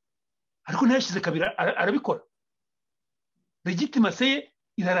 Ariko ntiyashyize kabiri arabikora, legitimacy ye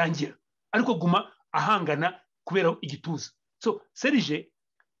irarangira, ariko guma ahangana kubera igituza. So Serije,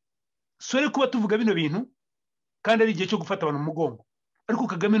 sore kuba tuvuga bino bintu kandi ari igihe cyo gufata abantu mu mugongo, ariko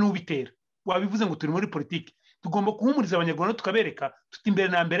Kagame n'ubitera. Wabivuze ngo turi muri politiki, tugomba guhumuriza abanyarwanda tukabereka tuti imbere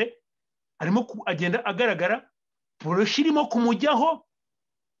na mbere arimo agenda agaragara, poroshi irimo kumujyaho.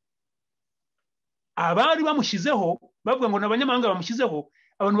 Abari bamushyizeho bavuga ngo n'abanyamahanga bamushyizeho,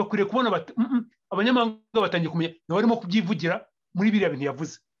 abantu bakwiriye kubona bati abanyamahanga batangiye kumenya nawe arimo kubyivugira muri biriya bintu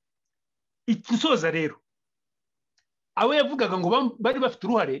yavuze. Ikisoza rero, abo yavugaga ngo bari bafite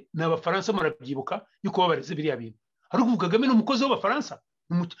uruhare ni Abafaransa, murabyibuka yuko babareze biriya bintu. Ariko Kagame ni umukozi w'Abafaransa,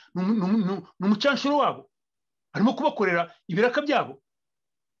 ni umucanshuro wabo, arimo kubakorera ibiraka byabo.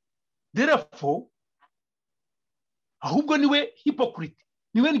 Therefore ahubwo niwe hypocrite,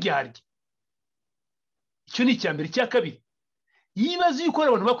 niwe ndyarya. Icyo ni icya mbere. Icya kabiri, yibaza yuko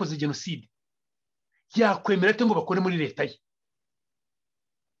abantu bakoze genocide yakwemera ate ngo bakore muri leta ye?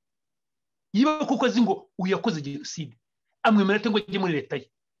 Yiba kuko azi ngo uyakoze genocide amwemera ate ngo ajye muri leta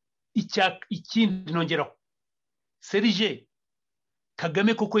ye? Ikindi nongeraho, Serije,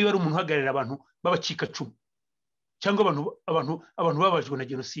 Kagame koko yiba ari umuntu uhagararira abantu b'abacikacumu cyangwa abantu babajwe na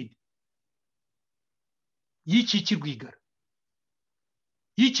genocide, yiciki Rwigara,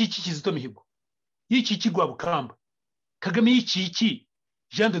 yiciki Kizito Mihigo, yiciki Rwabukamba, Kagame yiciki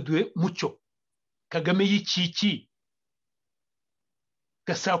Jean de Dieu Mucyo, Kagame yiciki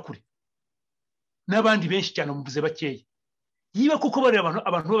Gasakure n'abandi benshi cyane muvuze bakeya. Yiba kuko bari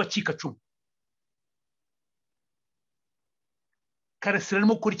abantu b'abacikacumu. Karasira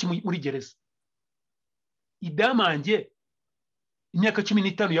arimo gukora iki muri gereza? Idamange imyaka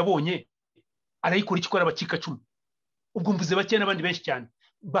 15 yabonye arayikora iki kora abacikacumu? Ubwo mvuze bakeya n'abandi benshi cyane.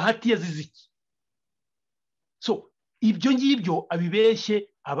 Bahati yazize iki? So ibyo ngibyo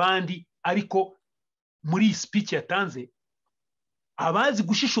abibeshye abandi, ariko muri speech yatanze abazi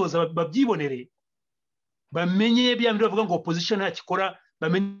gushishoza babyibonere, bamenye bya mbere bavuga ngo opposition ntakikora,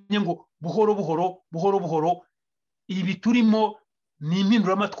 bamenye ngo buhoro buhoro ibi turimo ni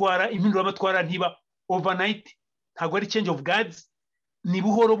impinduramatwara ntiba overnight, ntabwo ari change of guards, ni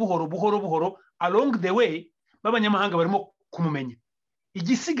buhoro buhoro along the way. B'abanyamahanga barimo kumumenya.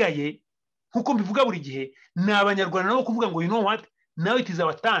 Igisigaye nkuko mbivuga buri gihe ni abanyarwanda nabo kuvuga ngo you know what, now it is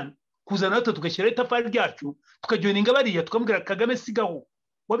our turn, kuzana natwe tugashyira itafari ryacu tukajoininga bariya, tukamubwira Kagame sigaho,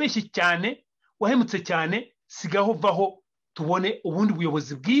 wabeshye cyane, wahemutse cyane, sigaho, vaho, tubone ubundi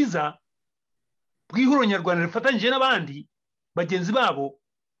buyobozi bwiza bw'ihuriro nyarwanda rifatanyije n'abandi bagenzi babo,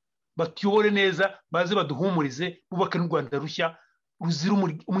 batuyobore neza, baze baduhumurize, bubake n'u Rwanda rushya ruzira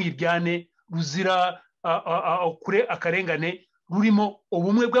umwiryane, ruzira kure akarengane, rurimo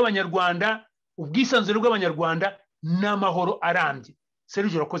ubumwe bw'abanyarwanda, ubwisanzure bw'abanyarwanda n'amahoro arambye.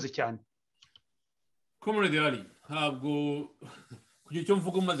 Serije, urakoze cyane. Comrade Ali, ntabwo kugira icyo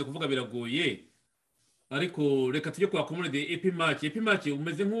mvuga umaze kuvuga biragoye, ariko reka tujye kwa Comrade Epimake.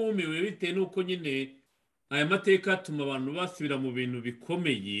 Umeze nk'uwumiwe bitewe n'uko nyine aya mateka atuma abantu basubira mu bintu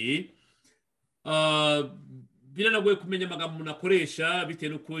bikomeye. Biranagoye kumenya amagambo umuntu akoresha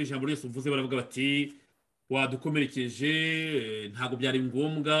bitewe n'uko ijambo ryose uvuze baravuga bati wadukomerekeje, ntabwo byari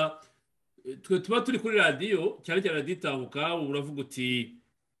ngombwa. Tuba turi kuri radiyo, cyane cyane radiyo itahuka, uravuga uti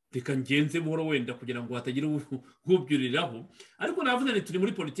reka ngenze buhoro wenda kugira ngo hatagira ubyuriraho. Ariko navuze ni turi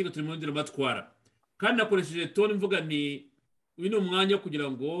muri politiki, turi mu ndiramatwara, kandi nakoresheje tone mvuga ni uyu ni umwanya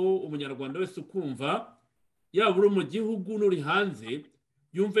kugira ngo umunyarwanda wese ukumva, yaba uri mu gihugu n'uri hanze,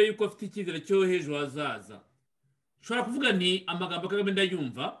 yumve yuko afite icyizere cyo hejuru hazaza. Ushobora kuvuga ni amagambo Kagame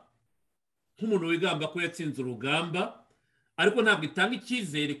ndayumva nk'umuntu wigamba ko yatsinze urugamba, ariko ntabwo itanga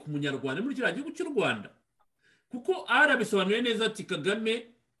icyizere ku munyarwanda muri kiriya gihugu cy'u Rwanda, kuko arabisobanuye neza ati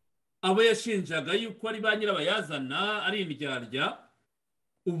Kagame abo yashinjaga yuko ari ba nyirabayazana ari indyarya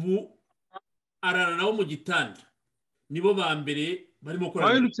ubu arara nabo mu gitanda nibo ba mbere barimo gukora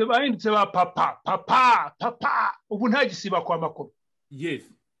bahindutse ba papa ubu nta gisiba kwa makuru. Yes,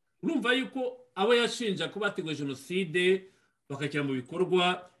 urumva yuko abo yashinja ko bateguye jenoside bakakira mu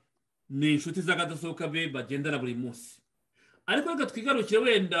bikorwa ni inshuti z'akadasohoka be bagendana buri munsi. Ariko reka twigarukire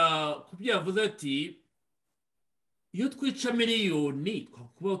wenda ku byo yavuze ati iyo twica miliyoni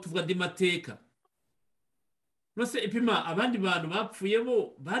kuba tuvuga andi mateka nose ipima abandi bantu bapfuye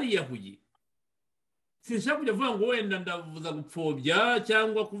bo bariyahuye. Sinshaka kujya kuvuga ngo wenda ndavuza gupfobya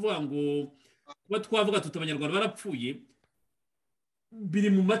cyangwa kuvuga ngo kuba twavuga tuti abanyarwanda barapfuye biri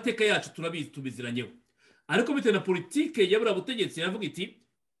mu mateka yacu turabizi tubiziranyeho. Ariko bitewe na politike yabura butegetsi yavuga iti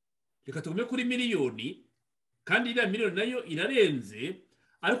reka tugume kuri miliyoni kandi iriya miliyoni nayo irarenze,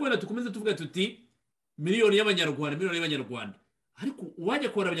 ariko wenda tukomeze tuvuga tuti miliyoni y'abanyarwanda. Ariko uwajya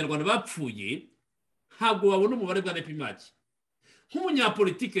kubara abanyarwanda bapfuye ntabwo wabona umubare bwa nepimaki.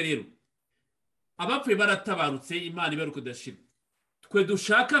 Nk'umunyapolitike rero abapfuye baratabarutse, Imana ibaruka udashira. Twe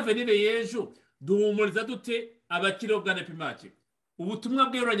dushaka venire y'ejo duhumuriza dute abakiriho bwa nepimaki. Ubutumwa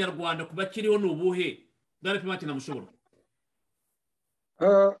bw'abanyarwanda ku bakiriho ni ubuhe bwa nepimaki na mushobora?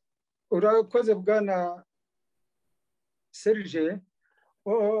 Urakoze bwana Serge,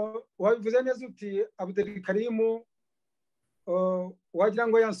 wabivuze neza uti Abdelkarimu wagira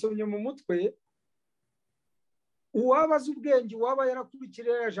ngo yansomye mu mutwe. Uwabaza ubwenge waba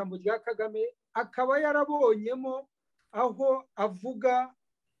yarakurikiriye ijambo rya Kagame akaba yarabonyemo aho avuga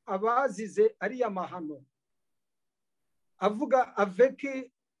abazize ariya mahano, avuga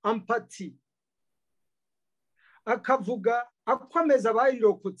avec empathie, akavuga akomeza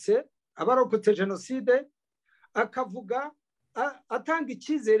abarokotse jenoside, akavuga atanga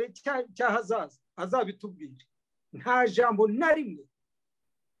icyizere cy'ahazaza azabitubwire. Nta jambo na rimwe.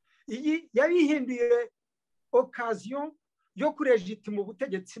 Iyi yabihinduye occasion yo kuregitima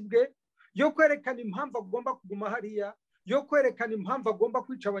ubutegetsi bwe, yo kwerekana impamvu agomba kuguma hariya, yo kwerekana impamvu agomba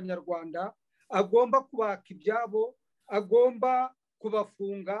kwica abanyarwanda, agomba kubaka ibyabo, agomba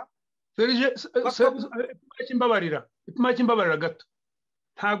kubafunga. Ipima kimbabarira gato.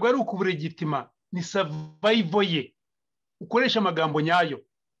 Ntabwo ari ukuburegitima, ni survival ye. Ukoresha amagambo nyayo.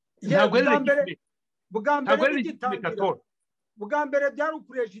 Ntabwo ari bwa mbere byari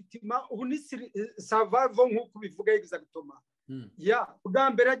ukuregitima, ubu ni survival nk'uko bivuga exactement. Bwa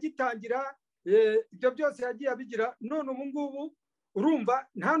mbere agitangira ibyo byose yagiye abigira, none ubu ngubu urumva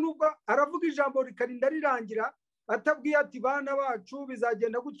nta nubwo aravuga ijambo rikarinda rirangira atabwiye ati bana bacu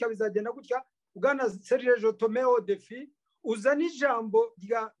bizagenda gutya. Bwana Serge Tomeo Defi uzana ijambo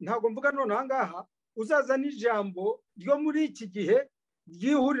ntabwo mvuga none aha ngaha, uzazana ijambo ryo muri iki gihe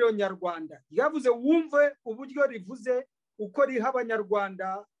ry'ihuriro nyarwanda ryavuze wumve uburyo rivuze, uko riha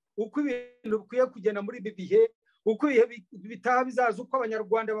abanyarwanda, uko ibintu bikwiye kugenda muri ibi bihe, uko ibihe bitaha bizaza, uko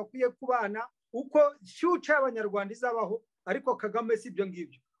abanyarwanda bakwiye kubana, uko future y'abanyarwanda izabaho. Ariko Kagame si ibyo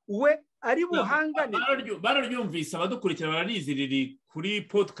ngibyo, we ari buhangane. Bararyumvise, abadukurikira bararizi, riri kuri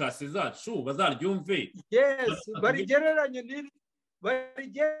podcast zacu bazaryumve. Yes, barigereranye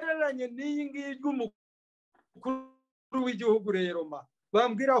n'iyi ngiyi ry'umukuru w'igihugu rero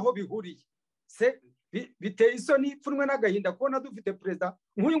bambwira aho bihuriye. Biteye isoni, ipfunwe n'agahinda kubona dufite perezida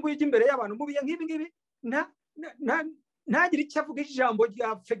nk'uyu nguyu ujya imbere y'abantu mu bihe nk'ibi ngibi ntagire icyo avuga, ijambo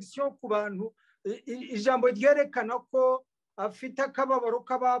rya affection ku bantu, ijambo ryerekana ko afite akababaro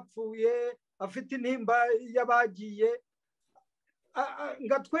k'abapfuye, afite intimba y'abagiye,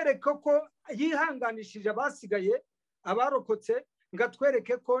 ngatwereke ko yihanganishije abasigaye, abarokotse,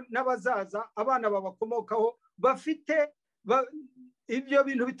 ngatwereke ko n'abazaza abana babakomokaho bafite ibyo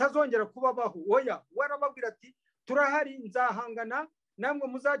bintu bitazongera kubabaho. Oya, warababwira ati turahari, nzahangana namwe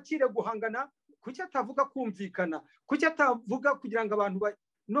muzakire guhangana. Kuki atavuga kumvikana? Kuki atavuga kugira ngo abantu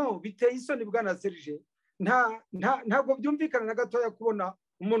no, biteye isoni bwana Serge. Ntabwo byumvikana na gatoya kubona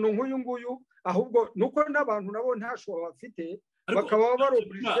umuntu nk'uyu nguyu, ahubwo nuko n'abantu nabo ntashobora bafite bakaba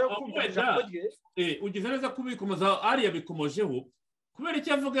barobrije kumva ijambo rye. Ugize neza kubikomoza, ari yabikomojeho kubera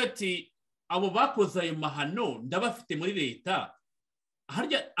icyo avuga ati abo bakoze ayo mahano ndabafite muri leta.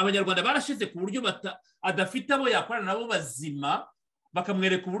 Harya abanyarwanda barashize ku buryo adafite abo yakorana nabo bazima,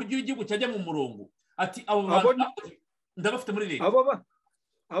 bakamwereka uburyo igihugu cyajya mu murongo. Ati abo ndabafite muri leta.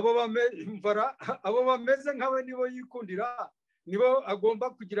 Abo bameze nkawe nibo yikundira, nibo agomba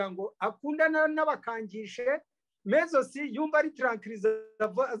kugira ngo akundana n'abakangishe mezosi, yumva ari tranquilize,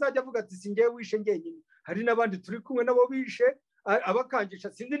 azajya avuga ati singiye wishe ngenyine, hari n'abandi turi kumwe nabo bishe,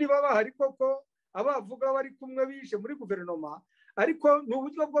 abakangisha sinzi niba bahari koko abavuga bari kumwe bishe muri guverinoma. Ariko ni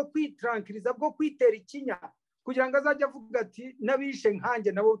uburyo bwo kwitranquiliza, bwo kwitera ikinya, kugira ngo azajye avuga ati n'abishe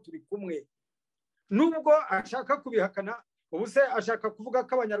nkanjye nabo turi kumwe. Nubwo ashaka kubihakana, ubu se ashaka kuvuga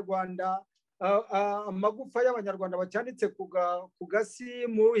ko abanyarwanda amagufa y'abanyarwanda bacyanditse ku gasi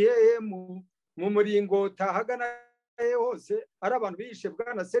mu hehe mu muringoti ahagana hose ari abantu bishe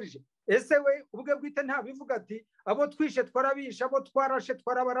bwana Serge. Ese we ubwe bwite ntabivuga ati abo twishe twarabishe, abo twarashe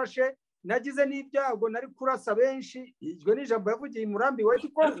twarabarashe, nagize n'ibyago nari kurasa benshi. Iryo ni ijambo yavugiye Murambi wa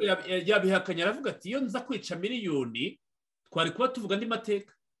Kongo. Yabihakanye aravuga ati iyo nza kwica miliyoni twari kuba tuvuga andi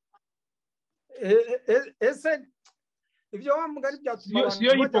mateka. Ese ibyo wa mugari byatuma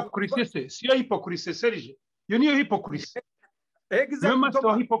siyo hypocrisy Serge, iyo niyo hypocrisy. Niyo master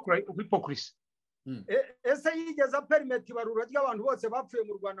wa hypocrisy. Ese yigeze permit ibarura ry'abantu bose bapfuye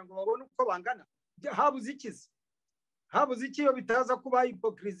mu Rwanda ngo babone uko bangana? Habuze iki iyo bitaza kuba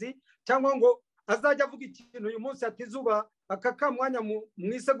hypocrisy, cyangwa ngo azajya avuga ikintu uyu munsi ati izuba aka mwanya mu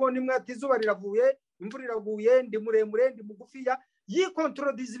isegonda imwe ati izuba riravuye, imvura iraguye, ndi muremure, ndi mugufiya,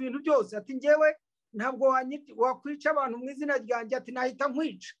 yikontrodiza ibintu byose ati ngewe ntabwo wakwica abantu mu izina ryanjye, ati nahita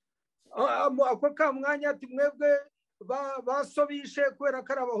nkwica. Ako ka mwanya ati mwebwe basobishe kubera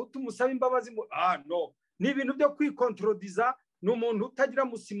ko ari abahutu musaba imbabazi. No, ni ibintu byo kwikontrodiza. Ni umuntu utagira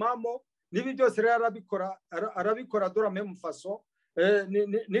musimamo. Nibi byose rero arabikora dora meme faso.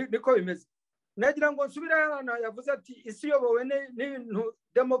 Niko bimeze. Nagira ngo nsubire hano, yavuze ati isi yobowe n'ibintu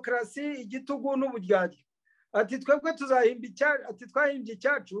demokarasi, igitugu n'uburyarya. Ati twebwe tuzahimba icyacu, ati twahimbye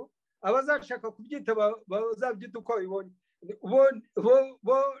icyacu, abazashaka kubyita bazabyita uko bibonye.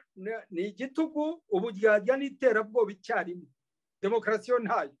 Ni igitugu, uburyarya n'iterabwoba icyarimwe. Demokarasi yo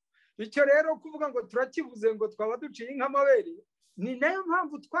ntayo. Icyo rero kuvuga ngo turakivuze ngo twaba duciye nk'amabere, ni nayo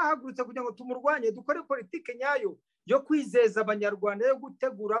mpamvu twahagurutse kugira ngo tumurwanye, dukore politike nyayo yo kwizeza abanyarwanda, yo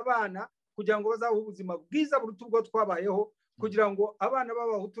gutegura abana kugira ngo bazahe ubuzima bwiza buruta ubwo twabayeho, kugira ngo abana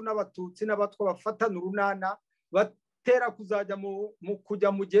b'abahutu n'abatutsi n'abatwa bafatane urunana, batera kuzajya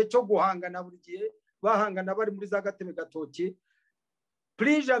kujya mu gihe cyo guhangana, buri gihe bahangana bari muri za gatebe gatoki.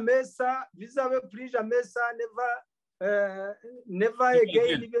 Prija mesa bizabe prija mesa never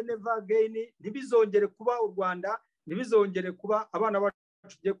again. Ntibizongere kuba u Rwanda, ntibizongere kuba abana bacu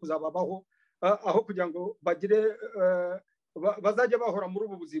tugiye kuzababaho aho kugira ngo bagire bazajya bahora muri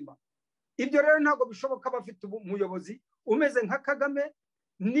ubu buzima. Ibyo rero ntabwo bishoboka bafite umuyobozi umeze nka Kagame.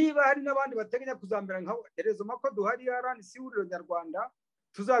 Niba hari n'abandi bateganya kuzambera nka Erezo mako duhari RNC ihuriro nyarwanda,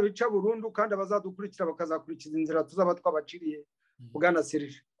 tuzabica burundu kandi abazadukurikira bakazakurikiza inzira tuzaba twabaciriye. Bwana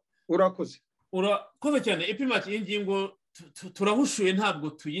Serge, urakoze cyane. Ipimaki y'ingingo turahushuye, ntabwo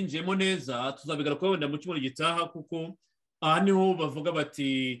tuyinjiyemo neza, tuzabigaruka wenda mu cyumweru gitaha, kuko aha niho bavuga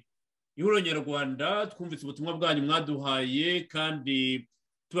bati ihuriro nyarwanda twumvise ubutumwa bwanyu mwaduhaye kandi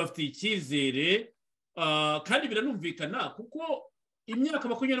tubafitiye icyizere, kandi biranumvikana kuko imyaka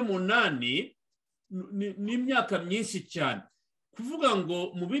 28 ni imyaka myinshi cyane. Kuvuga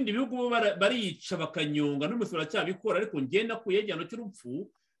ngo mu bindi bihugu bariyica bakanyonga n'umusoro cyabikora, ariko ngenda ku yegano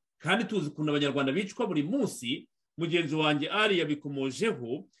cy'urupfu, kandi tuzi ukuntu abanyarwanda bicwa buri munsi. Mugenzi wanjye ari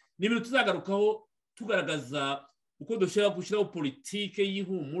yabikomojeho. Ni ibintu tuzagarukaho tugaragaza uko dushobora gushyiraho politike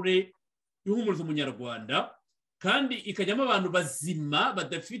y'ihumuriza umunyarwanda, kandi ikajyamo abantu bazima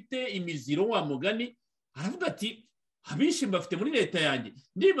badafite imiziro. Wa mugani aravuga ati abishe mbafite muri leta yanjye.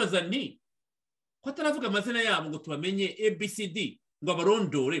 Ndibaza ni ko ataravuga amazina yabo ngo tubamenye ABCD ngo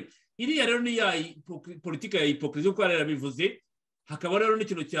abarondore. Iriya rero ni ya politike ya hypocrisy uko yarabivuze. Hakaba rero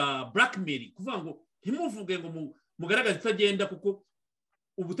n'ikintu cya blackmail, kuvuga ngo ntimuvuge ngo mugaragaze itagenda kuko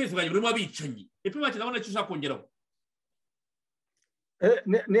ubutegetsi bwanyu burimo abicanyi. Epimaki nabona icyo ushaka kongeraho.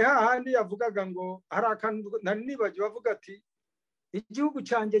 Ni hahandi yavugaga ngo hari akantu nari nibagiwe, avuga ati igihugu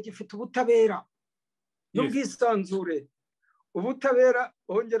cyanjye gifite ubutabera n'ubwisanzure. Ubutabera,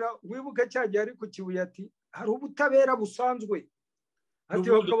 ongera wibuke cyagiye ari ku Kibuye ati hari ubutabera busanzwe,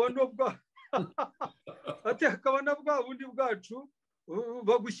 ati hakabona bwa bundi bwacu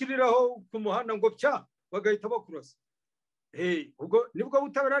bagushyiriraho ku muhanda ngo pya bagahita bakurasa. Ubwo nibwo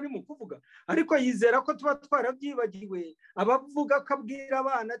butabera ari mu kuvuga, ariko yizera ko tuba twarabyibagiwe. Abavuga ko abwira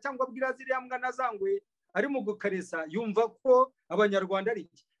abana cyangwa abwira ziriya mbwa na zangwe ari mu gukaresa, yumva ko abanyarwanda ari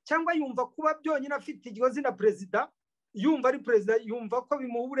iki, cyangwa yumva kuba byonyine afite iryo zina perezida, yumva ari perezida, yumva ko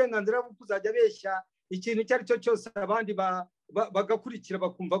bimuha uburenganzira bwo kuzajya abeshya ikintu icyo ari cyo cyose, abandi bagakurikira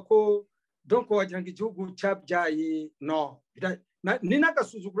bakumva ko donc wagira ngo igihugu cyabyaye. No, ni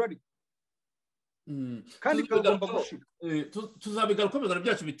n'agasuzuguro ariko kandi kagomba gushika. Tuzabigaruka mu biganiro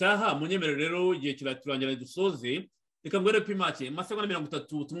byacu bitaha. Munyemerero rero igihe kiraturangira dusoze. Reka ngwere Pimake amasegonda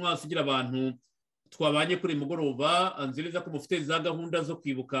 30 tumwasigira abantu twabanye kuri mugoroba. Nziriza ko mufite za gahunda zo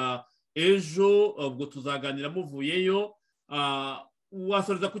kwibuka ejo, ubwo tuzaganira muvuyeyo.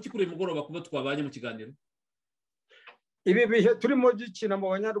 Wasoreza kuki kuri mugoroba kuba twabanye mu kiganiro? ibi bihe turimo dukina mu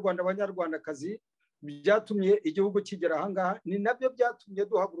banyarwandakazi byatumye igihugu kigera ahangaha, ni nabyo byatumye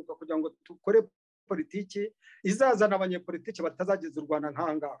duhaguruka kugira ngo dukore politiki izazana abanyepolitiki batazageza u Rwanda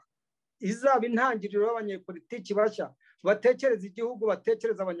nk'ahangaha, izaba intangiriro y'abanyepolitiki bashya batekereza igihugu,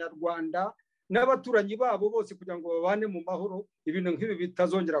 batekereza abanyarwanda n'abaturanyi babo bose kugira ngo babane mu mahoro, ibintu nk'ibi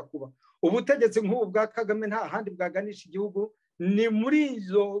bitazongera kuba. Ubutegetsi nk'ubu bwa Kagame nta handi bwaganisha igihugu, ni muri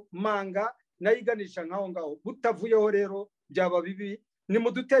izo manga nayiganisha nk'aho ngaho. Butavuyeho rero byaba bibi, ni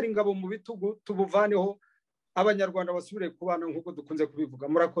mu dutera ingabo mu bitugu tubuvaneho, abanyarwanda basubire kubana nk'uko dukunze kubivuga.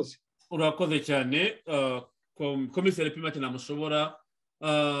 Murakoze. Urakoze cyane komiseri Pimake namushobora.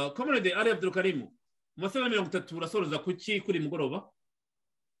 Comrade Ali Abdulkarim, mu masaha 30 urasoza kuki kuri mugoroba?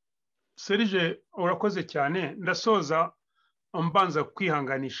 Serge, urakoze cyane. Ndasoza mbanza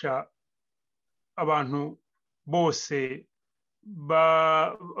kwihanganisha abantu bose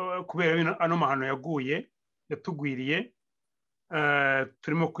kubera ano mahano yaguye yatugwiriye,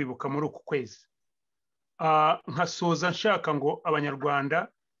 turimo kwibuka muri uku kwezi. Nkasoza nshaka ngo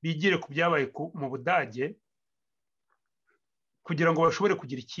abanyarwanda bigire ku byabaye mu Budage kugira ngo bashobore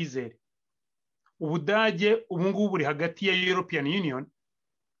kugira icyizere. Ubudage ubu ngubu buri hagati ya European Union,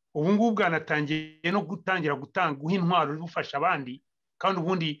 ubu ngubu bwanatangiye no gutangira guha intwaro bufasha abandi, kandi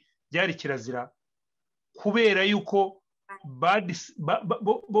ubundi byari kirazira, kubera yuko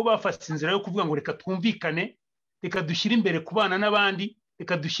bo bafashe inzira yo kuvuga ngo reka twumvikane, reka dushyire imbere kubana n'abandi,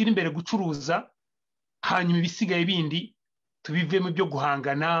 reka dushyire imbere gucuruza, hanyuma ibisigaye bindi tubivemo ibyo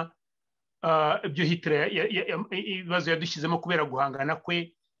guhangana, ibyo Hitler ibibazo yadushyizemo kubera guhangana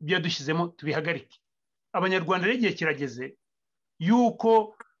kwe, ibyo yadushyizemo tubihagarike. Abanyarwanda rero igihe kirageze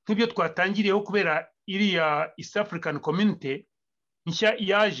yuko nk'ibyo twatangiriyeho kubera iriya East African Community nshya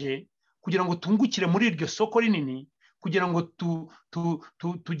yaje, kugira ngo tungukire muri iryo soko rinini, kugira ngo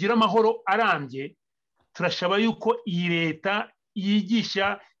tugire amahoro arambye. Turashaba yuko iyi leta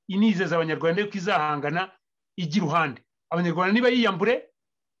yigisha inizeza abanyarwanda yuko izahangana igira uruhande. Abanyarwanda niba yiyambure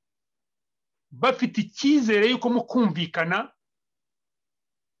bafite icyizere yuko mu kumvikana,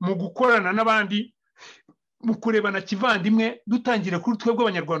 mu gukorana n'abandi, mu kurebana kivandimwe, dutangire kuri twebwe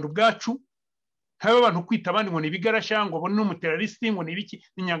abanyarwanda ubwacu, habe abantu kwita abandi ngo ni ibigarasha, ngo abone n'umuteraristi, ngo ni ibiki,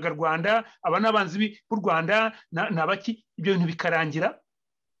 ni Nyangarwanda, aba n'abanzi b'u Rwanda n'abaki. Ibyo bintu bikarangira,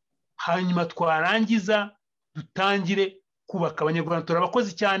 hanyuma twarangiza dutangire kubaka. Abanyarwanda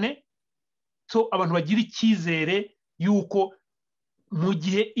turabakozi cyane, so abantu bagira icyizere yuko mu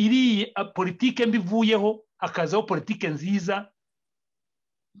gihe iriye politike mbivuyeho hakazaho politike nziza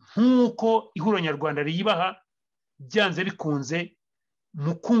nk'uko ihuriro nyarwanda riyibaha, byanze bikunze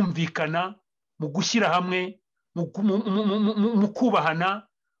mu kumvikana, mu gushyira hamwe, mu kubahana,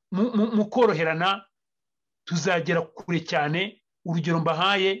 mu koroherana, tuzagera kure cyane. Urugero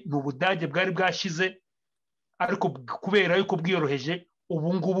mbahaye ni Ubudage bwari bwashize, ariko kubera yuko bwiyoroheje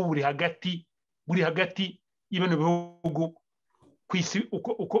ubu ngubu buri hagati y'ibintu bihugu ku isi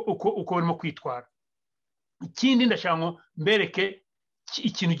uko barimo kwitwara. Ikindi ndashaka ngo mbereke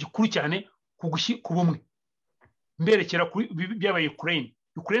ikintu gikuru cyane ku bumwe, mberekera byabaye Ukraine.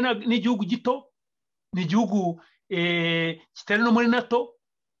 Ukraine ni igihugu gito, ni igihugu kitari no muri NATO,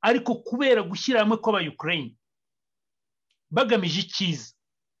 ariko kubera gushyira hamwe kw'aba Ukraine bagamije icyiza,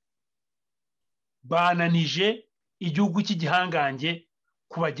 bananije igihugu cy'igihangange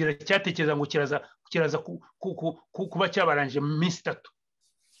kubagira cyatekereza ngo kiraza kuba cyabarangije mu minsi 3.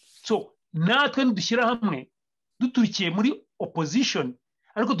 So natwe nidushyira hamwe duturikiye muri opposition,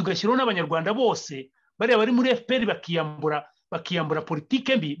 ariko tugashyiraho n'abanyarwanda bose bariya bari muri FPR bakiyambura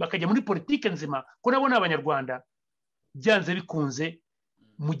politike mbi, bakajya muri politike nzima, ko nabo ni abanyarwanda, byanze bikunze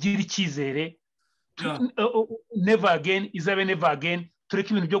mugire icyizere. Never again izabe never again.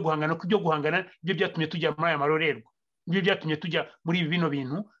 Tureke ibintu byo guhangana, ko ibyo guhangana ibyo byatumye tujya muri aya marorerwa, ibyo byatumye tujya muri ibi bino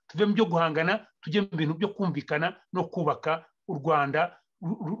bintu. Tuve mu byo guhangana tujye mu bintu byo kumvikana no kubaka u Rwanda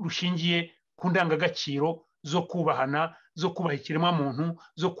rushingiye ku ndangagaciro zo kubahana, zo kubaha ikiremwamuntu,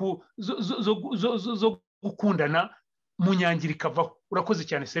 zo gukundana, mu nyangira ikavaho. Urakoze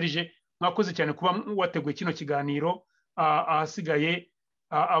cyane Serge, mwakoze cyane kuba wateguye kino kiganiro. Ahasigaye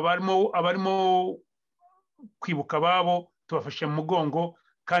abarimo kwibuka babo tubafashe mu mugongo,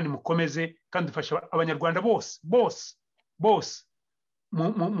 kandi mukomeze, kandi dufasha abanyarwanda bose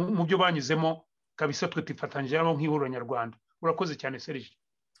mu byo banyuzemo kabisa. Twe twifatanyije nabo nk'ihuriro nyarwanda. Urakoze cyane Serge.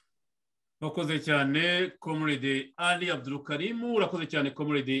 Urakoze cyane Comrade Ali Abdulkarim, urakoze cyane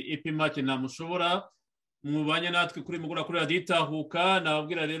Comrade Pimake namushobora, mubanye natwe kuri mugura kuri Radio Itahuka.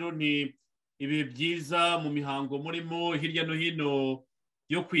 Nababwira rero ni ibi byiza mu mihango murimo hirya no hino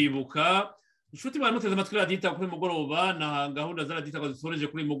yo kwibuka. Inshuti bari muteze amatwi Radio Itahuka kuri mugoroba, na gahunda za Radio Itahuka zisoreje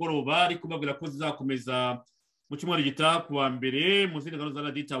kuri mugoroba, ariko babwira ko zizakomeza mu cyumweru gitaha kuwa mbere mu zindi gahunda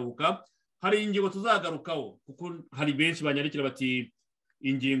zanaditabuka hari ingingo tuzagarukaho kuko hari benshi banyandikira bati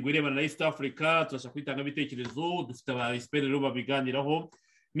ingingo irebana na East Africa turashaka kwitanga ibitekerezo dufite aba expert rero babiganiraho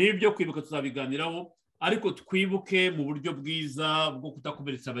n'ibyo kwibuka tuzabiganiraho ariko twibuke mu buryo bwiza bwo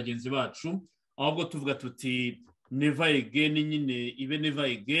kutakomeretsa abagenzi bacu ahubwo tuvuga tuti never again nyine ibe never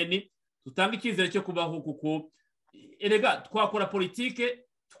again tutanga icyizere cyo kubaho kuko erega twakora politike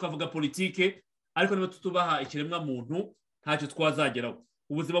tukavuga politike ariko niba tutubaha ikiremwa muntu ntacyo twazageraho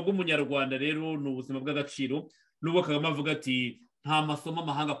ubuzima bw'umunyarwanda rero ni ubuzima bw'agaciro nubwo Kagame avuga ati nta masomo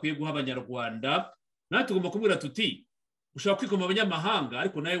amahanga akwiye guha abanyarwanda natwe tugomba kubwira tuti ushaka kwikoma abanyamahanga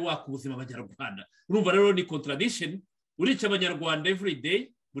ariko nawe waka ubuzima abanyarwanda urumva rero ni contradiction urica abanyarwanda every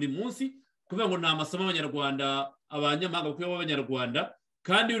day buri munsi kuvuga ngo nta masomo abanyarwanda abanyamahanga bakwiye guha abanyarwanda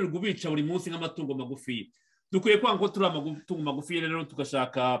kandi uri gubica buri munsi nk'amatungo magufi dukwiye kwanga ko turi amatungo magufi rero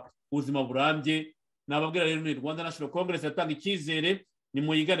tugashaka ubuzima burambye nababwira rero ni Rwanda National Congress yatanga icyizere ni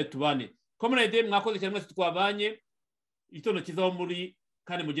muyigane tubane comrade mwakoze cyane mwese twabanye itondo kizaho muri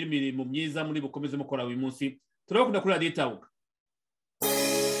kandi mugire imirimo myiza muri bukomeze mukora uyu munsi turabakunda kuri radio itabuka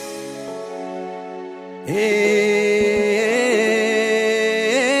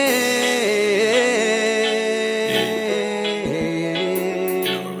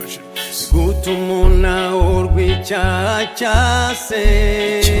gutumuna urwicyase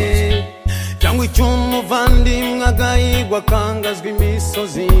cyangwa icy'umuvandimwe agahigwa akangazwa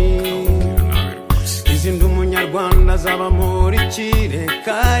imisozi izindi umunyarwanda zaba muri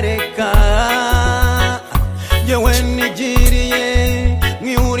kirekareka yewe nigiriye mu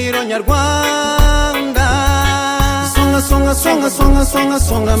ihuriro nyarwanda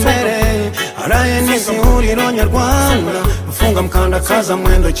songa mbere araye nisi ihuriro nyarwanda ufunga mkandakaza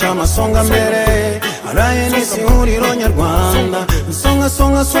mwendo chama songa mbere araye nisi ihuriro nyarwanda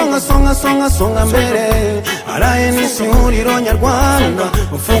songa mbere araye nisi ihuriro nyarwanda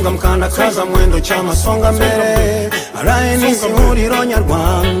ufunga mkandakaza mwendo chama songa mbere araye nisi ihuriro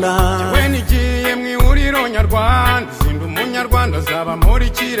nyarwanda yewe nigiye mu ihuriro nyarwanda zindu umunyarwanda zaba muri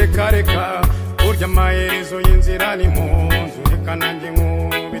kirekareka urya amaherezo y'inzira ni munzu reka nanjye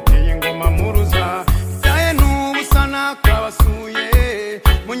nkubitiye ingoma muruza byaye n'ubusa nakabasuye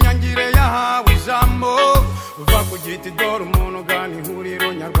mu nyangire yahawe ijambo uva ku giti dore umuntu ugana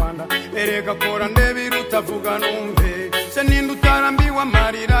ihuriro nyarwanda erega kora ndebe irutavuga numve se ninde utarambiwe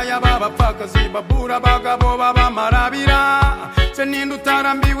amarira y'abapfakazi babura abagabo b'abamarabira se ninde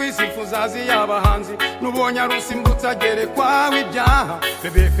utarambiwe isifuzazi y'abahanzi n'ubonye arusimbutse agere kwawe ibyaha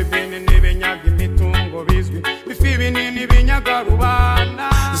bebefe bene n'ibenyaga imitungo bizwi bifi binini binyaga rubanda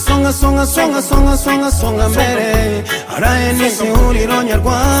songa mbere araye nisi ihuriro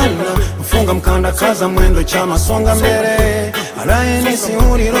nyarwanda ufunga mkandakaza mwendo chama songa mbere araye nisi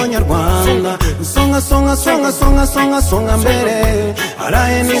ihuriro nyarwanda songa mbere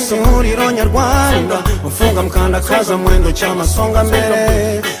araye nisi ihuriro nyarwanda ufunga mkandakaza mwendo chama songa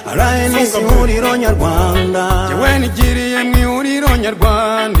mbere araye nisi ihuriro nyarwanda yewe nigiriye mu ihuriro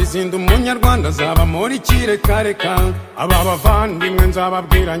nyarwanda izindi umunyarwanda zaba muri kirekareka aba bavandimwe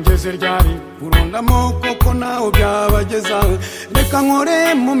nzababwira ngeze ryari urundamo koko nawe byabageza reka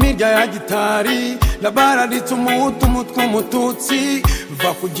nkore mu mirya ya gitari ndabaraditse umuhutu umutwe umututsi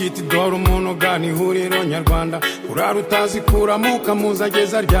va ku giti dore umuntu ugana ihuriro nyarwanda urara utazikuramo ukamuza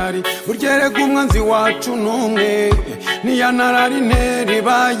ageza ryari uryerega umwanzi wacu n'umwe niyanararine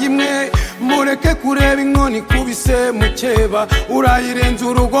ribaye imwe mureke kureba inkoni kubise mukeba urayirenza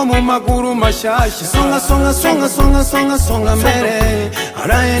urugo mu maguru mashyashya songa mbere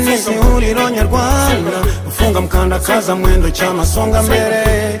araye nisi ihuriro nyarwanda ufunga mkandakaza mwendo chama songa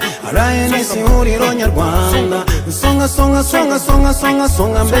mbere araye nisi ihuriro nyarwanda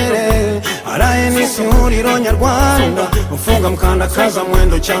songa mbere araye nisi ihuriro nyarwanda ufunga mkandakaza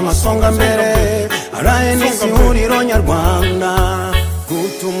mwendo chama songa mbere araye nisi ihuriro nyarwanda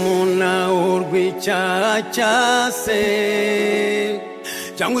gutumuna urwicyase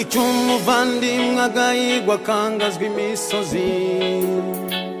cyangwa icy'umuvandimwe agahigwa akangazwa imisozi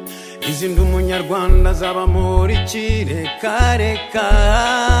izindi umunyarwanda zaba muri kirekareka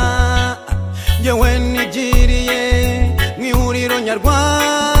yewe nigiriye mu ihuriro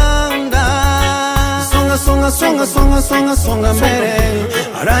nyarwanda songa mbere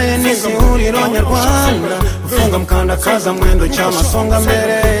araye nisi ihuriro nyarwanda ufunga mkandakaza mwendo chama songa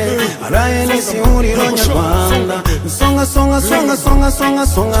mbere araye nisi ihuriro nyarwanda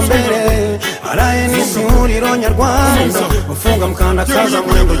songa mbere araye nisi ihuriro nyarwanda ufunga mkandakaza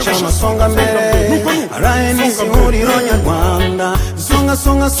mwendo chama songa mbere araye nisi ihuriro nyarwanda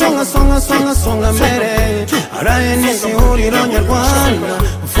songa mbere araye nisi ihuriro nyarwanda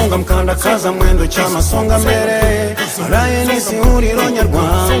ufunga ufunga mkandakaza mwendo chama songa mbele araye nisi ihuriro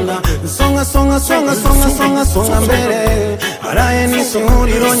nyarwanda songa songa songa songa songa songa mbele araye nisi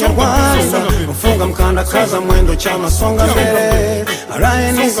ihuriro nyarwanda ufunga mkandakaza mwendo chama songa mbele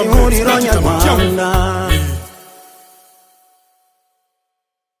araye nisi ihuriro nyarwanda